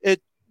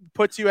 It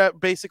puts you at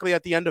basically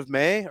at the end of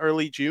May,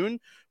 early June,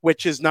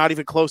 which is not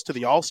even close to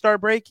the All-Star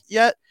break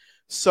yet.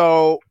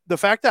 So the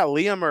fact that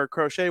Liam or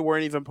Crochet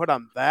weren't even put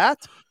on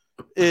that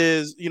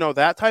is,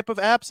 that type of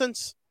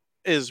absence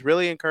is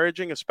really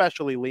encouraging,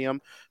 especially Liam,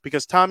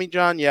 because Tommy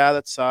John, yeah,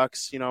 that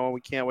sucks.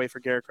 We can't wait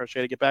for Garrett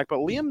Crochet to get back, but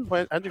Liam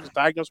Hendriks was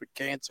diagnosed with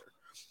cancer.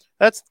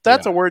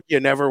 That's a word you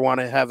never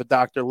want to have a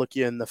doctor look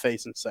you in the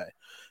face and say.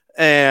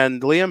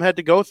 And Liam had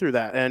to go through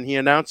that, and he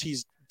announced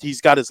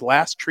he's got his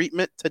last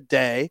treatment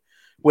today,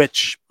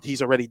 which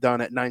he's already done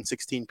at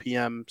 9:16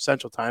 p.m.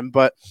 Central Time.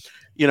 But,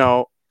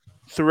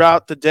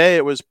 throughout the day,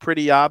 it was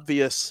pretty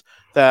obvious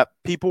that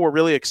people were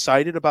really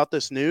excited about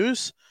this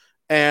news.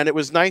 And it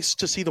was nice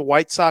to see the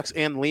White Sox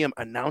and Liam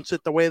announce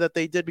it the way that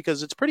they did,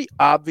 because it's pretty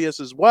obvious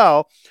as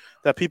well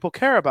that people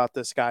care about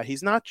this guy.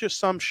 He's not just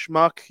some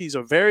schmuck. He's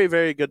a very,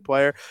 very good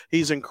player.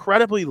 He's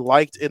incredibly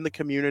liked in the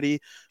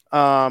community.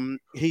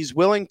 He's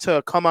willing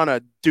to come on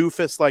a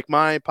doofus like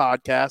my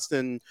podcast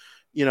and,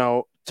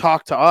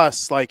 talk to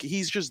us. Like,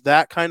 he's just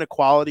that kind of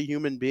quality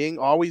human being,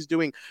 always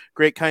doing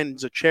great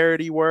kinds of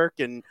charity work,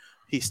 and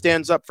he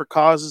stands up for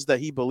causes that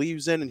he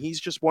believes in. And he's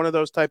just one of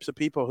those types of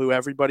people who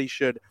everybody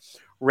should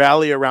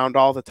rally around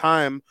all the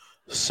time.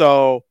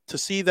 So to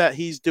see that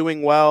he's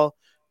doing well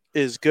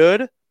is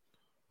good.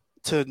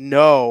 To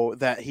know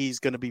that he's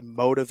going to be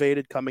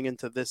motivated coming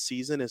into this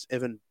season is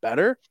even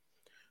better.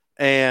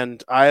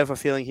 And I have a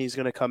feeling he's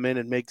going to come in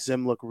and make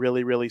Zim look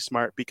really, really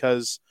smart,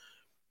 because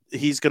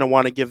he's going to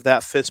want to give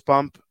that fist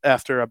bump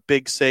after a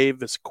big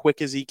save as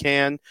quick as he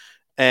can.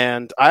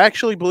 And I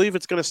actually believe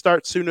it's going to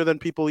start sooner than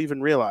people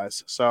even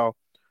realize. So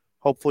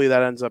hopefully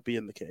that ends up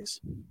being the case.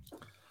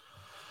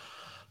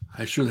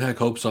 I sure the heck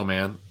hope so,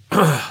 man.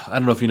 I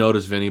don't know if you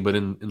noticed, Vinny, but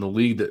in the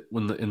league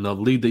in the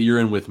league that you're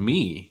in with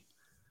me,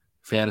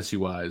 fantasy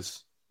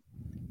wise,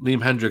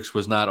 Liam Hendriks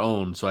was not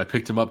owned, so I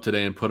picked him up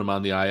today and put him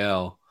on the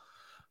IL.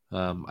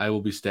 I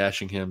will be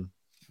stashing him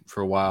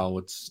for a while.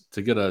 It's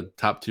to get a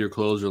top tier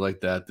closer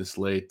like that this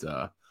late.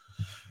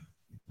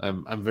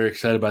 I'm very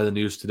excited by the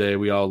news today.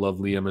 We all love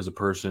Liam as a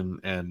person,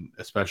 and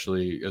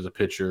especially as a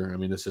pitcher. I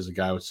mean, this is a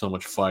guy with so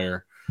much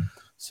fire.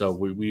 So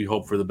we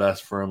hope for the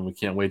best for him. We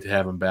can't wait to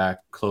have him back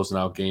closing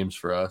out games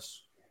for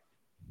us.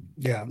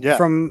 Yeah.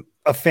 From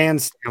a fan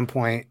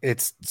standpoint,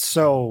 it's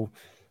so.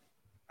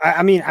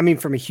 I mean,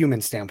 from a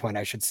human standpoint,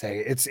 I should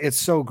say, it's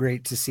so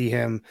great to see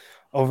him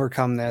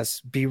overcome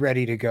this, be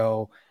ready to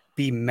go,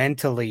 be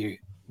mentally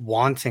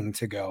wanting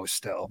to go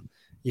still.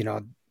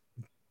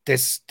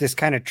 This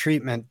kind of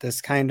treatment,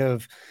 this kind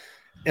of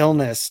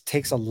illness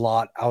takes a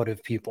lot out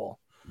of people.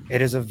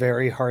 It is a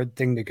very hard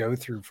thing to go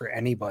through for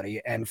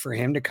anybody. And for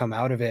him to come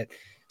out of it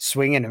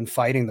swinging and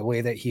fighting the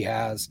way that he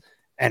has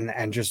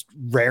and just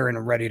raring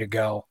and ready to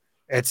go,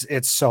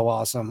 it's so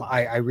awesome.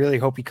 I really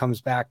hope he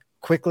comes back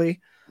quickly.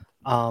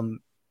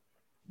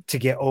 To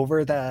get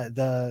over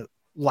the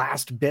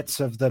last bits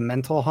of the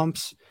mental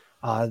humps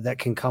that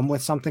can come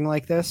with something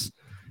like this,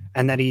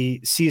 and that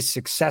he sees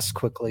success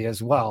quickly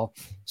as well,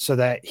 so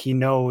that he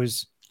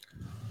knows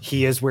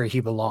he is where he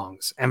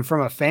belongs. And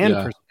from a fan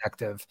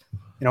perspective,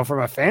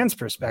 from a fan's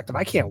perspective,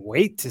 I can't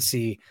wait to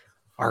see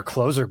our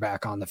closer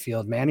back on the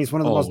field, man. He's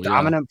one of the most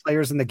dominant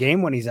players in the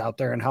game when he's out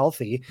there and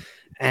healthy.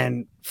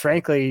 And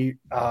frankly,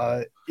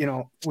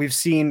 we've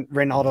seen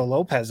Reynaldo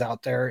Lopez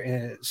out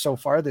there so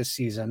far this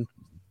season,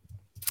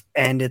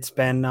 and it's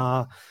been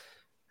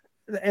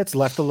it's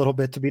left a little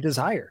bit to be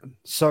desired.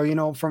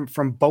 So,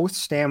 from both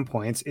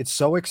standpoints, it's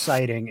so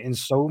exciting in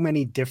so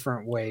many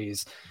different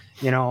ways,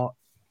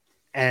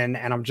 and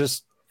I'm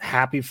just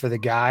happy for the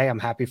guy. I'm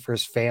happy for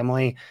his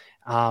family.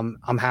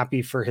 I'm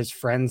happy for his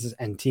friends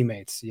and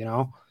teammates,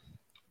 Yeah,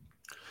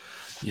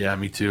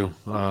 me too.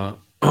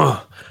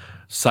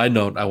 Side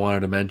note I wanted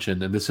to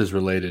mention, and this is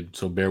related,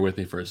 so bear with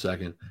me for a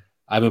second.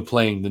 I've been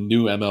playing the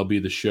new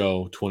MLB The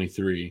Show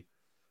 23,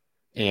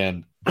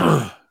 and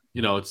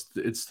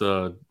it's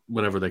the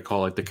whatever they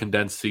call it, the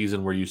condensed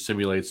season where you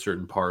simulate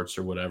certain parts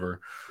or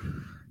whatever.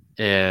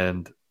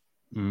 And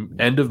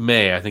end of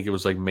May, I think it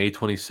was like May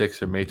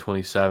 26th or May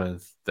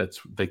 27th,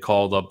 they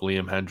called up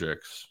Liam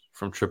Hendriks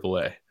from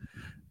AAA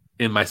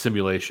in my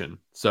simulation.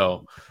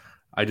 So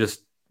I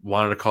just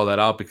wanted to call that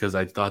out because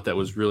I thought that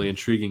was really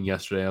intriguing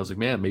yesterday. I was like,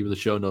 man, maybe the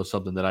show knows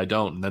something that I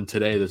don't. And then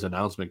today this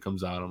announcement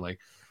comes out. I'm like,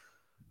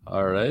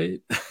 all right.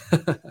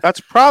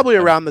 That's probably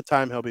around the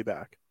time he'll be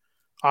back,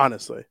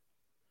 honestly.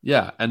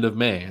 Yeah, end of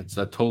May. It's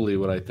totally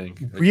what I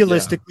think.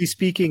 Realistically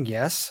speaking,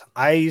 yes.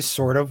 I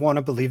sort of want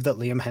to believe that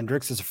Liam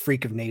Hendriks is a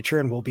freak of nature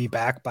and will be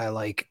back by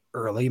like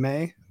early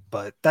May,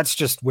 but that's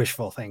just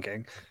wishful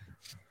thinking.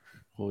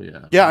 Well,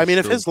 yeah. Yeah, I mean,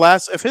 if his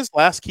last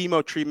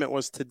chemo treatment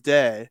was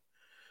today,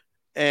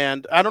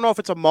 and I don't know if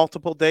it's a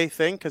multiple day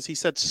thing because he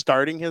said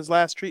starting his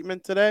last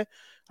treatment today.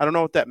 I don't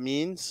know what that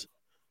means.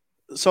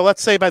 So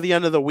let's say by the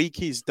end of the week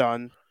he's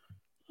done.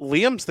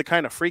 Liam's the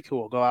kind of freak who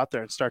will go out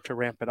there and start to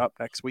ramp it up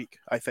next week,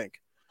 I think.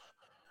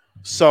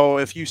 So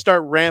if you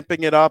start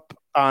ramping it up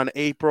on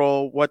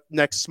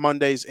next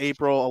Monday's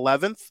April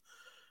 11th,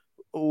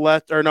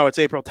 it's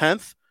April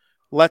 10th.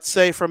 Let's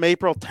say from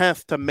April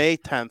 10th to May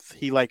 10th,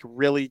 he like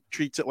really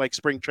treats it like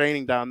spring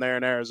training down there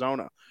in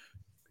Arizona.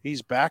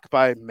 He's back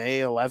by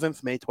May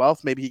 11th, May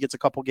 12th. Maybe he gets a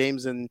couple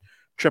games in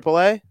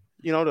AAA,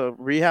 to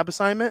rehab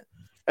assignment.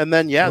 And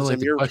then,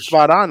 Zim, you're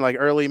spot on, like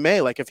early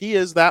May. Like if he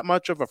is that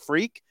much of a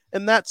freak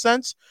in that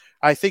sense,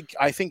 I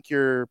think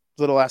your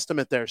little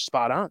estimate there is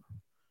spot on.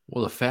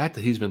 Well, the fact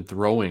that he's been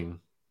throwing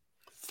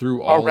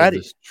through all of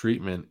this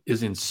treatment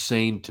is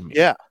insane to me.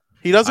 Yeah.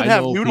 He doesn't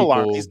have noodle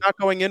arm. He's not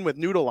going in with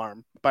noodle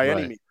arm by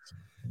any means.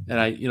 And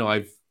I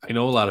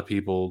know a lot of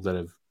people that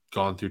have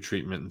gone through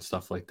treatment and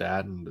stuff like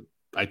that. And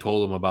I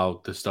told them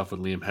about this stuff with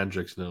Liam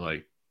Hendriks, and they're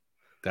like,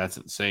 that's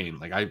insane.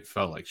 Like I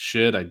felt like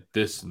shit.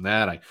 This and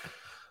that.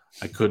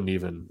 I couldn't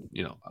even,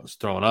 I was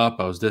throwing up.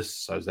 I was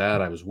this, I was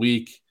that. I was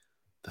weak.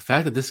 The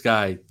fact that this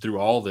guy through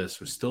all this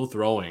was still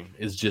throwing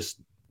is just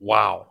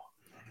wow.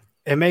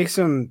 It makes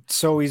him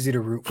so easy to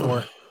root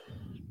for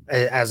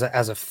as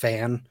a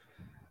fan.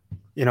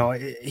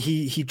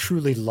 He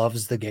truly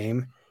loves the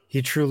game.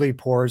 He truly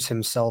pours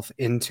himself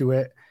into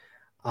it,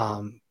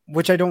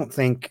 which I don't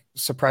think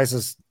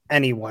surprises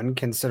anyone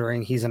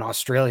considering he's an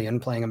Australian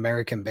playing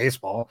American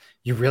baseball.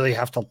 You really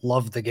have to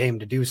love the game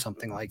to do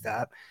something like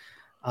that.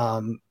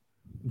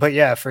 But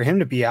yeah, for him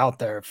to be out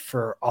there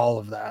for all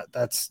of that,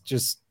 that's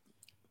just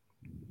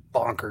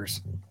bonkers.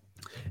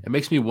 It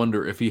makes me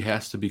wonder if he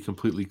has to be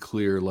completely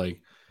clear, like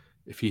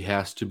if he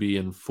has to be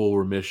in full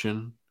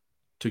remission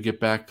to get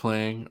back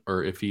playing,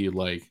 or if he you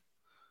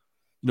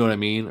know what I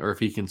mean? Or if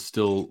he can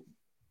still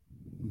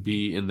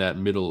be in that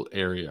middle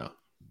area.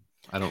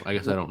 I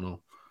don't know.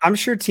 I'm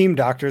sure team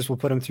doctors will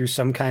put him through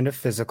some kind of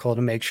physical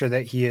to make sure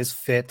that he is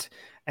fit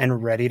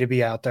and ready to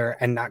be out there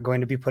and not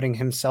going to be putting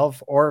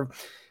himself or,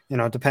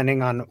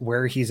 depending on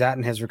where he's at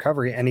in his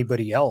recovery,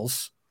 anybody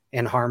else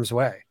in harm's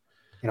way.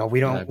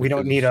 We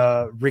don't need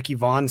a Ricky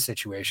Vaughn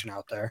situation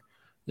out there.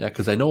 Yeah,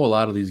 because I know a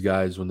lot of these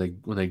guys when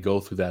they go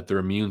through that, their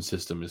immune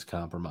system is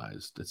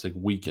compromised. It's like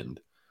weakened.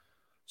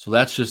 So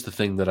that's just the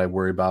thing that I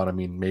worry about. I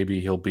mean, maybe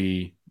he'll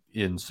be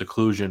in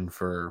seclusion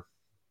for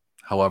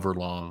however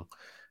long,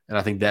 and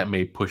I think that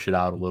may push it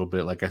out a little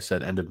bit. Like I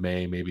said, end of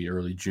May, maybe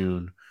early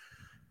June.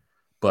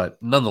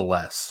 But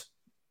nonetheless,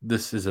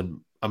 this is an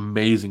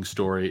amazing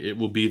story. It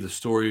will be the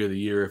story of the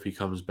year if he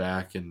comes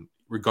back, and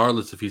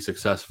regardless if he's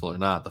successful or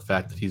not, the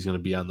fact that he's going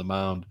to be on the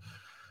mound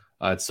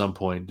at some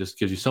point just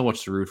gives you so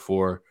much to root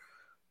for,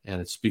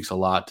 and it speaks a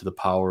lot to the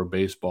power of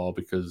baseball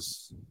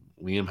because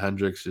Liam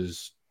Hendriks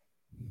is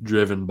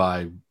driven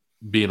by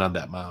being on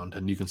that mound,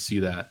 and you can see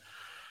that.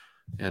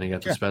 And he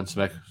got to spend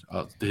some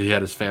he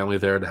had his family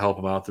there to help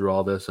him out through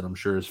all this, and I'm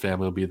sure his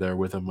family will be there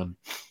with him when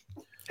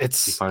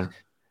it's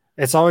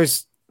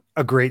always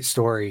a great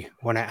story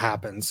when it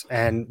happens,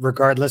 and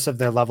regardless of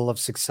their level of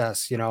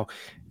success,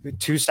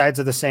 two sides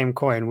of the same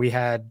coin. We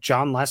had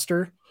John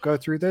Lester go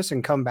through this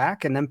and come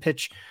back and then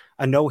pitch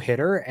a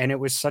no-hitter, and it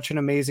was such an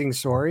amazing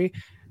story.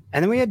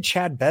 And then we had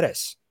Chad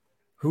Bettis,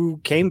 who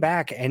came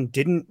back and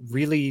didn't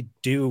really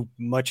do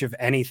much of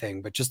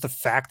anything, but just the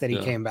fact that he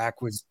came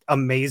back was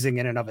amazing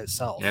in and of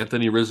itself.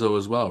 Anthony Rizzo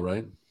as well,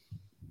 right?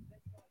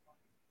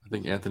 I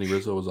think Anthony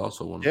Rizzo was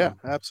also one of them.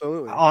 Yeah,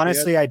 absolutely.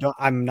 Honestly,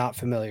 I'm not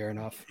familiar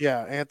enough.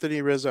 Yeah,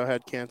 Anthony Rizzo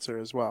had cancer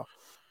as well.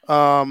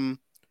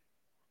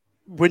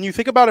 When you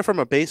think about it from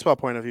a baseball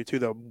point of view, too,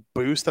 the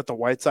boost that the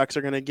White Sox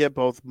are going to get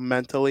both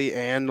mentally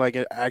and like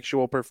an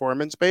actual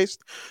performance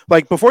based.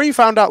 Like before you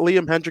found out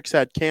Liam Hendriks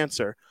had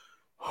cancer,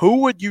 who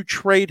would you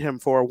trade him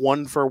for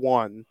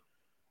 1-for-1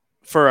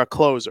 for a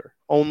closer?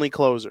 Only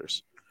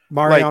closers.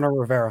 Mariano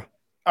Rivera.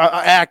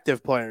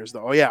 Active players,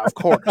 though. Yeah, of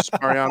course.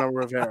 Mariano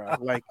Rivera.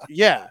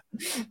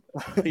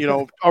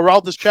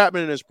 Aroldis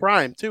Chapman in his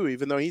prime, too,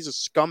 even though he's a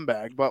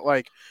scumbag. But,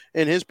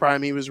 in his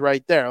prime, he was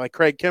right there. Like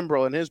Craig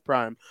Kimbrell in his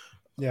prime.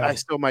 Yeah. I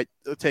still might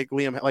take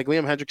Liam.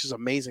 Liam Hendriks is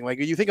amazing.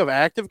 You think of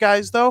active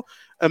guys, though,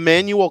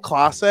 Emmanuel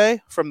Clase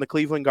from the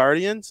Cleveland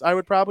Guardians, I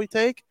would probably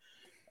take.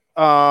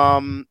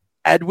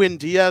 Edwin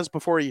Diaz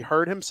before he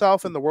hurt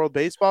himself in the World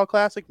Baseball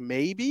Classic,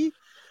 maybe.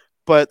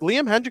 But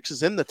Liam Hendriks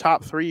is in the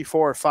top 3,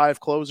 4, 5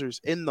 closers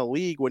in the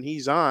league when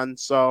he's on.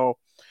 So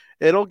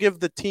it'll give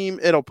the team,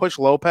 it'll push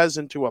Lopez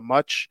into a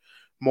much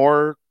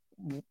more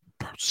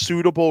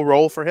suitable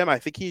role for him. I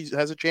think he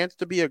has a chance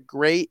to be a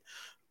great,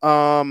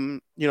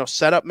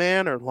 setup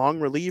man or long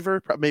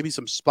reliever, maybe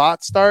some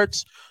spot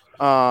starts.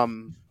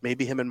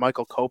 Maybe him and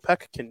Michael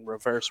Kopech can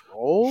reverse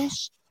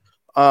roles.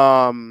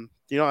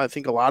 I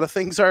think a lot of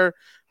things are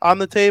on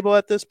the table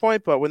at this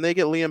point, but when they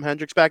get Liam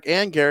Hendriks back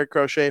and Garrett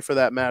Crochet for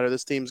that matter,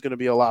 this team's going to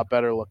be a lot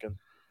better looking.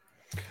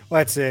 Well,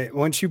 that's it.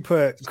 Once you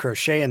put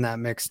Crochet in that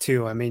mix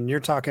too, I mean, you're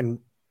talking,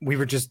 we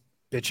were just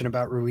bitching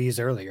about Ruiz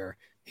earlier.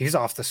 He's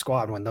off the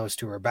squad when those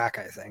two are back.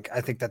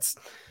 I think that's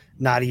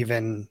not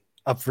even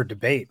up for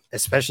debate,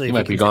 especially he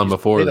might be gone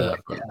before that.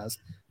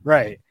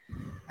 Right.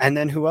 And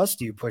then who else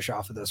do you push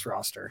off of this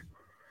roster?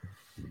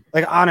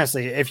 Like,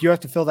 honestly, if you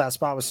have to fill that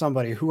spot with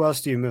somebody, who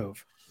else do you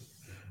move?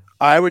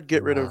 I would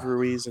get rid of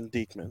Ruiz and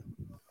Diekman.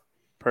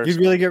 You'd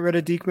really get rid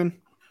of Diekman?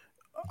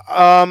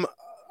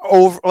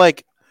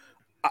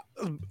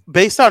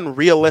 Based on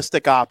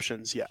realistic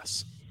options,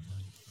 yes.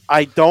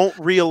 I don't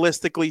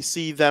realistically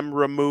see them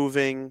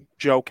removing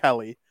Joe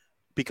Kelly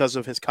because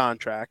of his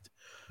contract.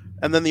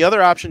 And then the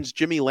other option is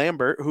Jimmy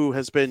Lambert, who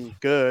has been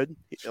good.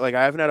 Like,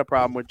 I haven't had a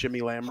problem with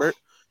Jimmy Lambert.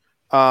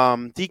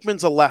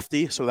 Diekman's a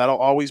lefty, so that'll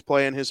always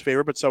play in his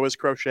favor, but so is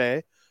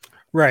Crochet.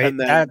 Right. And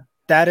then,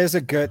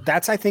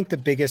 that's I think the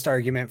biggest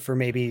argument for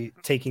maybe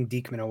taking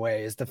Diekman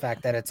away is the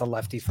fact that it's a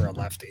lefty for a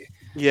lefty.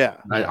 Yeah.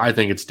 I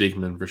think it's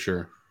Diekman for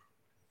sure.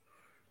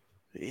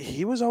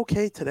 He was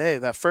okay today.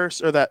 That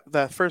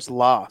first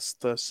loss,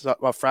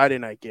 the Friday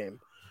night game.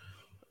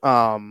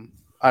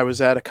 I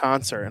was at a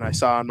concert and I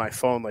saw on my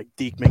phone like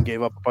Diekman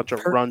gave up a bunch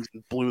of runs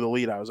and blew the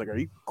lead. I was like, "Are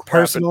you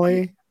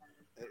personally?"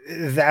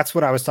 That's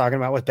what I was talking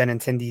about with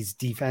Benintendi's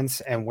defense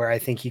and where I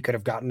think he could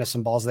have gotten to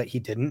some balls that he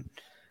didn't.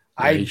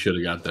 Yeah, he should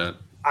have got that.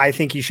 I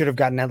think he should have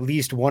gotten at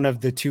least one of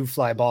the 2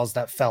 fly balls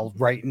that fell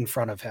right in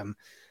front of him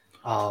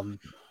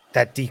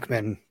that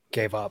Diekman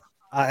gave up.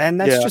 And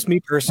that's just me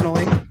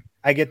personally.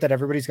 I get that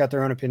everybody's got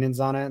their own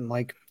opinions on it, and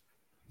like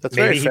that's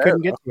maybe he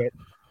couldn't get though. to it.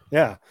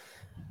 Yeah.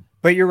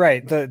 But you're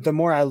right. The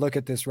more I look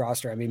at this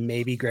roster, I mean,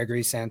 maybe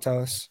Gregory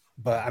Santos,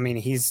 but I mean,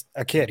 he's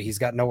a kid. He's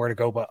got nowhere to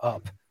go but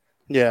up.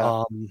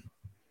 Yeah.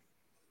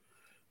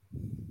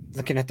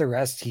 Looking at the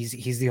rest,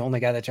 he's the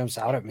only guy that jumps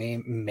out at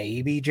me.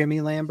 Maybe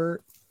Jimmy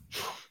Lambert.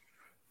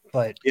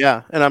 But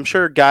yeah, and I'm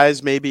sure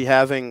guys maybe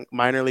having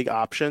minor league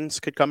options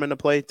could come into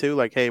play too.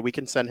 Like, hey, we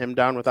can send him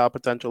down without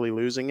potentially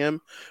losing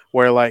him.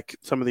 Where like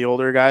some of the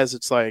older guys,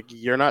 it's like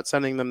you're not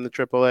sending them to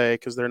AAA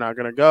because they're not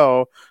going to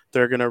go.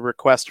 They're going to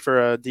request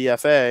for a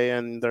DFA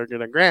and they're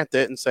going to grant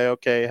it and say,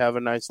 okay, have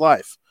a nice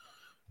life.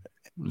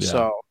 Yeah.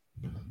 So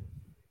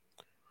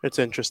it's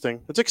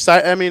interesting. It's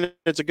exciting. I mean,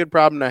 it's a good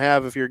problem to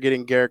have if you're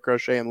getting Garrett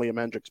Crochet and Liam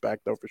Hendriks back,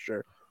 though, for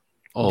sure.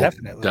 Oh,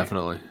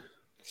 definitely.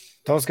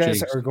 Those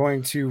guys are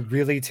going to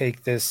really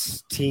take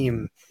this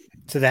team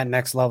to that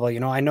next level. You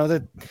know, I know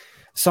that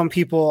some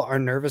people are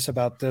nervous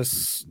about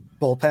this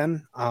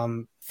bullpen.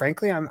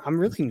 Frankly, I'm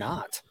really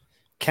not.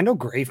 Kendall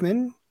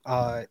Graveman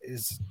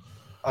is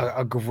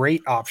a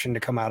great option to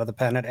come out of the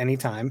pen at any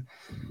time.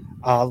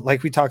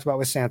 Like we talked about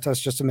with Santos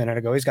just a minute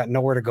ago, he's got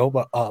nowhere to go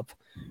but up.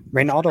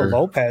 Reynaldo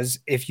Lopez,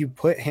 if you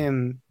put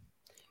him,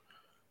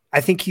 I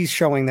think he's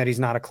showing that he's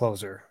not a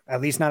closer, at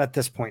least not at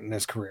this point in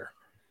his career.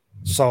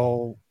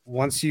 So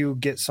once you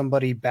get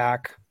somebody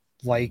back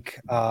like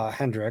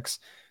Hendriks,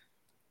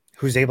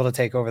 who's able to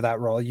take over that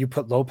role, you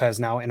put Lopez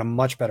now in a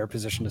much better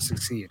position to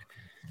succeed.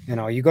 You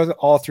know, you go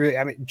all through.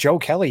 I mean, Joe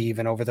Kelly,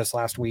 even over this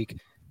last week,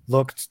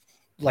 looked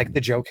like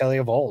the Joe Kelly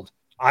of old.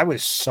 I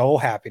was so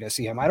happy to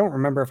see him. I don't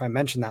remember if I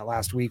mentioned that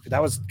last week, but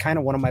that was kind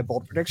of one of my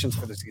bold predictions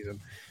for the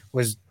season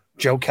was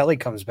Joe Kelly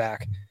comes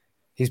back.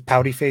 He's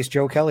pouty-faced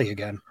Joe Kelly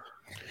again.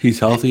 He's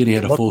healthy and he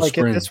had a full like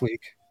spring this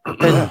week.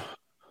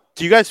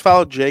 Do you guys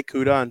follow Jay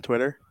Kuda on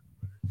Twitter?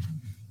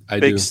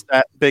 I do.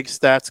 Big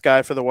stats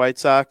guy for the White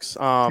Sox.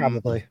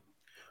 Probably.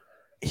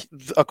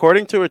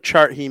 According to a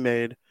chart he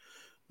made,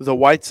 the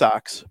White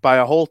Sox, by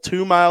a whole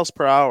 2 miles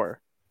per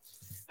hour,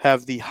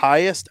 have the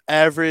highest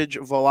average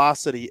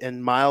velocity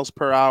in miles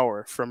per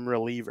hour from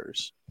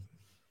relievers.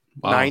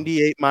 Wow.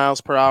 98 miles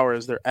per hour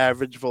is their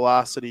average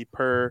velocity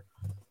per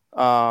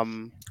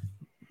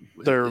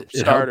their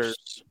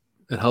starters.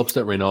 It helps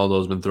that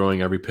Reynaldo's been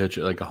throwing every pitch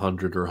at like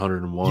 100 or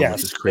 101, yes,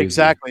 which is crazy.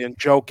 Exactly. And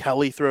Joe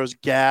Kelly throws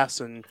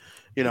gas, and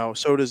you know,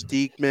 so does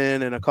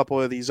Diekman and a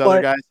couple of these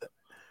other guys.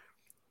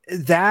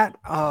 That,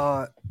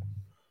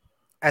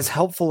 as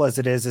helpful as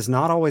it is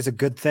not always a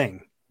good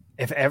thing.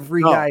 If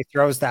every guy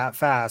throws that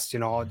fast, you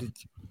know,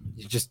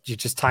 you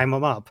just time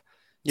them up.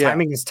 Yeah.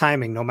 Timing is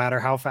timing, no matter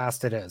how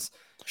fast it is.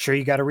 Sure,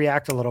 you got to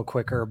react a little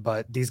quicker,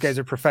 but these guys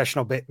are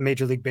professional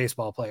Major League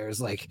Baseball players.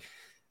 Like,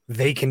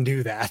 they can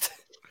do that.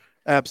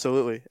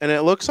 Absolutely. And it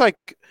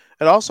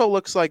also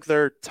looks like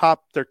they're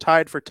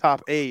tied for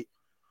top 8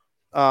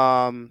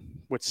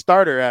 with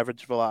starter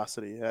average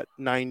velocity at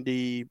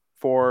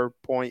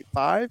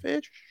 94.5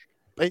 ish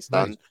based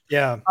on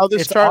how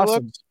this chart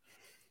looks.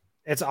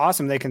 It's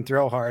awesome they can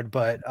throw hard,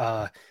 but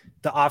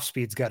the off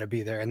speed's got to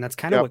be there. And that's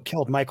kind of what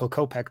killed Michael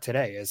Kopech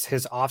today is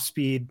his off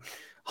speed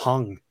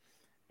hung.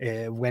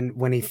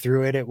 When he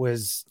threw it, it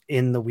was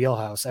in the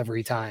wheelhouse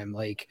every time.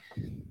 Like,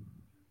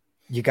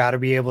 you got to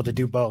be able to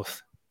do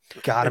both.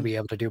 Be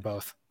able to do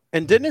both.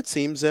 And didn't it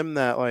seem, Zim,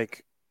 that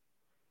like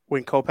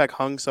when Kopech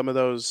hung some of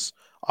those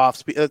off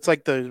speed, it's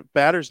like the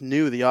batters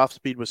knew the off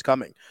speed was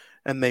coming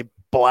and they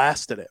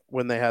blasted it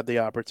when they had the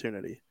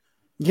opportunity.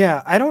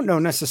 Yeah, I don't know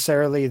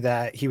necessarily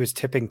that he was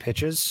tipping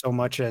pitches so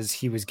much as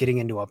he was getting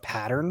into a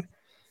pattern,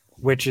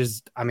 which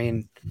is, I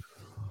mean,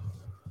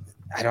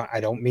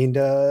 I don't mean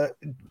to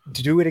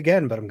do it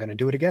again, but I'm going to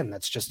do it again.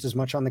 That's just as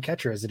much on the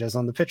catcher as it is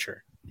on the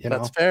pitcher.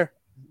 That's fair.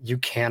 You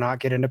cannot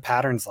get into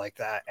patterns like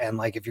that. And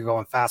like, if you're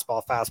going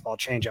fastball,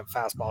 changeup,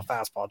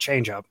 fastball,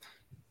 changeup,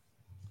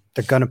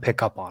 they're going to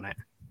pick up on it.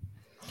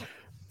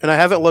 And I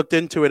haven't looked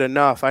into it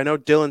enough. I know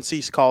Dylan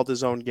Cease called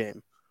his own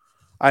game.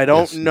 I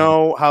don't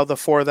know how the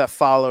 4 that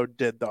followed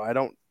did, though. I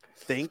don't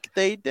think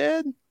they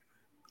did.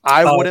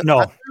 I wouldn't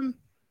let them.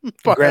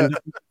 But...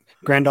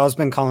 Grandal's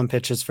been calling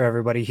pitches for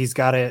everybody. He's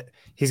got it.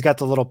 He's got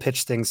the little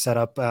pitch thing set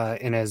up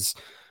in his,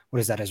 what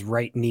is that, his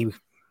right knee.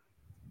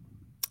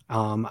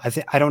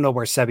 I don't know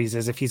where Sebi's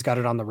is, if he's got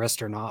it on the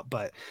wrist or not,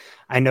 but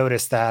I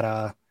noticed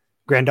that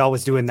Grandal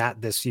was doing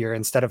that this year.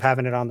 Instead of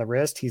having it on the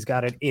wrist, he's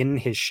got it in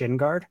his shin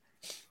guard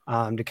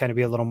to kind of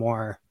be a little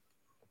more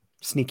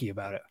sneaky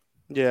about it.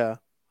 Yeah.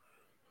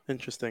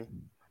 Interesting.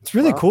 It's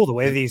really cool the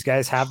way these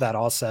guys have that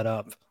all set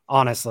up,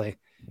 honestly.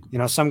 You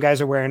know, some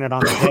guys are wearing it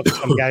on the hip,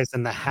 some guys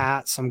in the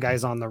hat, some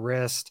guys on the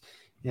wrist.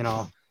 You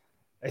know,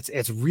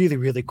 it's really,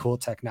 really cool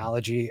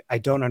technology. I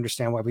don't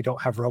understand why we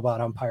don't have robot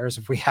umpires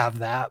if we have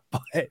that.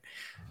 But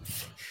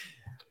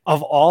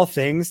of all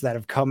things that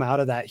have come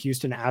out of that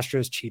Houston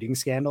Astros cheating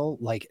scandal,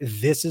 like,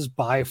 this is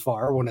by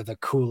far one of the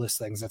coolest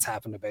things that's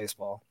happened to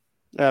baseball.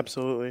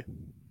 Absolutely.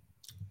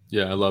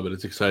 Yeah, I love it.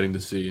 It's exciting to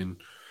see. And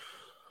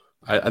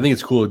I think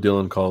it's cool that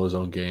Dylan called his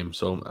own game.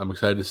 So I'm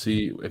excited to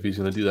see if he's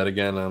going to do that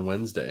again on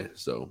Wednesday.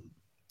 So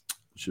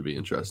it should be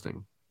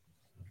interesting.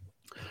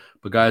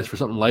 But guys, for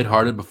something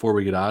lighthearted before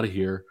we get out of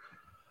here,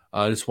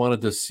 I just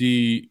wanted to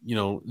see, you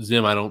know,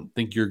 Zim, I don't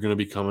think you're going to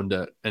be coming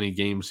to any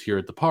games here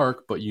at the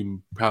park, but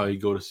you probably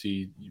go to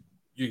see,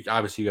 you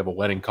obviously you have a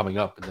wedding coming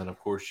up, and then of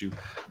course you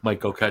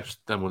might go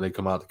catch them when they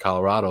come out to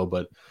Colorado.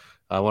 But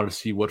I wanted to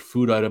see what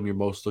food item you're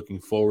most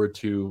looking forward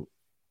to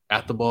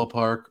at the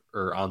ballpark,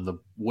 or on the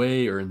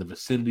way, or in the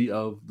vicinity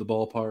of the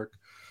ballpark.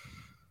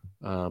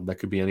 That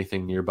could be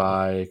anything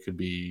nearby. It could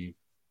be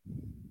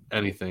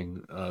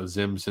anything.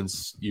 Zim,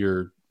 since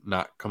you're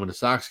not coming to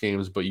Sox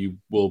games, but you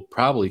will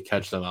probably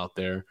catch them out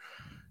there,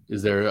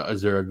 is there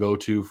a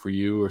go-to for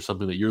you, or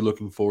something that you're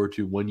looking forward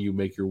to when you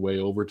make your way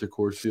over to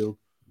Coors Field?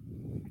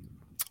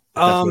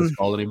 That's what it's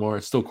called anymore.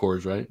 It's still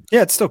Coors, right?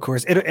 Yeah, it's still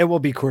Coors. It will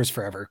be Coors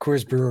forever.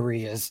 Coors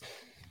Brewery is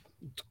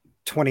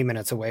 20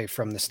 minutes away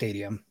from the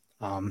stadium.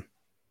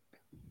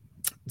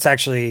 It's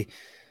actually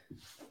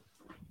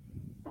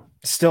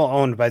still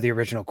owned by the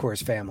original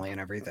Coors family and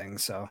everything.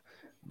 So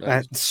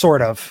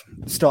sort of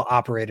still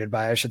operated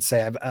by, I should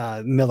say,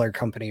 Miller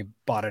Company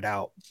bought it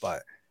out,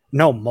 but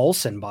no,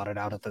 Molson bought it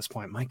out at this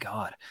point. My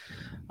God.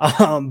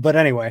 But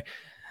anyway,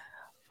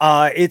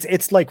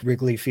 it's like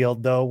Wrigley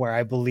Field though, where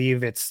I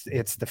believe it's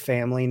the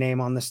family name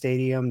on the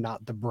stadium,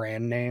 not the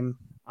brand name.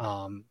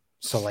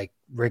 So like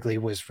Wrigley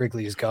was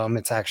Wrigley's gum.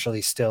 It's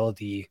actually still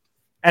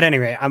at any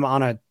rate, I'm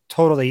on a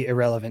totally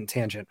irrelevant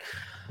tangent.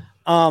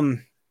 I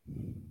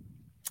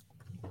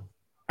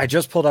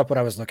just pulled up what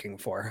I was looking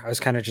for. I was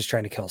kind of just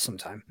trying to kill some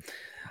time.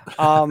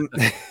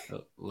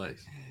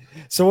 Nice.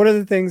 So one of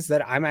the things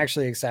that I'm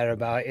actually excited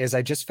about is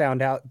I just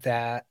found out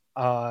that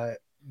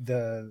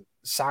the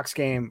Sox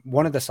game,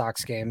 one of the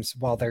Sox games,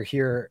 while they're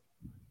here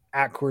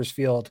at Coors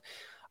Field,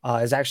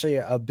 is actually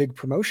a big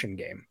promotion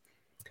game.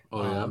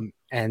 Oh, yeah.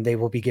 And they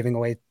will be giving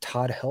away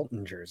Todd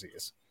Helton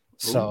jerseys.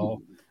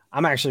 So Ooh.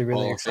 I'm actually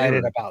really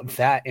excited about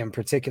that in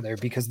particular,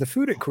 because the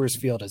food at Coors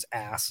Field is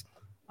ass.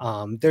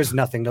 There's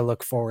nothing to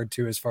look forward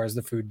to as far as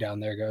the food down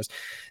there goes.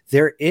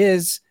 There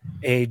is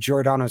a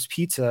Giordano's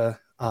Pizza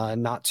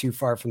not too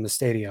far from the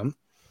stadium.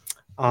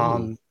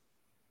 Nice.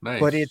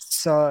 But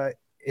it's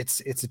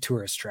a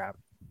tourist trap,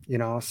 you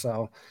know,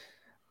 so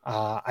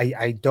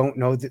I don't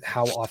know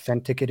how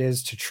authentic it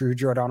is to true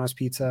Giordano's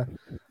Pizza.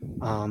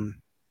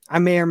 I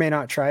may or may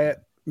not try it.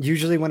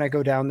 Usually when I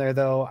go down there,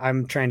 though,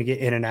 I'm trying to get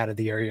in and out of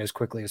the area as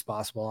quickly as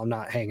possible. I'm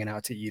not hanging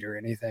out to eat or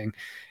anything.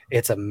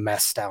 It's a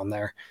mess down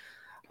there.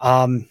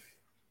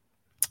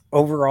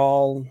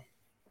 Overall,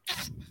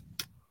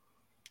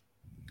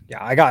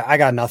 yeah, I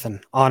got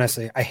nothing.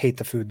 Honestly, I hate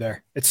the food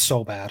there. It's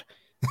so bad.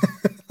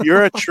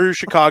 You're a true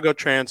Chicago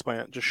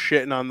transplant, just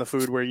shitting on the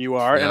food where you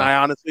are, and I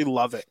honestly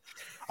love it.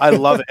 I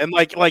love it, and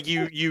like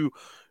you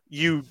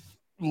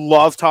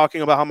love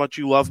talking about how much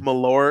you love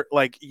Malort.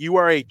 Like, you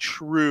are a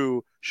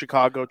true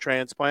Chicago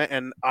transplant,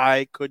 and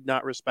I could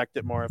not respect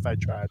it more if I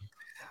tried.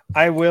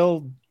 I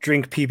will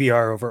drink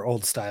PBR over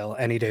Old Style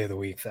any day of the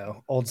week,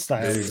 though. Old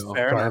Style is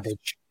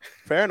garbage.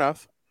 Fair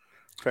enough.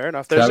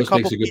 There's Travis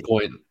makes a good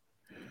point.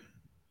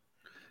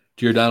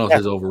 Giordano's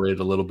is overrated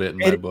a little bit in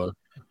my book.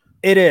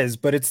 It is,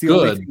 but it's the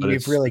only thing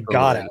we've really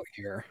got out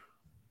here.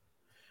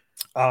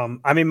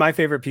 I mean, my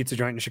favorite pizza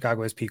joint in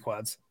Chicago is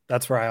Pequod's.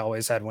 That's where I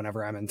always head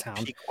whenever I'm in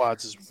town.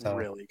 Pequod's is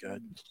really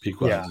good.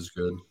 Pequod's is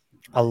good.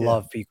 I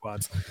love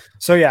Pequod's.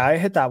 So yeah, I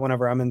hit that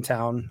whenever I'm in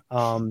town.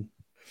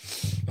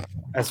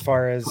 As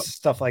far as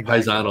stuff like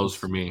Paisanos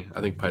for me,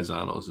 I think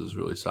Paisanos is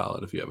really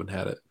solid if you haven't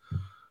had it.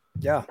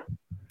 Yeah,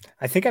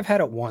 I think I've had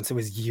it once. It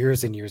was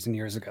years and years and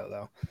years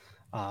ago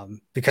though,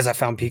 because I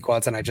found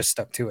Pequod's and I just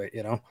stuck to it.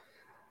 You know.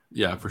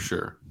 Yeah, for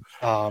sure.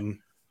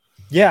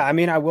 Yeah, I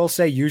mean, I will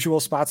say usual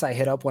spots I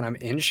hit up when I'm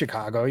in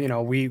Chicago. You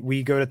know,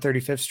 we go to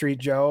 35th Street,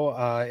 Joe.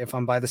 If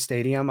I'm by the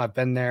stadium, I've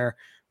been there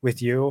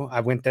with you.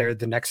 I went there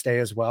the next day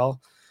as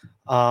well.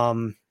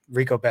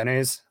 Rico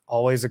Bene's,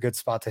 always a good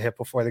spot to hit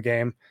before the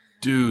game.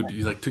 Dude,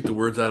 you like took the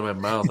words out of my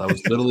mouth. I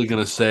was literally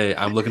gonna say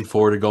I'm looking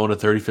forward to going to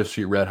 35th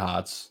Street Red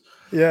Hots.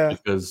 Yeah,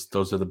 because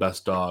those are the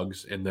best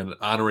dogs. And then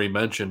honorary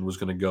mention was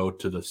going to go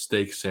to the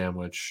steak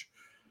sandwich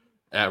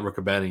at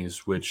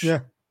Rickabenny's, which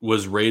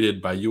was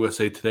rated by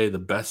USA Today the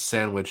best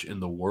sandwich in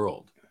the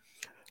world.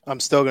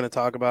 I'm still going to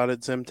talk about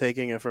it. Zim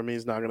taking it from me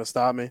is not going to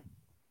stop me.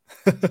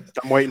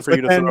 I'm waiting for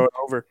you to throw it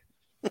over.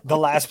 The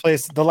last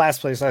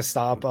place I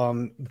stop,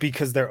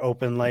 because they're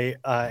open late,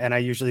 and I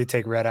usually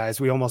take red eyes.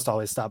 We almost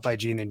always stop by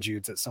Gene and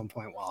Jude's at some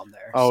point while I'm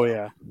there. Oh so.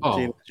 yeah,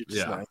 Gene and Jude's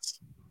yeah. nice.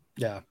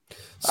 Yeah,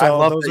 so I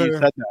love that you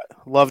said that.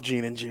 Love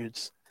Gene and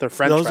Jude's. They're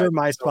French Those fries. are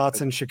my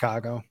spots in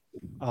Chicago.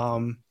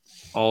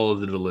 All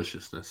of the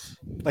deliciousness.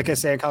 Like I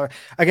say, in Colorado,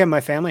 again,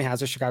 my family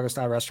has a Chicago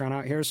style restaurant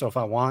out here, so if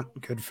I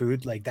want good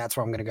food, like that's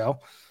where I'm gonna go.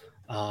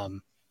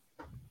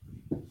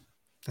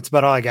 That's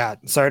about all I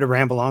got. Sorry to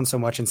ramble on so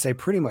much and say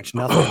pretty much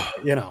nothing.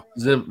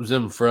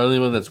 Zim, for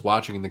anyone that's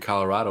watching in the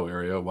Colorado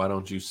area, why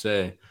don't you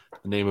say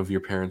the name of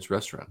your parents'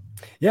 restaurant?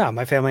 Yeah,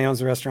 my family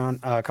owns a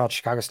restaurant called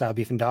Chicago Style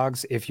Beef and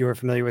Dogs. If you are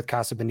familiar with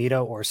Casa Bonita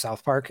or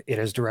South Park, it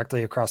is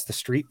directly across the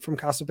street from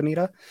Casa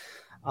Bonita.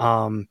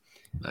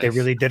 Nice. They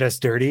really did us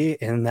dirty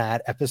in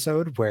that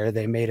episode where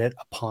they made it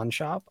a pawn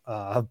shop.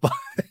 But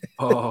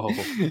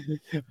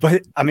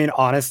I mean,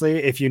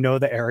 honestly, if you know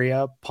the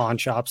area, pawn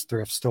shops,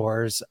 thrift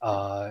stores,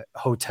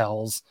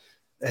 hotels,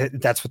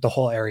 that's what the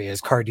whole area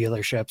is, car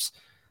dealerships.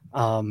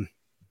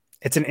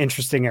 It's an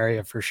interesting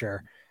area for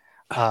sure.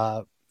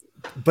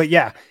 But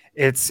yeah,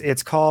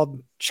 it's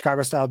called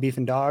Chicago Style Beef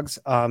and Dogs.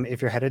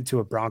 If you're headed to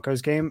a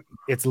Broncos game,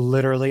 it's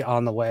literally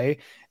on the way.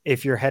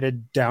 If you're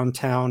headed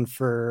downtown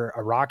for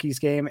a Rockies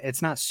game,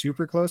 it's not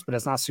super close, but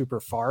it's not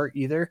super far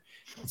either.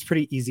 It's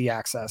pretty easy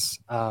access.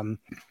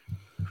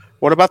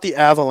 What about the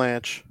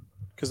Avalanche?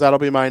 Because that'll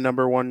be my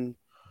number one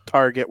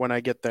target when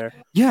I get there.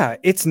 Yeah,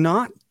 it's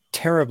not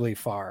terribly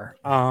far.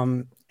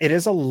 It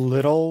is a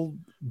little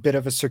bit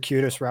of a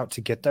circuitous route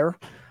to get there.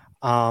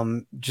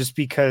 Just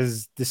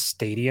because the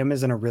stadium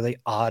is in a really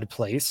odd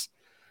place.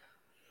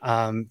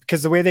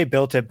 Because the way they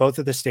built it, both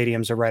of the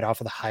stadiums are right off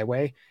of the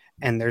highway,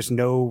 and there's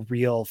no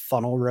real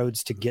funnel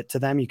roads to get to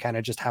them. You kind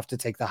of just have to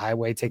take the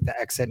highway, take the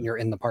exit, and you're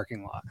in the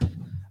parking lot.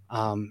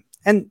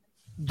 And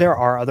there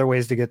are other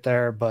ways to get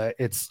there, but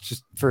it's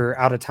just for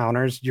out of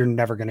towners, you're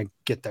never going to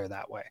get there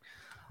that way.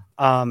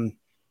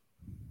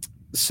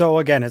 So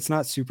again, it's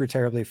not super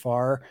terribly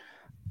far.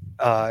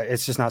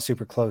 It's just not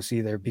super close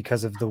either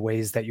because of the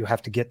ways that you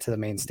have to get to the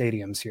main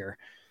stadiums here.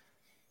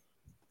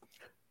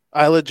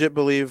 I legit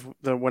believe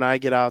that when I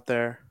get out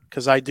there,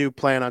 because I do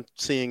plan on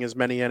seeing as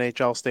many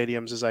NHL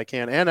stadiums as I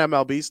can and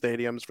MLB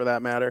stadiums for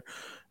that matter.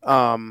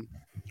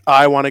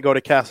 I want to go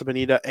to Casa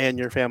Bonita and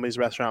your family's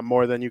restaurant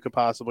more than you could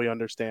possibly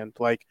understand.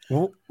 Like,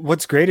 well,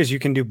 what's great is you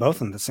can do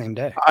both on the same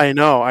day. I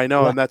know.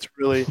 Yeah. And that's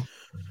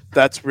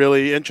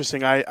really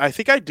interesting. I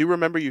think I do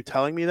remember you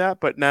telling me that,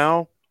 but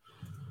now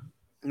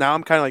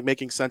I'm kind of like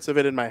making sense of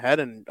it in my head,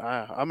 and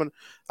I'm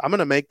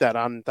gonna make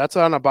that's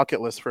on a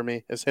bucket list for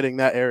me, is hitting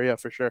that area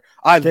for sure.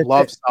 I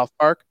love South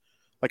Park.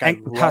 Like I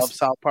love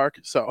South Park.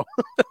 So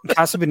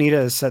Casa Bonita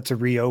is set to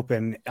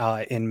reopen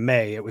in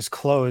May. It was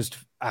closed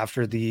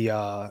after the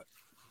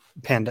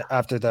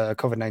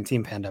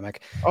COVID-19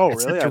 pandemic. Oh,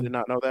 really? I did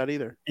not know that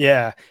either.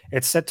 Yeah,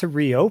 it's set to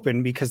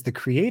reopen because the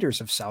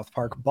creators of South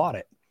Park bought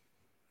it.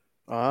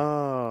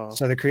 Oh,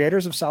 so the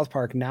creators of South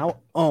Park now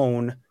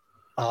own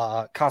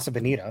Casa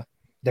Bonita,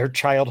 their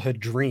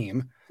childhood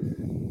dream.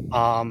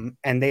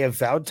 And they have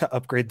vowed to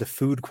upgrade the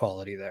food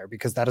quality there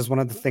because that is one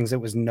of the things it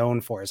was known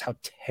for, is how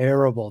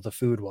terrible the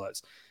food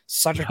was.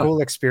 Such a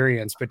cool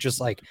experience, but just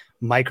like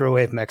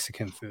microwave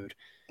Mexican food.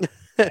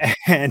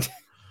 And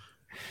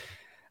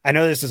I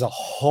know this is a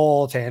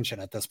whole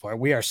tangent at this point.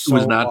 We are so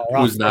it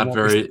was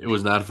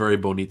not very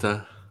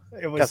bonita.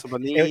 It was Casa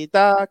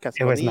Bonita.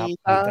 It was not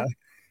bonita.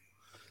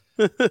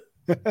 But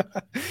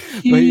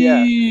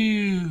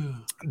yeah.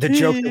 The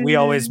joke that we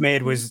always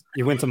made was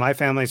you went to my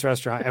family's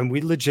restaurant and we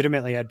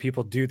legitimately had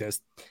people do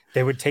this.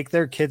 They would take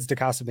their kids to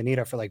Casa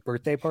Bonita for like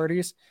birthday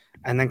parties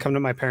and then come to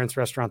my parents'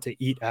 restaurant to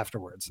eat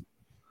afterwards.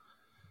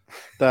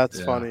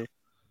 That's funny.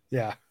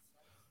 Yeah.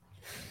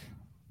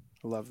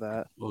 I love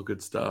that. Well,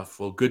 good stuff.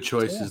 Well, good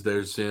choices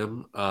there,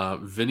 Zim.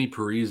 Vinnie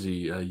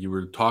Parisi, you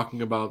were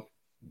talking about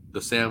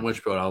the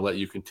sandwich, but I'll let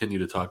you continue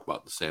to talk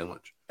about the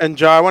sandwich. And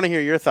Joe, I want to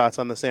hear your thoughts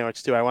on the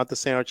sandwich too. I want the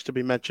sandwich to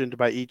be mentioned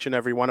by each and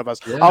every one of us.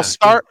 Yeah,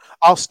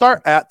 I'll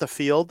start at the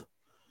field.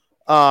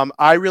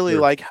 I really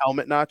like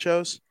helmet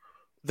nachos.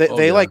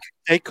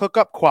 They cook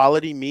up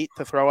quality meat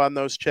to throw on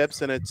those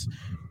chips, and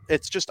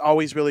it's just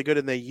always really good.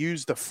 And they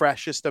use the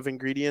freshest of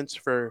ingredients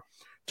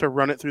to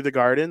run it through the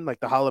garden. Like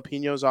the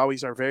jalapenos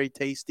always are very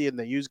tasty, and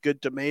they use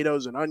good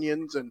tomatoes and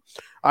onions. And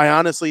I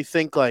honestly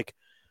think like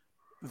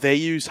they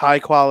use high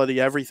quality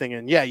everything.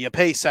 And yeah, you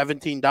pay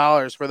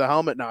 $17 for the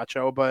helmet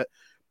nacho, but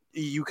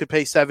you could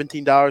pay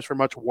 $17 for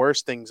much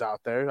worse things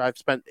out there. I've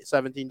spent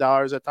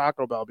 $17 at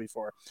Taco Bell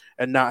before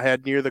and not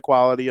had near the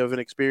quality of an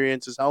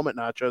experience as helmet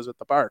nachos at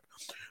the park.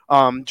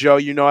 Joe,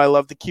 you know I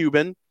love the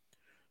Cuban.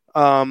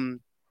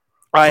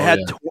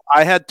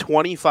 I had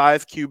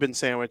 25 Cuban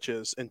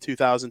sandwiches in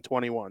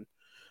 2021.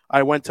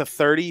 I went to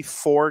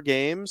 34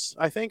 games,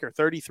 I think, or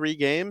 33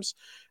 games.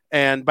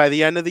 And by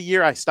the end of the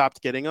year, I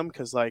stopped getting them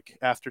because, like,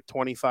 after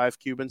 25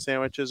 Cuban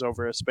sandwiches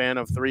over a span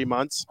of 3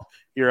 months,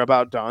 you're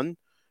about done.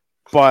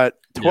 But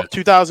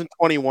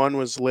 2021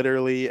 was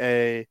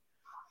literally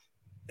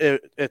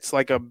it's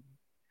like a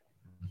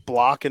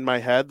block in my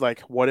head.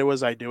 Like, what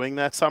was I doing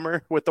that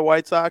summer with the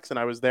White Sox? And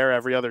I was there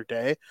every other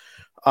day.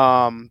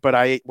 But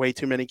I ate way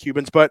too many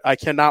Cubans, but I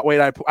cannot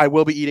wait. I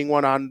will be eating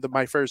one on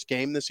my first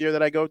game this year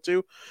that I go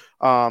to,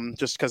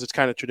 just because it's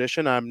kind of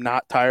tradition. I'm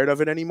not tired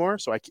of it anymore,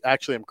 so I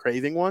actually am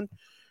craving one.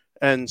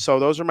 And so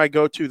those are my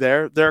go-to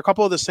there. There are a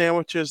couple of the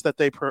sandwiches that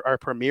they are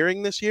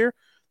premiering this year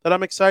that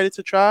I'm excited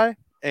to try,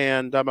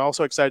 and I'm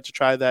also excited to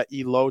try that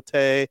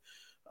elote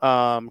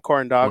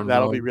corn dog.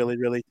 That'll be really,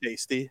 really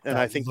tasty. And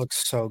I think it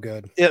looks so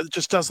good. It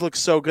just does look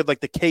so good. Like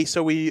the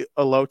queso-y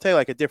elote,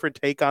 like a different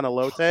take on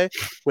elote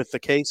with the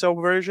queso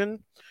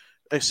version.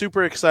 I'm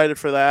super excited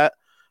for that.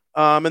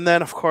 And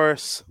then, of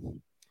course,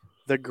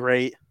 the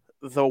great,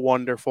 the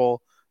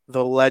wonderful,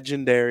 the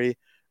legendary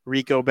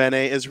Rico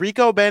Bene. Is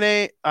Rico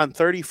Bene on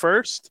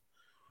 31st,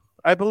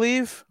 I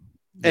believe?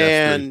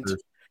 Yes,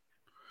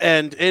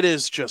 and it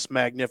is just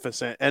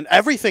magnificent. And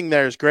everything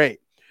there is great.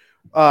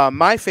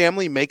 My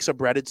family makes a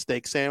breaded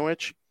steak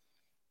sandwich,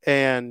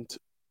 and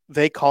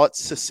they call it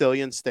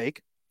Sicilian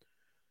steak.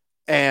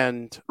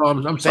 And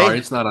I'm sorry,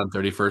 it's not on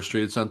 31st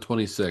Street. It's on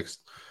 26th.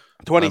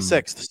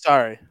 26th.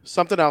 Sorry,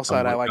 something else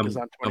that I like is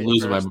on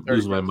 21st. I'm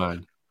losing my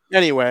mind.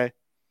 Anyway,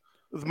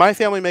 my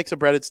family makes a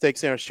breaded steak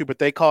sandwich too, but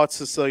they call it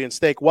Sicilian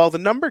steak. Well, the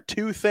number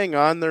 2 thing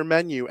on their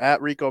menu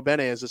at Rico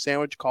Bene is a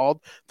sandwich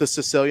called the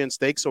Sicilian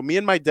steak. So me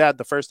and my dad,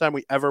 the first time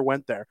we ever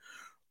went there,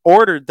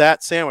 ordered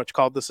that sandwich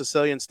called the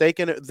Sicilian steak,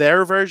 and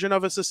their version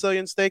of a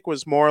Sicilian steak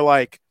was more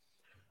like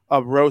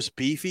a roast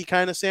beefy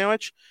kind of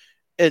sandwich.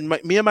 And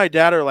me and my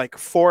dad are like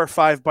 4 or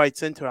 5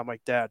 bites into it. I'm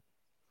like, Dad,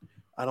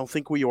 I don't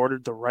think we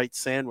ordered the right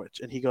sandwich.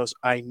 And he goes,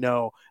 I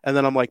know. And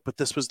then I'm like, but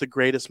this was the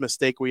greatest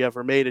mistake we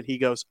ever made. And he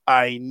goes,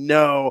 I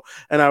know.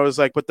 And I was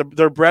like, but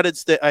their breaded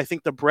steak, I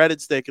think the breaded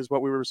steak is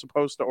what we were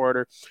supposed to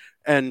order.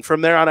 And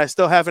from there on, I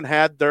still haven't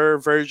had their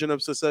version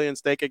of Sicilian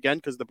steak again,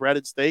 because the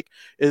breaded steak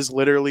is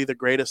literally the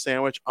greatest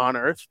sandwich on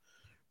earth.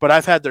 But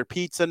I've had their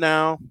pizza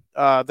now.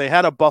 They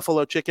had a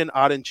buffalo chicken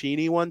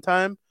arancini one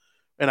time,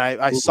 and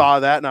I saw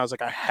that, and I was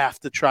like, I have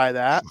to try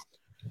that.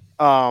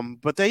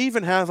 But they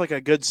even have like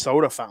a good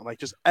soda fountain. Like,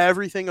 just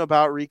everything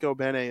about Rico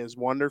Bene is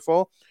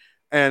wonderful.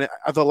 And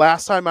the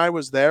last time I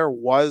was there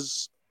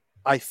was,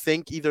 I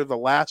think, either the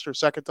last or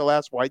second to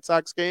last White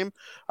Sox game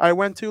I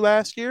went to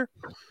last year.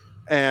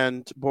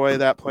 And boy,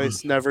 that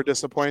place never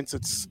disappoints.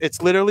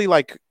 It's literally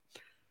like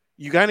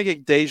you kind of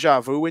get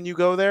deja vu when you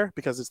go there,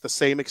 because it's the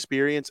same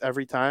experience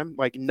every time.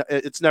 Like,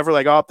 it's never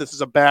like, oh, this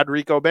is a bad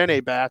Rico Bene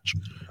batch.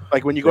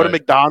 Like when you go to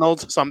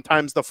McDonald's,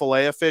 sometimes the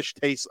filet of fish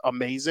tastes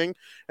amazing,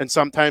 and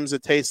sometimes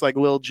it tastes like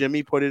Lil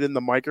Jimmy put it in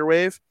the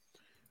microwave,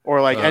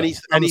 or like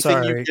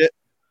anything you get.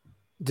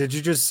 Did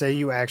you just say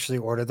you actually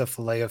ordered the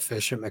filet of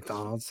fish at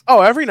McDonald's?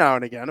 Oh, every now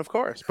and again, of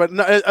course. But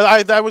no,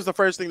 that was the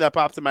first thing that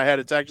popped in my head.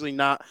 It's actually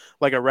not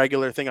like a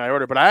regular thing I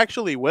order, but I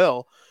actually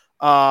will.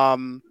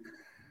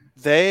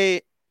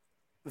 They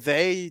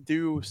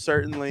do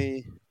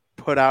certainly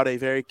put out a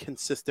very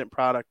consistent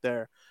product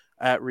there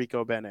at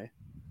Rico Bene.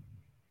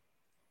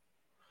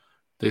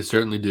 They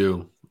certainly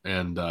do.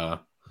 And I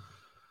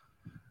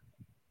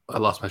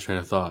lost my train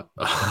of thought.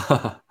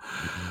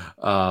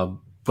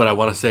 But I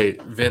want to say,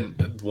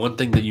 Vin, one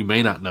thing that you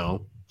may not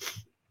know,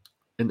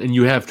 and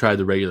you have tried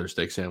the regular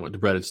steak sandwich, the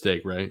breaded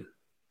steak, right?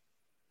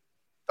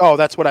 Oh,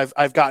 that's what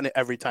I've gotten it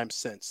every time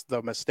since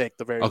the mistake.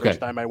 The very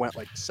first time I went,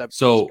 like 7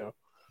 years ago.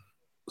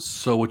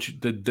 So what you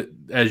did,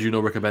 as you know,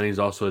 Rico Bene's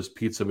also has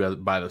pizza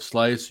by the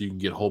slice. So you can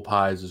get whole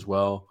pies as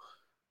well.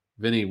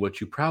 Vinny,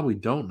 what you probably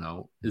don't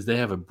know is they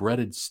have a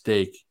breaded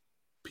steak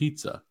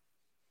pizza.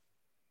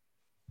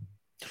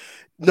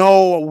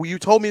 No, you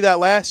told me that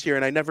last year,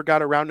 and I never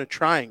got around to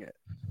trying it.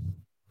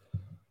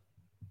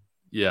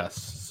 Yes,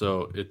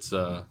 so it's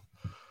I've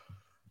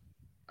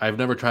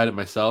never tried it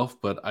myself,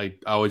 but I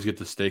always get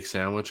the steak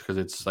sandwich because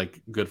it's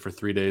like good for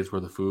 3 days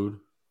worth of food.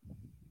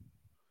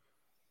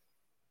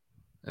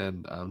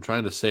 And I'm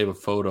trying to save a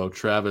photo.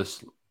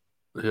 Travis,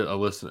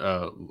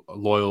 a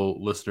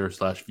loyal listener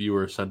 /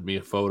 viewer, sent me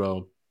a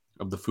photo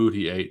of the food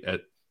he ate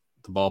at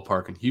the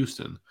ballpark in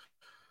Houston.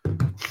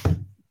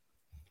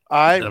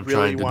 I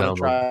really want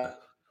to try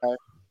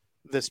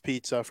this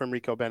pizza from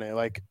Rico Bene.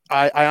 Like,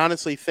 I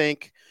honestly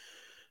think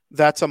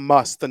that's a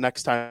must the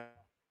next time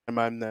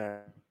I'm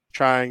there,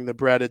 trying the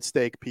breaded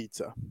steak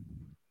pizza.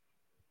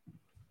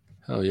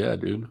 Hell yeah,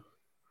 dude.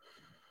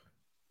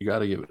 You got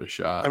to give it a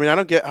shot. I mean, I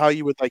don't get how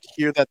you would like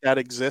hear that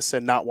exists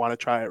and not want to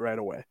try it right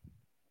away.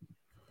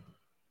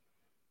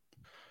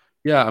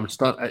 Yeah, I'm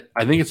stunned.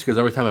 I think it's because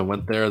every time I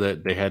went there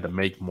that they had to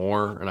make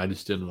more, and I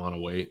just didn't want to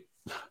wait.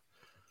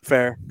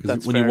 Fair.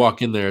 Because when you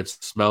walk in there, it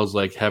smells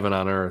like heaven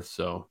on earth.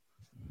 So,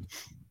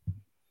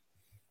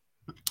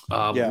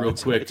 real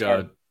quick,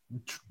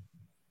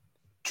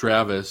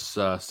 Travis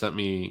sent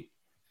me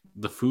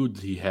the food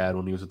that he had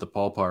when he was at the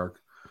ballpark.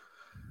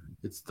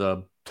 It's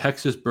the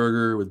Texas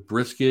burger with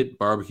brisket,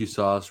 barbecue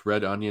sauce,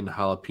 red onion,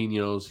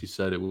 jalapenos. He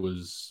said it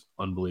was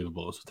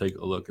unbelievable. So take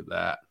a look at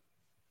that.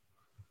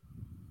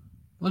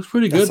 Looks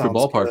pretty good for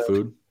ballpark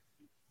food.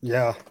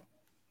 Yeah.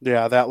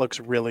 Yeah, that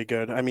looks really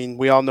good. I mean,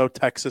 we all know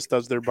Texas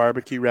does their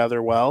barbecue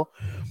rather well,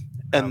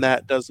 and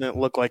that doesn't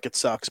look like it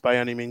sucks by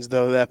any means,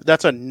 though.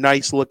 That's a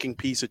nice looking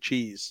piece of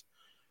cheese.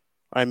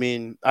 I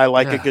mean, I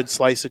like a good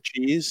slice of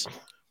cheese,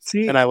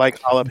 and I like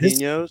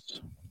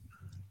jalapenos.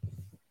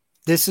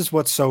 This is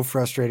what's so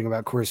frustrating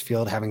about Coors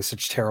Field having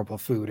such terrible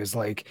food is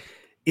like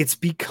it's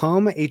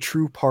become a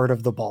true part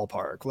of the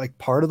ballpark. Like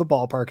part of the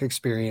ballpark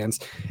experience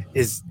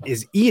is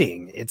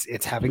eating.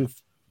 It's having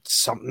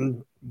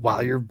something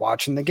while you're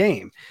watching the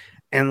game.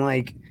 And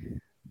like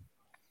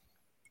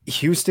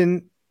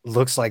Houston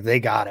looks like they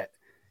got it.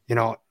 You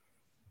know,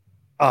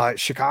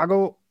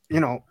 Chicago, you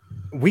know,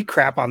 we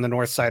crap on the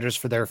Northsiders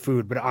for their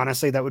food, but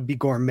honestly, that would be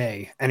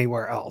gourmet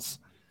anywhere else.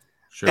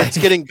 Sure. It's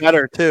getting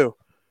better too.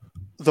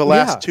 The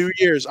last 2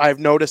 years, I've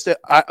noticed it.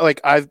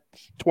 I've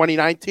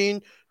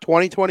 2019,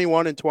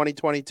 2021, and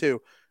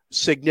 2022,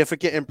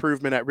 significant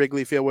improvement at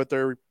Wrigley Field with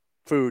their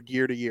food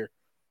year to year.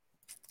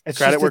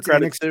 It's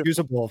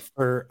inexcusable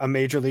for a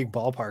major league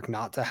ballpark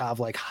not to have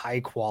like high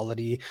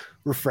quality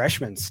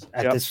refreshments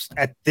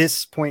at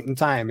this point in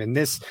time. And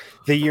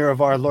the year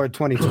of our Lord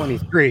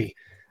 2023,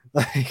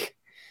 like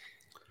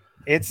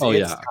it's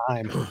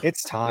time.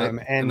 It's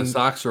time. And the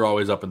Sox are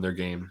always up in their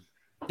game.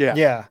 Yeah.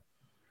 Yeah.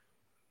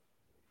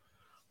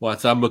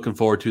 What I'm looking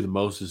forward to the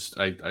most is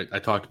I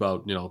talked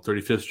about,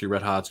 35th Street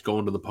Red Hots,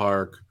 going to the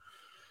park.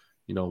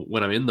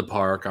 When I'm in the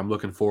park, I'm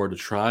looking forward to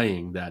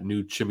trying that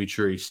new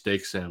chimichurri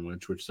steak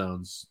sandwich, which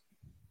sounds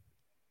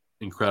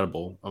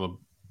incredible.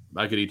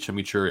 I could eat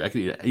chimichurri. I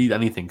could eat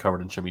anything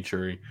covered in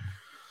chimichurri.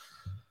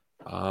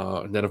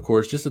 And then, of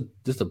course, just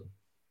a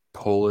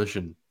Polish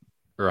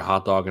or a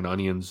hot dog and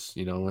onions.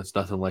 It's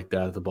nothing like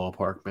that at the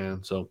ballpark,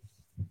 man. So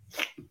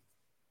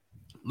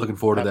looking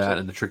forward to that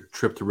and the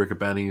trip to Rick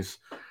Benny's.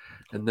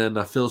 And then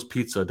Phil's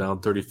Pizza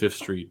down 35th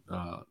Street,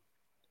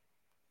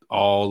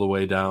 all the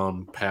way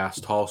down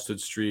past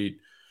Halsted Street,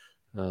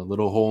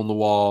 little hole in the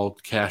wall,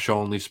 cash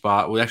only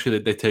spot. Well, actually,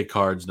 they take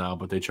cards now,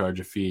 but they charge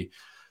a fee.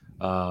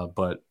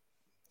 But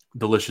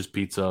delicious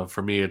pizza.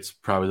 For me, it's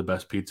probably the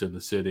best pizza in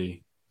the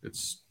city.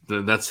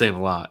 That's saying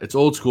a lot. It's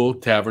old school,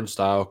 tavern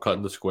style, cut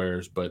into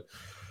squares, but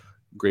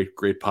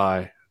great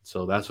pie.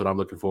 So that's what I'm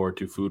looking forward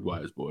to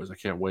food-wise, boys. I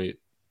can't wait.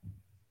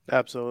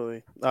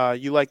 Absolutely.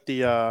 You like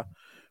the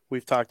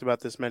we've talked about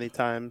this many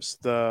times,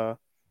 the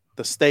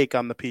steak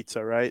on the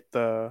pizza, right?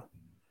 The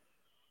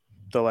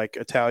like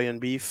Italian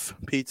beef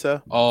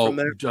pizza. Oh,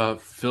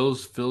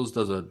 Phil's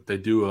does they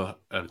do an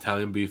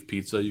Italian beef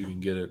pizza. You can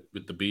get it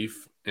with the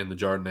beef and the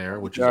jardiniere,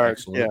 which is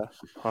excellent.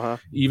 Yeah.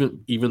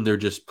 Even their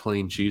just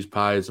plain cheese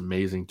pie is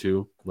amazing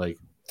too. Like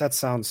that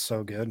sounds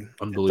so good.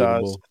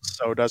 Unbelievable. It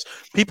so does.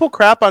 People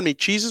crap on me.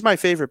 Cheese is my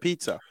favorite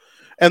pizza.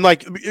 And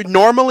like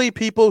normally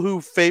people who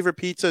favorite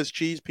pizza is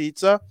cheese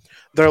pizza,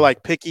 they're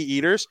like picky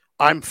eaters.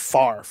 I'm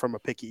far from a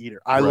picky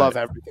eater. I love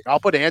everything. I'll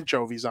put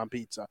anchovies on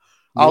pizza.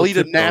 I'll eat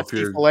a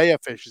nasty fillet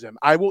of fish.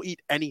 I will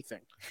eat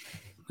anything.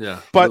 Yeah.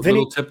 But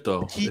little tip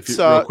though,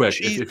 pizza,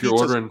 if you're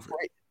ordering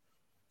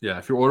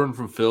if you're ordering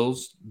from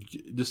Phil's,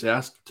 just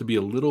ask to be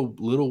a little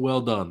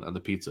well done on the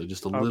pizza,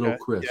 just a little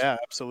crisp. Yeah,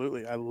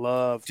 absolutely. I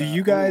love that.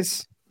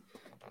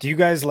 Do you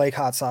guys like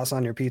hot sauce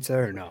on your pizza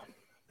or no?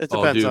 It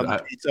depends on the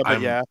pizza,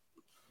 but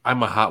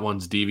I'm a Hot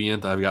Ones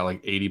deviant. I've got like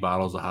 80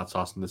 bottles of hot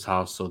sauce in this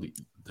house, so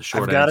the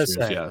short answer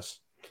is yes.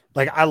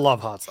 Like I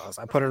love hot sauce.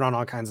 I put it on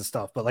all kinds of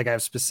stuff, but like I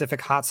have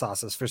specific hot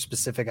sauces for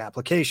specific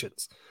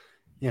applications.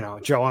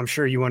 Joe, I'm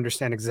sure you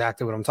understand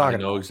exactly what I'm talking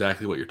about. I know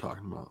exactly what you're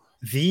talking about.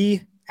 The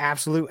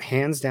absolute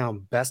hands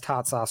down best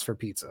hot sauce for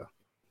pizza,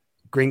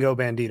 Gringo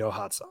Bandito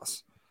hot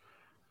sauce.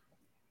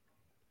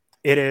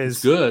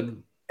 It's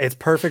good. It's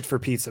perfect for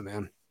pizza,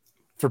 man.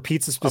 For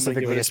pizza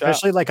specifically,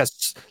 especially like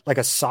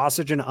a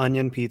sausage and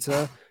onion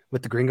pizza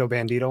with the Gringo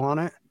Bandito on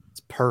it.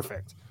 It's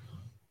perfect.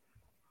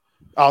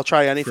 I'll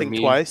try anything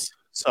twice,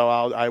 so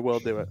I will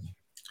do it.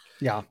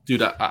 Yeah,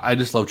 dude, I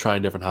just love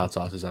trying different hot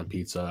sauces on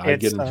pizza. I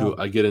get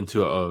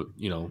into a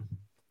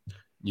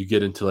you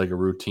get into like a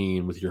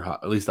routine with your hot.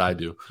 At least I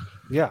do.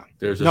 Yeah.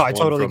 I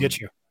totally get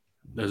you.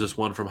 There's this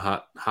one from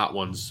Hot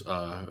Ones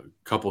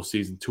couple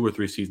seasons, 2 or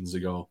 3 seasons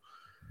ago.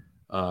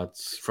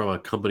 It's from a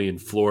company in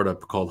Florida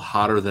called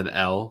Hotter Than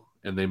L,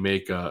 and they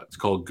make it's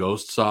called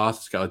Ghost Sauce.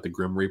 It's got like the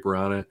Grim Reaper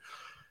on it,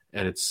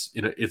 and it's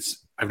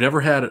I've never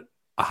had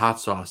a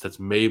hot sauce that's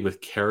made with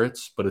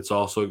carrots, but it's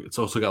also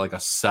got like a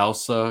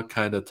salsa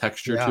kind of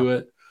texture to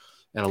it,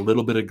 and a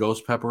little bit of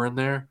ghost pepper in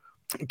there.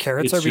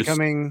 Carrots are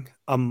becoming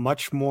a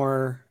much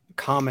more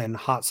common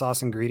hot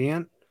sauce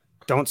ingredient.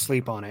 Don't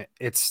sleep on it.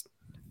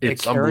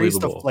 It carries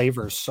the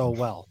flavor so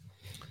well.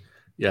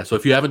 Yeah, so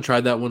if you haven't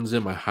tried that one,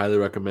 Zim, I highly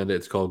recommend it.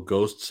 It's called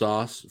Ghost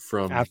Sauce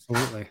from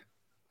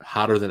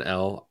Hotter Than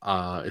L.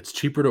 It's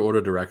cheaper to order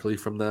directly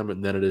from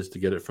them than it is to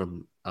get it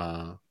from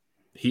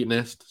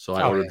Heatonist, so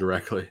I ordered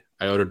directly.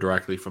 I ordered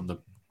directly from the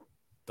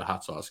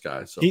hot sauce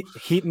guy. So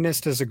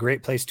Heatonist is a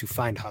great place to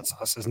find hot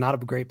sauces, not a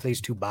great place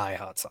to buy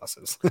hot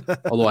sauces.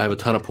 Although I have a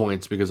ton of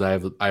points because I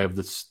have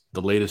the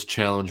latest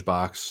challenge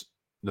box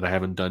that I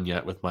haven't done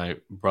yet with my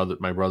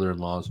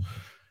brother-in-laws.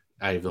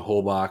 I have the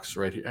whole box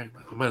right here. I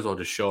might as well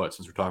just show it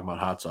since we're talking about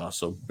hot sauce.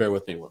 So bear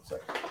with me one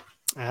second.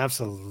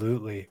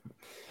 Absolutely.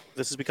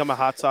 This has become a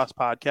hot sauce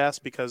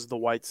podcast because the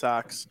White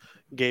Sox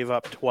gave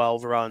up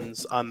 12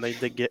 runs on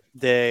the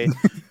day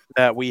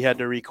that we had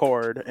to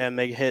record, and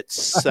they hit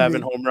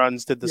 7 home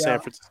runs to the San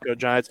Francisco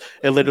Giants.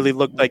 It literally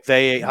looked like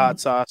they ate hot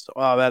sauce.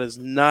 Wow, that is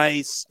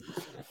nice.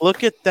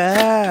 Look at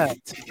that.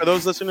 For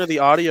those listening to the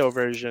audio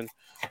version,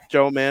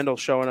 Joe Mandel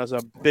showing us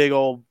a big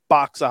old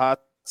box of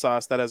hot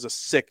sauce that has a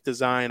sick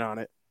design on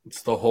it.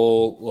 It's the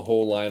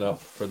whole lineup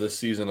for this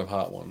season of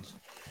Hot Ones.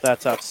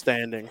 That's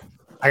outstanding.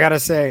 I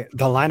gotta say,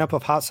 the lineup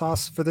of hot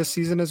sauce for this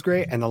season is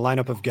great, and the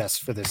lineup of guests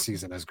for this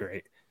season is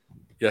great.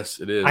 Yes,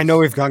 it is. I know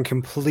we've gone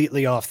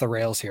completely off the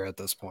rails here at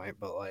this point,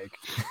 but like,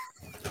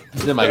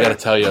 Zim, I gotta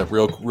tell you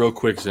real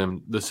quick,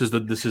 Zim. This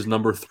is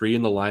number 3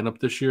 in the lineup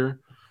this year.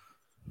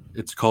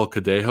 It's called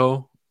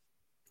Cadejo.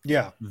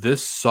 Yeah,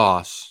 this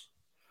sauce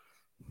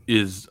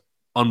is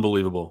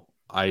unbelievable.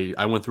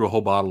 I went through a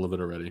whole bottle of it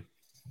already,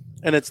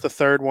 and it's the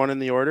 3rd one in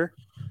the order.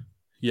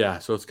 Yeah,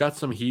 so it's got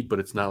some heat, but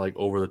it's not like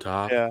over the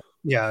top.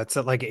 Yeah, it's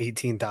at like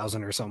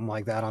 18,000 or something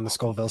like that on the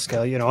Scoville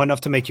scale. You know,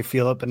 enough to make you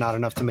feel it, but not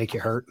enough to make you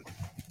hurt.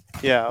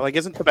 Yeah, like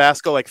isn't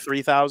Tabasco like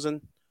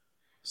 3,000?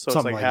 So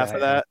Something it's like half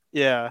of that.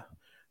 Yeah.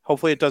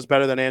 Hopefully it does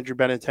better than Andrew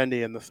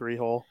Benintendi in the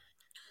 3-hole.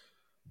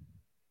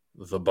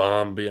 The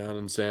bomb beyond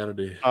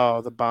insanity.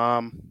 Oh, the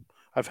bomb.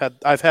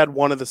 I've had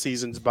one of the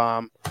season's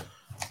bomb.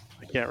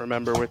 I can't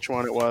remember which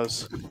one it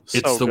was.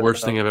 It's the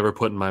worst thing I've ever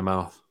put in my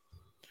mouth.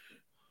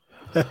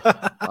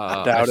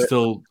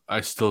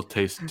 I still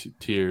taste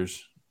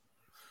tears.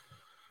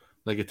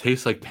 Like it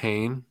tastes like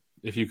pain.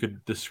 If you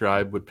could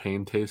describe what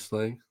pain tastes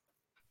like.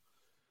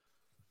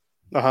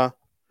 The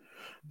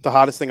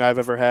hottest thing I've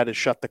ever had is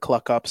Shut the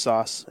Cluck Up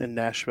sauce in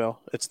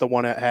Nashville. It's the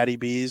one at Hattie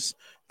B's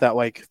that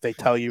like they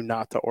tell you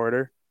not to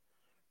order,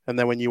 and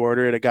then when you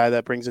order it, a guy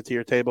that brings it to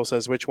your table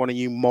says, "Which one of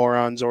you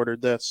morons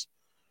ordered this?"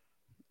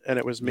 And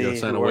it was me. You gotta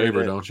sign a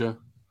waiver, don't you?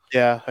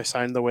 Yeah, I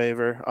signed the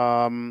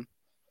waiver.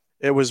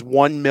 It was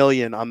 1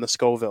 million on the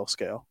Scoville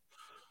scale.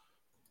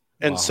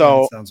 And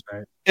so sounds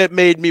right. It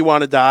made me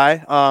want to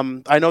die.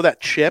 I know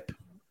that chip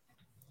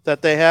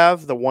that they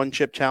have, the 1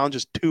 chip challenge,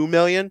 is 2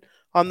 million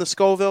on the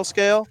Scoville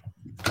scale.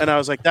 And I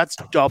was like, that's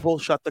double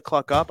Shut the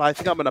Cluck Up. I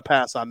think I'm going to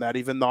pass on that,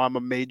 even though I'm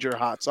a major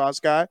hot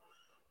sauce guy.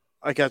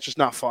 Like, that's just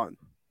not fun.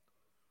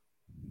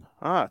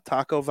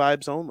 Taco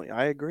vibes only.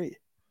 I agree.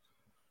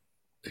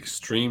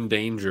 Extreme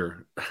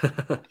danger.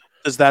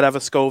 Does that have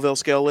a Scoville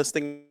scale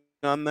listing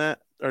on that?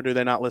 Or do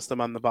they not list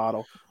them on the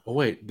bottle? Oh,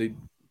 wait. They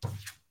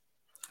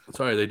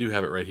do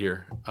have it right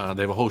here.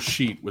 They have a whole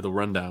sheet with a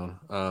rundown.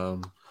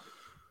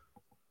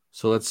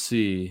 So let's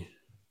see.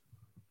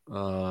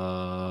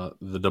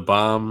 The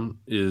bomb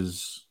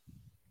is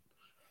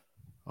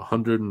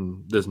 100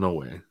 and there's no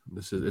way.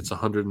 It's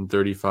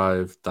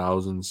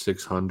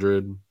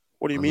 135,600.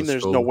 What do you mean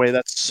there's no way?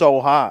 That's so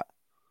hot.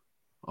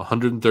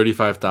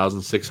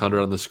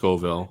 135,600 on the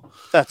Scoville.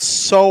 That's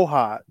so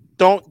hot.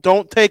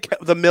 Don't take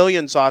the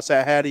million sauce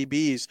at Hattie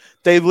B's.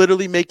 They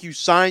literally make you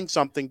sign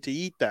something to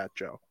eat that,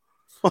 Joe.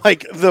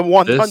 Like the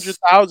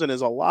 100,000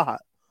 is a lot.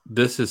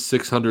 This is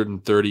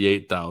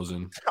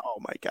 638,000. Oh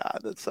my God,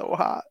 that's so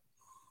hot.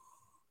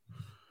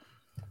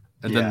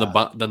 And then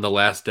the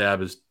last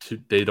dab is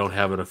they don't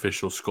have an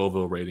official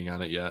Scoville rating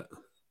on it yet.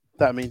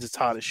 That means it's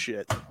hot as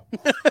shit.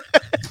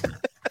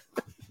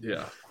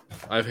 Yeah,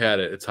 I've had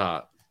it. It's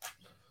hot.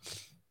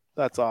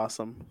 That's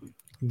awesome.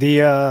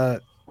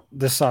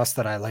 The sauce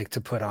that I like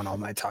to put on all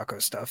my taco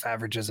stuff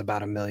averages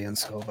about 1 million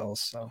Scovilles.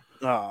 So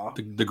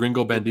the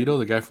Gringo Bandito,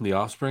 the guy from The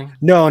Offspring.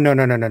 No.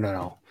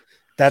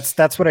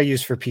 That's what I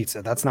use for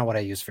pizza. That's not what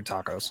I use for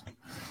tacos.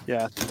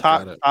 Yeah,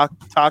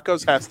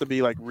 tacos has to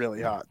be like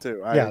really hot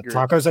too. I agree.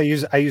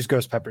 Tacos I use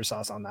ghost pepper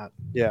sauce on that.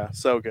 Yeah,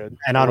 so good.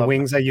 And on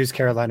wings I use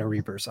Carolina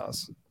Reaper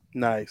sauce.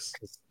 Nice.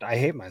 I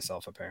hate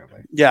myself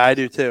apparently. Yeah, I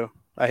do too.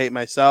 I hate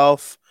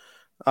myself.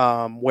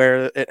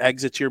 Where it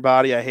exits your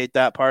body, I hate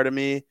that part of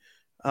me.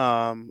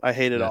 I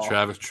hate it all.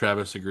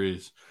 Travis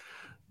agrees.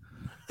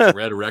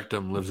 Red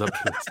Rectum lives up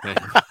to its name.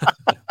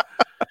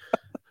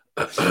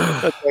 That's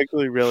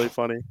actually really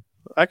funny.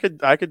 I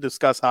could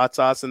discuss hot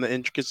sauce and the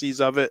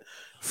intricacies of it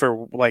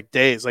for like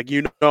days. Like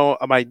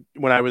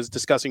when I was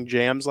discussing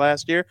jams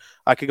last year,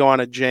 I could go on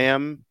a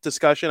jam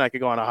discussion. I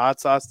could go on a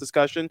hot sauce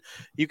discussion.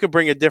 You could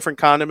bring a different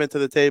condiment to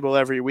the table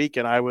every week,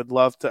 and I would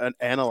love to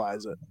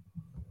analyze it.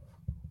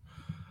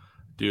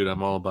 Dude,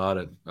 I'm all about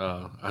it.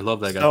 I love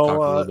that guy talking a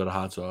little bit of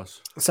hot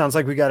sauce. Sounds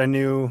like we got a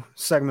new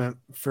segment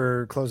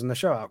for closing the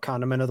show out.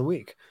 Condiment of the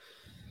week.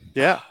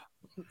 Yeah.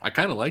 I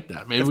kind of like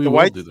that. Maybe we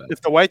will do that.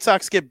 If the White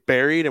Sox get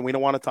buried and we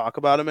don't want to talk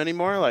about them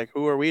anymore, like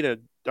who are we to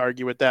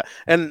argue with that.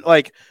 And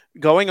like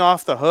going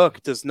off the hook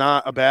is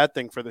not a bad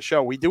thing for the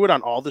show. We do it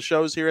on all the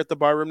shows here at the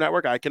Barroom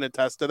Network. I can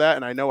attest to that,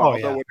 and I know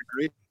Aldo would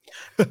agree.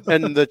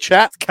 And the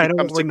chat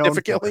becomes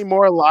significantly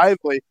more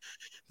lively.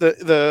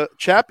 The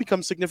chat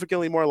becomes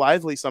significantly more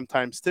lively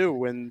sometimes too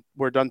when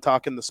we're done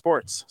talking the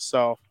sports.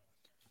 So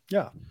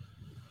yeah.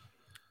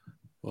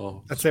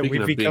 Well, that's it.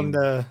 We've become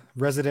the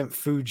resident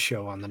food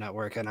show on the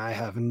network, and I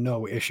have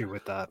no issue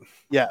with that.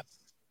 Yeah.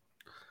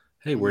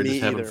 Hey, we're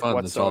just having fun.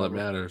 Whatsoever. That's all that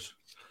matters.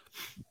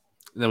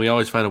 And then we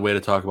always find a way to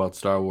talk about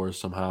Star Wars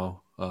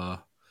somehow. I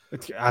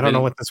don't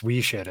know what this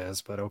wee shit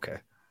is, but okay.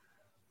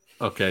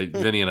 Okay,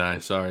 Vinny and I.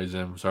 Sorry,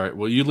 Zim. Sorry.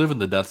 Well, you live in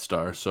the Death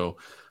Star, so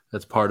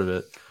that's part of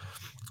it.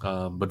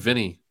 But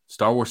Vinny,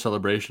 Star Wars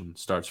Celebration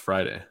starts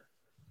Friday.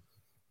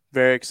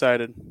 Very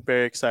excited.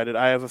 Very excited.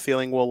 I have a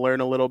feeling we'll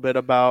learn a little bit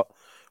about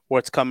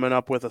what's coming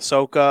up with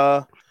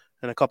Ahsoka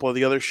and a couple of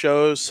the other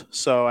shows.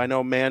 So I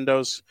know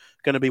Mando's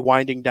going to be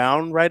winding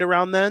down right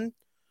around then.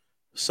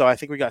 So I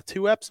think we got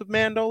 2 eps of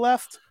Mando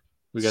left.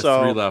 We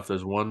got 3 left.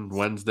 There's one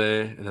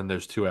Wednesday, and then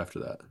there's 2 after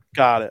that.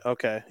 Got it.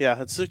 Okay. Yeah,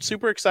 it's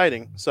super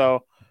exciting.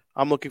 So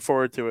I'm looking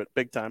forward to it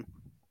big time.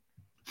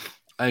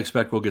 I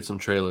expect we'll get some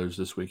trailers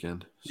this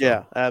weekend. So.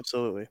 Yeah,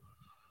 absolutely.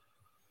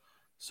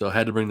 So I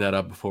had to bring that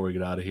up before we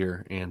get out of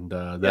here. And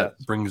that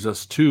brings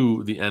us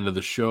to the end of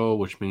the show,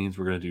 which means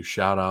we're going to do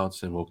shout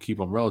outs, and we'll keep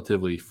them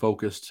relatively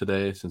focused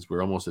today since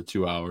we're almost at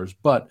 2 hours.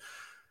 But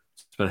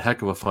it's been a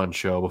heck of a fun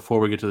show.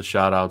 Before we get to the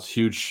shout outs,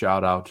 huge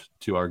shout out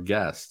to our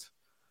guest,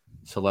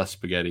 Celeste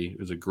Spaghetti. It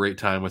was a great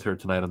time with her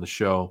tonight on the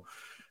show.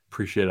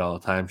 Appreciate all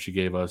the time she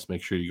gave us.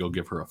 Make sure you go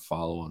give her a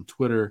follow on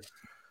Twitter.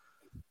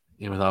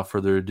 And without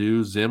further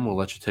ado, Zim, we'll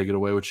let you take it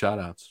away with shout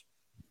outs.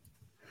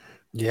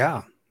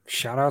 Yeah.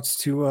 Shout outs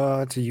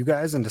to you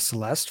guys and to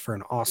Celeste for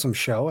an awesome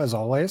show, as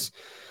always.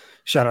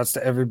 Shout outs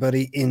to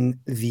everybody in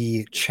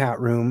the chat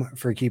room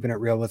for keeping it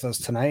real with us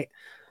tonight,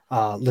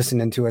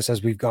 listening to us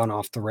as we've gone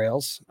off the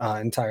rails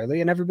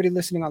entirely, and everybody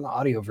listening on the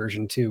audio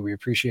version too. We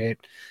appreciate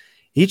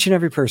each and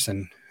every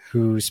person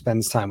who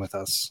spends time with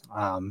us,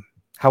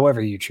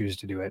 however you choose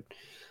to do it.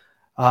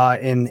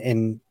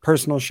 In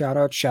personal shout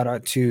out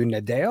to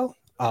Nadeo,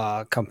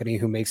 company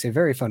who makes a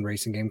very fun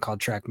racing game called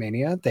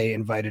Trackmania. They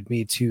invited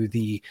me to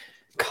the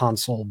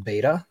console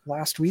beta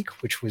last week,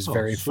 which was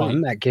very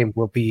fun. That game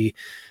will be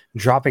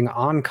dropping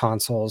on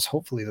consoles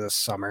hopefully this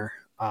summer,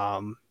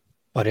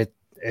 but it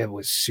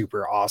was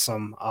super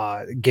awesome.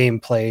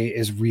 Gameplay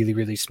is really,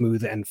 really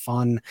smooth and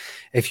fun.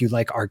 If you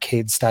like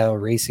arcade style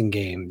racing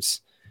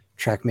games,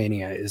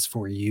 Trackmania is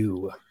for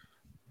you.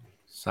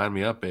 Sign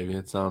me up, baby.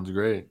 It sounds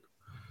great.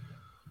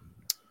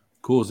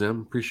 Cool,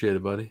 Zim. Appreciate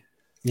it, buddy.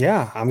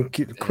 Yeah, I'm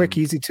quick,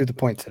 easy, to the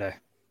point today.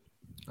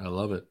 I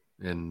love it.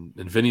 And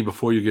Vinny,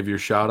 before you give your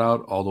shout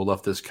out, Aldo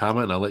left this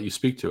comment, and I'll let you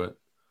speak to it.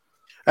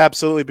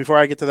 Absolutely. Before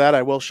I get to that,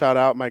 I will shout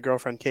out my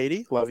girlfriend,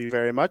 Katie. Love you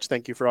very much.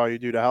 Thank you for all you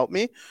do to help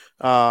me.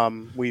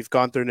 We've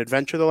gone through an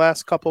adventure the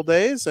last couple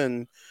days,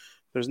 and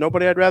there's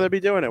nobody I'd rather be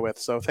doing it with.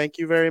 So thank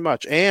you very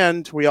much.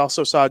 And we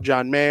also saw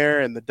John Mayer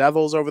and the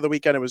Devils over the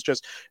weekend. It was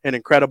just an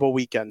incredible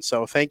weekend.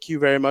 So thank you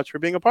very much for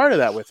being a part of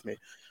that with me.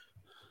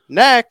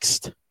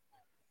 Next,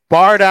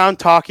 Bar Down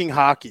Talking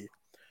Hockey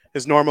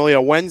is normally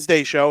a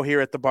Wednesday show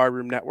here at the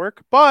Barroom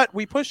Network, but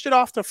we pushed it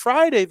off to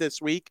Friday this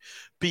week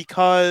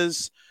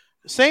because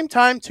same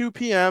time, 2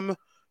 p.m.,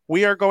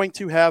 we are going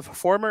to have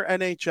former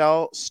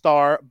NHL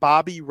star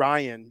Bobby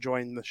Ryan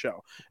join the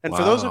show. And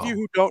for those of you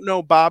who don't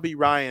know Bobby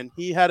Ryan,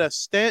 he had a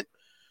stint.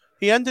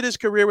 He ended his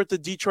career with the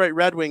Detroit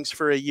Red Wings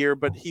for a year,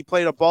 but he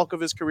played a bulk of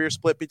his career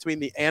split between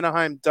the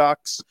Anaheim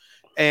Ducks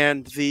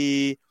and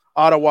the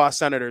Ottawa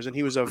Senators, and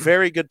he was a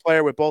very good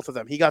player with both of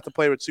them. He got to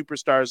play with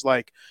superstars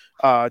like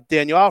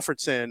Daniel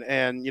Alfredson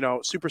and,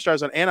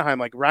 superstars on Anaheim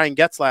like Ryan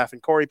Getzlaf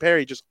and Corey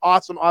Perry. Just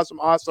awesome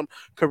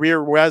career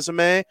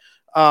resume.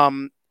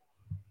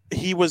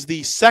 He was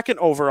the 2nd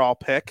overall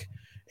pick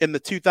in the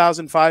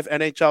 2005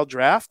 NHL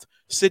draft.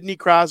 Sidney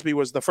Crosby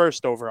was the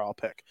 1st overall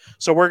pick.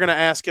 So we're going to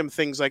ask him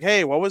things like,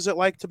 hey, what was it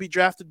like to be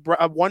drafted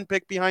 1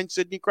 pick behind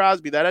Sidney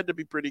Crosby? That had to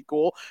be pretty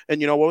cool. And,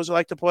 what was it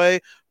like to play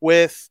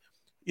with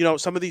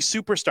some of these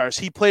superstars?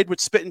 He played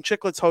with Spit and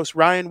Chicklets host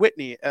Ryan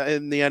Whitney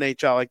in the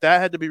NHL. Like that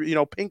had to be,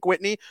 Pink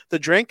Whitney, the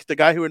drink, the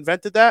guy who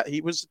invented that.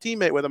 He was a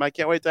teammate with him. I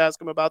can't wait to ask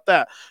him about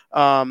that.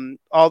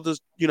 All the,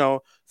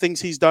 things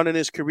he's done in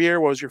his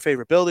career. What was your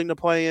favorite building to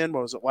play in?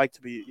 What was it like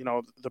to be,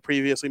 the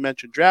previously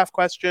mentioned draft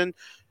question?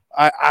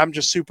 I'm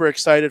just super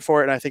excited for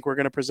it. And I think we're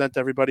going to present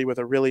everybody with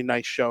a really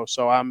nice show.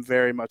 So I'm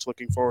very much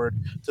looking forward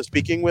to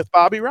speaking with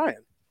Bobby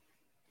Ryan.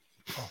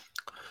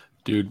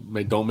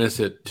 Dude, don't miss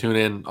it. Tune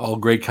in. All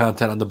great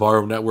content on the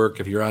Barroom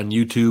Network. If you're on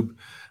YouTube,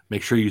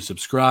 make sure you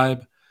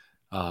subscribe.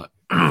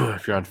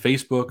 If you're on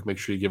Facebook, make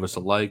sure you give us a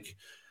like.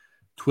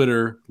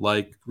 Twitter,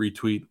 like,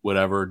 retweet,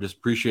 whatever. Just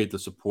appreciate the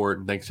support,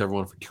 and thanks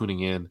everyone for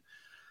tuning in.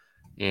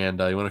 And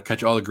you want to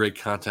catch all the great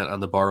content on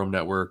the Barroom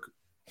Network.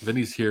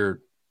 Vinny's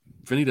here.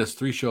 Vinny does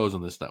 3 shows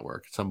on this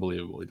network. It's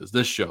unbelievable. He does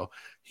this show.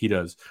 He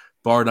does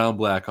Bar Down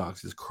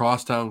Blackhawks. He's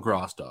Crosstown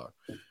Crossdog.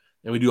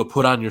 And we do a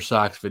Put On Your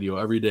Socks video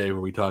every day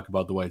where we talk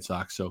about the White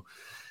Sox. So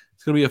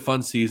it's going to be a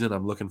fun season.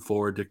 I'm looking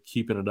forward to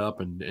keeping it up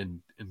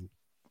and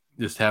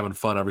just having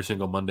fun every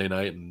single Monday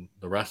night and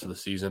the rest of the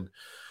season.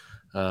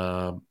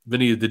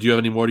 Vinny, did you have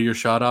any more to your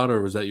shout out,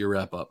 or was that your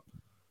wrap up?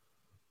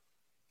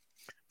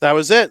 That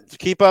was it.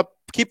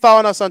 Keep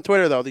following us on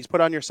Twitter, though. These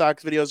Put On Your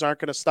Socks videos aren't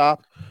going to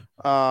stop.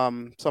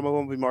 Some of them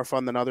will be more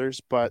fun than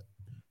others, but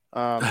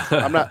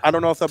I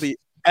don't know if they'll be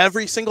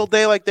every single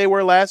day like they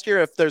were last year.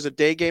 If there's a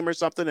day game or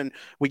something and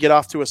we get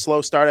off to a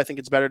slow start, I think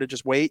it's better to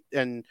just wait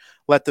and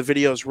let the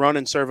videos run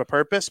and serve a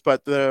purpose.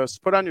 But the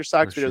Put On Your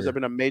Socks videos have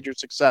been a major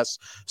success,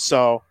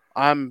 so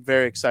I'm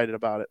very excited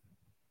about it.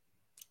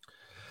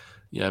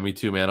 Yeah, me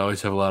too, man. I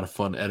always have a lot of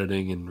fun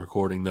editing and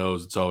recording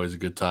those. It's always a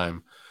good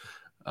time.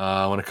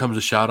 When it comes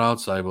to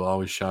shout-outs, I will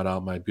always shout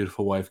out my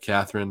beautiful wife,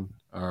 Catherine,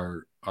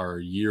 our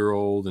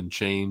year-old and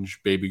change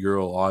baby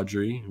girl,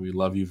 Audrey. We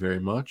love you very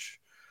much.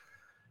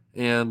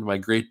 And my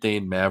Great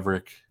Dane,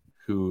 Maverick,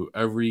 who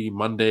every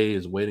Monday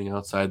is waiting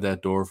outside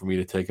that door for me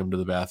to take him to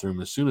the bathroom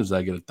as soon as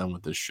I get it done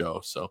with this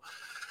show. So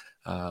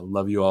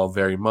love you all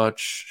very much.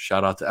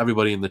 Shout out to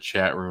everybody in the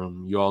chat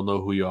room. You all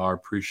know who you are.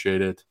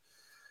 Appreciate it.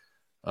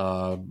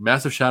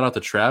 Massive shout out to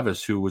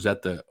Travis, who was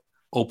at the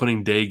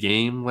opening day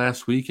game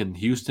last week in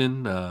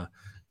Houston.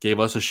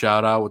 Gave us a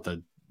shout out with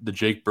the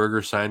Jake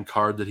Berger signed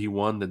card that he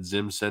won that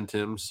Zim sent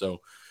him.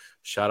 So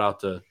shout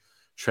out to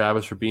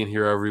Travis for being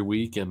here every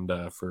week and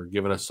for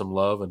giving us some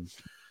love. And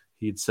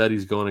he had said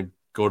he's going to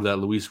go to that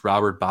Luis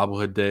Robert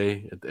bobblehead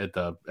day at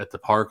the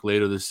park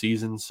later this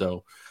season.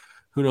 So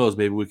who knows?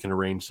 Maybe we can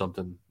arrange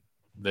something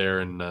there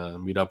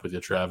and meet up with you,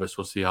 Travis.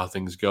 We'll see how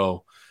things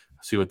go.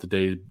 See what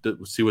the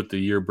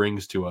year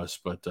brings to us,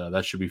 but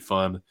that should be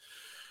fun.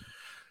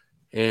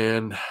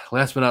 And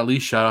last but not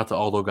least, shout out to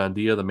Aldo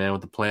Gandia, the man with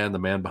the plan, the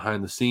man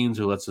behind the scenes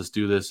who lets us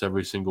do this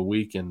every single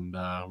week and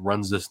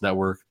runs this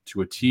network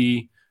to a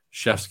T.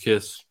 Chef's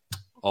kiss.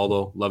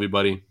 Aldo, love you,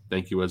 buddy.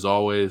 Thank you as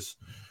always.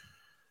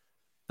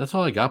 That's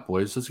all I got,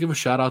 boys. Let's give a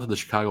shout out to the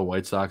Chicago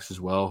White Sox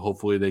as well.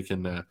 Hopefully they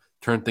can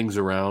turn things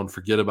around,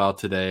 forget about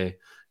today,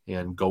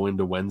 and go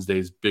into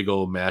Wednesday's big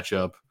old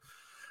matchup.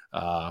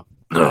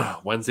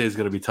 Wednesday is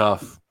going to be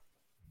tough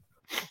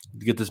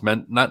to get this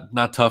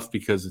not tough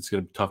because it's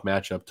going to be a tough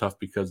matchup, tough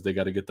because they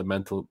got to get the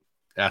mental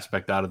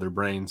aspect out of their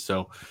brain.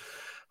 So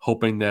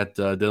hoping that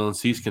Dylan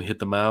Cease can hit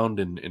the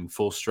mound in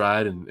full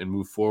stride and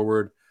move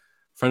forward.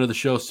 Friend of the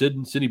show,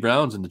 Sidney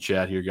Brown's in the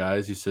chat here,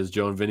 guys. He says,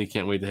 Joe and Vinny,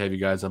 can't wait to have you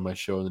guys on my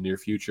show in the near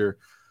future.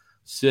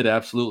 Sid,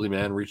 absolutely,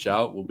 man. Reach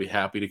out. We'll be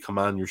happy to come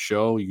on your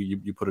show.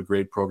 You put a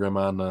great program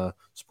on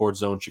Sports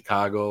Zone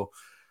Chicago.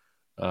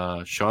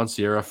 Sean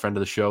Sierra, friend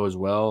of the show as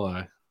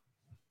well.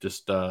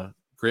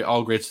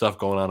 Great stuff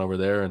going on over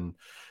there. And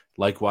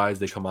likewise,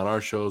 they come on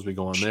our shows. We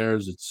go on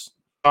theirs.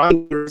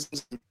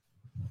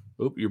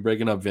 Oop, you're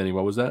breaking up, Vinny.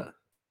 What was that?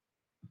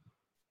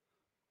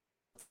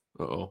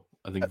 Uh-oh.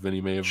 I think Vinny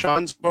may have.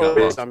 Sean's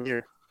voice. I'm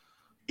here.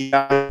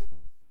 Yeah.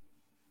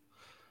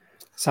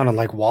 Sounded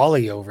like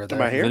Wally over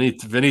there. Am I here?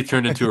 Vinny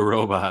turned into a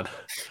robot.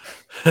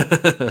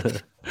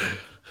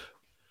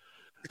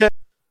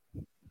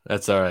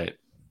 That's all right.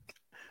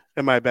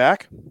 Am I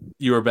back?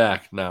 You are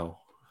back now.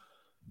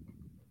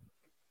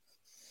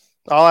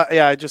 Sorry,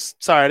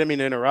 I didn't mean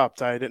to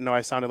interrupt. I didn't know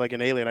I sounded like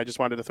an alien. I just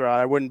wanted to throw out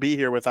I wouldn't be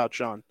here without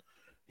Sean.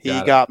 He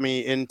got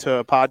me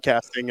into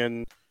podcasting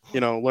and,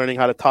 learning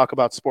how to talk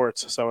about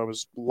sports. So it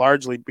was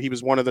he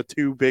was one of the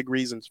two big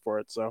reasons for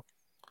it. So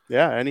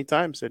yeah,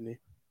 anytime, Sydney.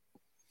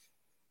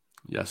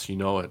 Yes, you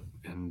know it.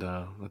 And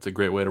that's a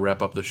great way to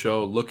wrap up the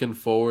show. Looking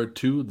forward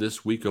to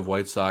this week of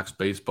White Sox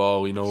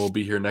baseball. We'll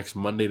be here next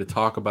Monday to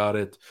talk about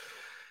it.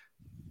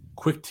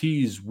 Quick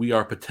tease, we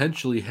are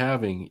potentially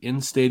having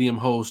in-stadium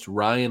host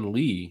Ryan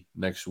Lee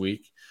next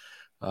week.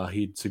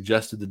 He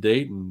suggested the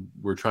date, and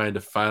we're trying to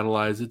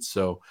finalize it.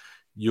 So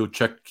you'll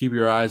keep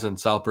your eyes on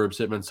South Burbs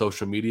Hitmen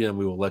social media, and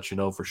we will let you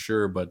know for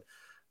sure. But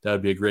that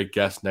would be a great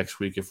guest next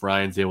week if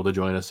Ryan's able to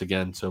join us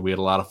again. So we had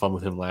a lot of fun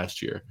with him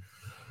last year.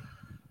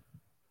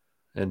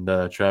 And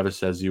Travis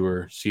says you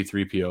were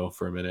C3PO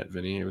for a minute,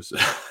 Vinny. It was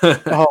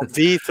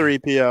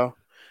V3PO.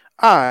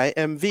 I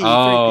am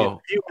V3PO.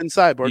 Human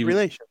cyborg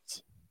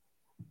relations.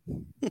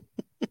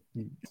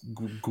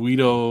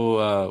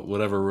 Guido,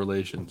 whatever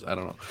relations. I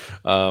don't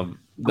know.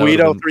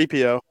 Guido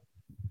 3PO.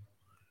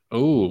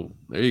 Oh,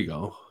 there you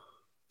go.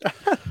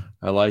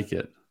 I like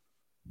it.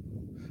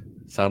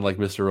 Sound like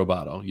Mr.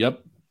 Roboto.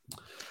 Yep.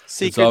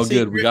 It's all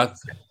good.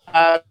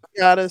 I've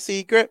got a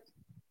secret.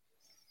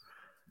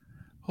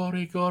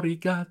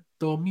 Origato,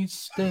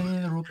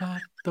 Mr.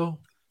 Roboto.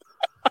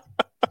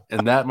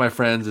 And that, my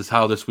friends, is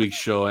how this week's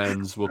show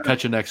ends. We'll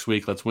catch you next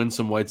week. Let's win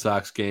some White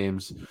Sox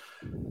games.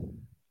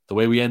 The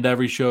way we end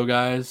every show,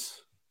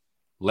 guys.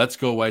 Let's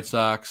go, White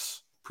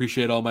Sox.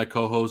 Appreciate all my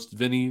co-hosts,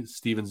 Vinny,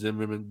 Steven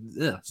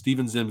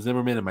Zim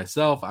Zimmerman, and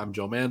myself. I'm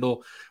Joe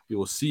Mandel. We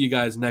will see you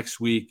guys next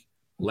week.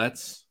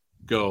 Let's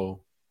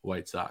go,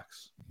 White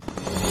Sox.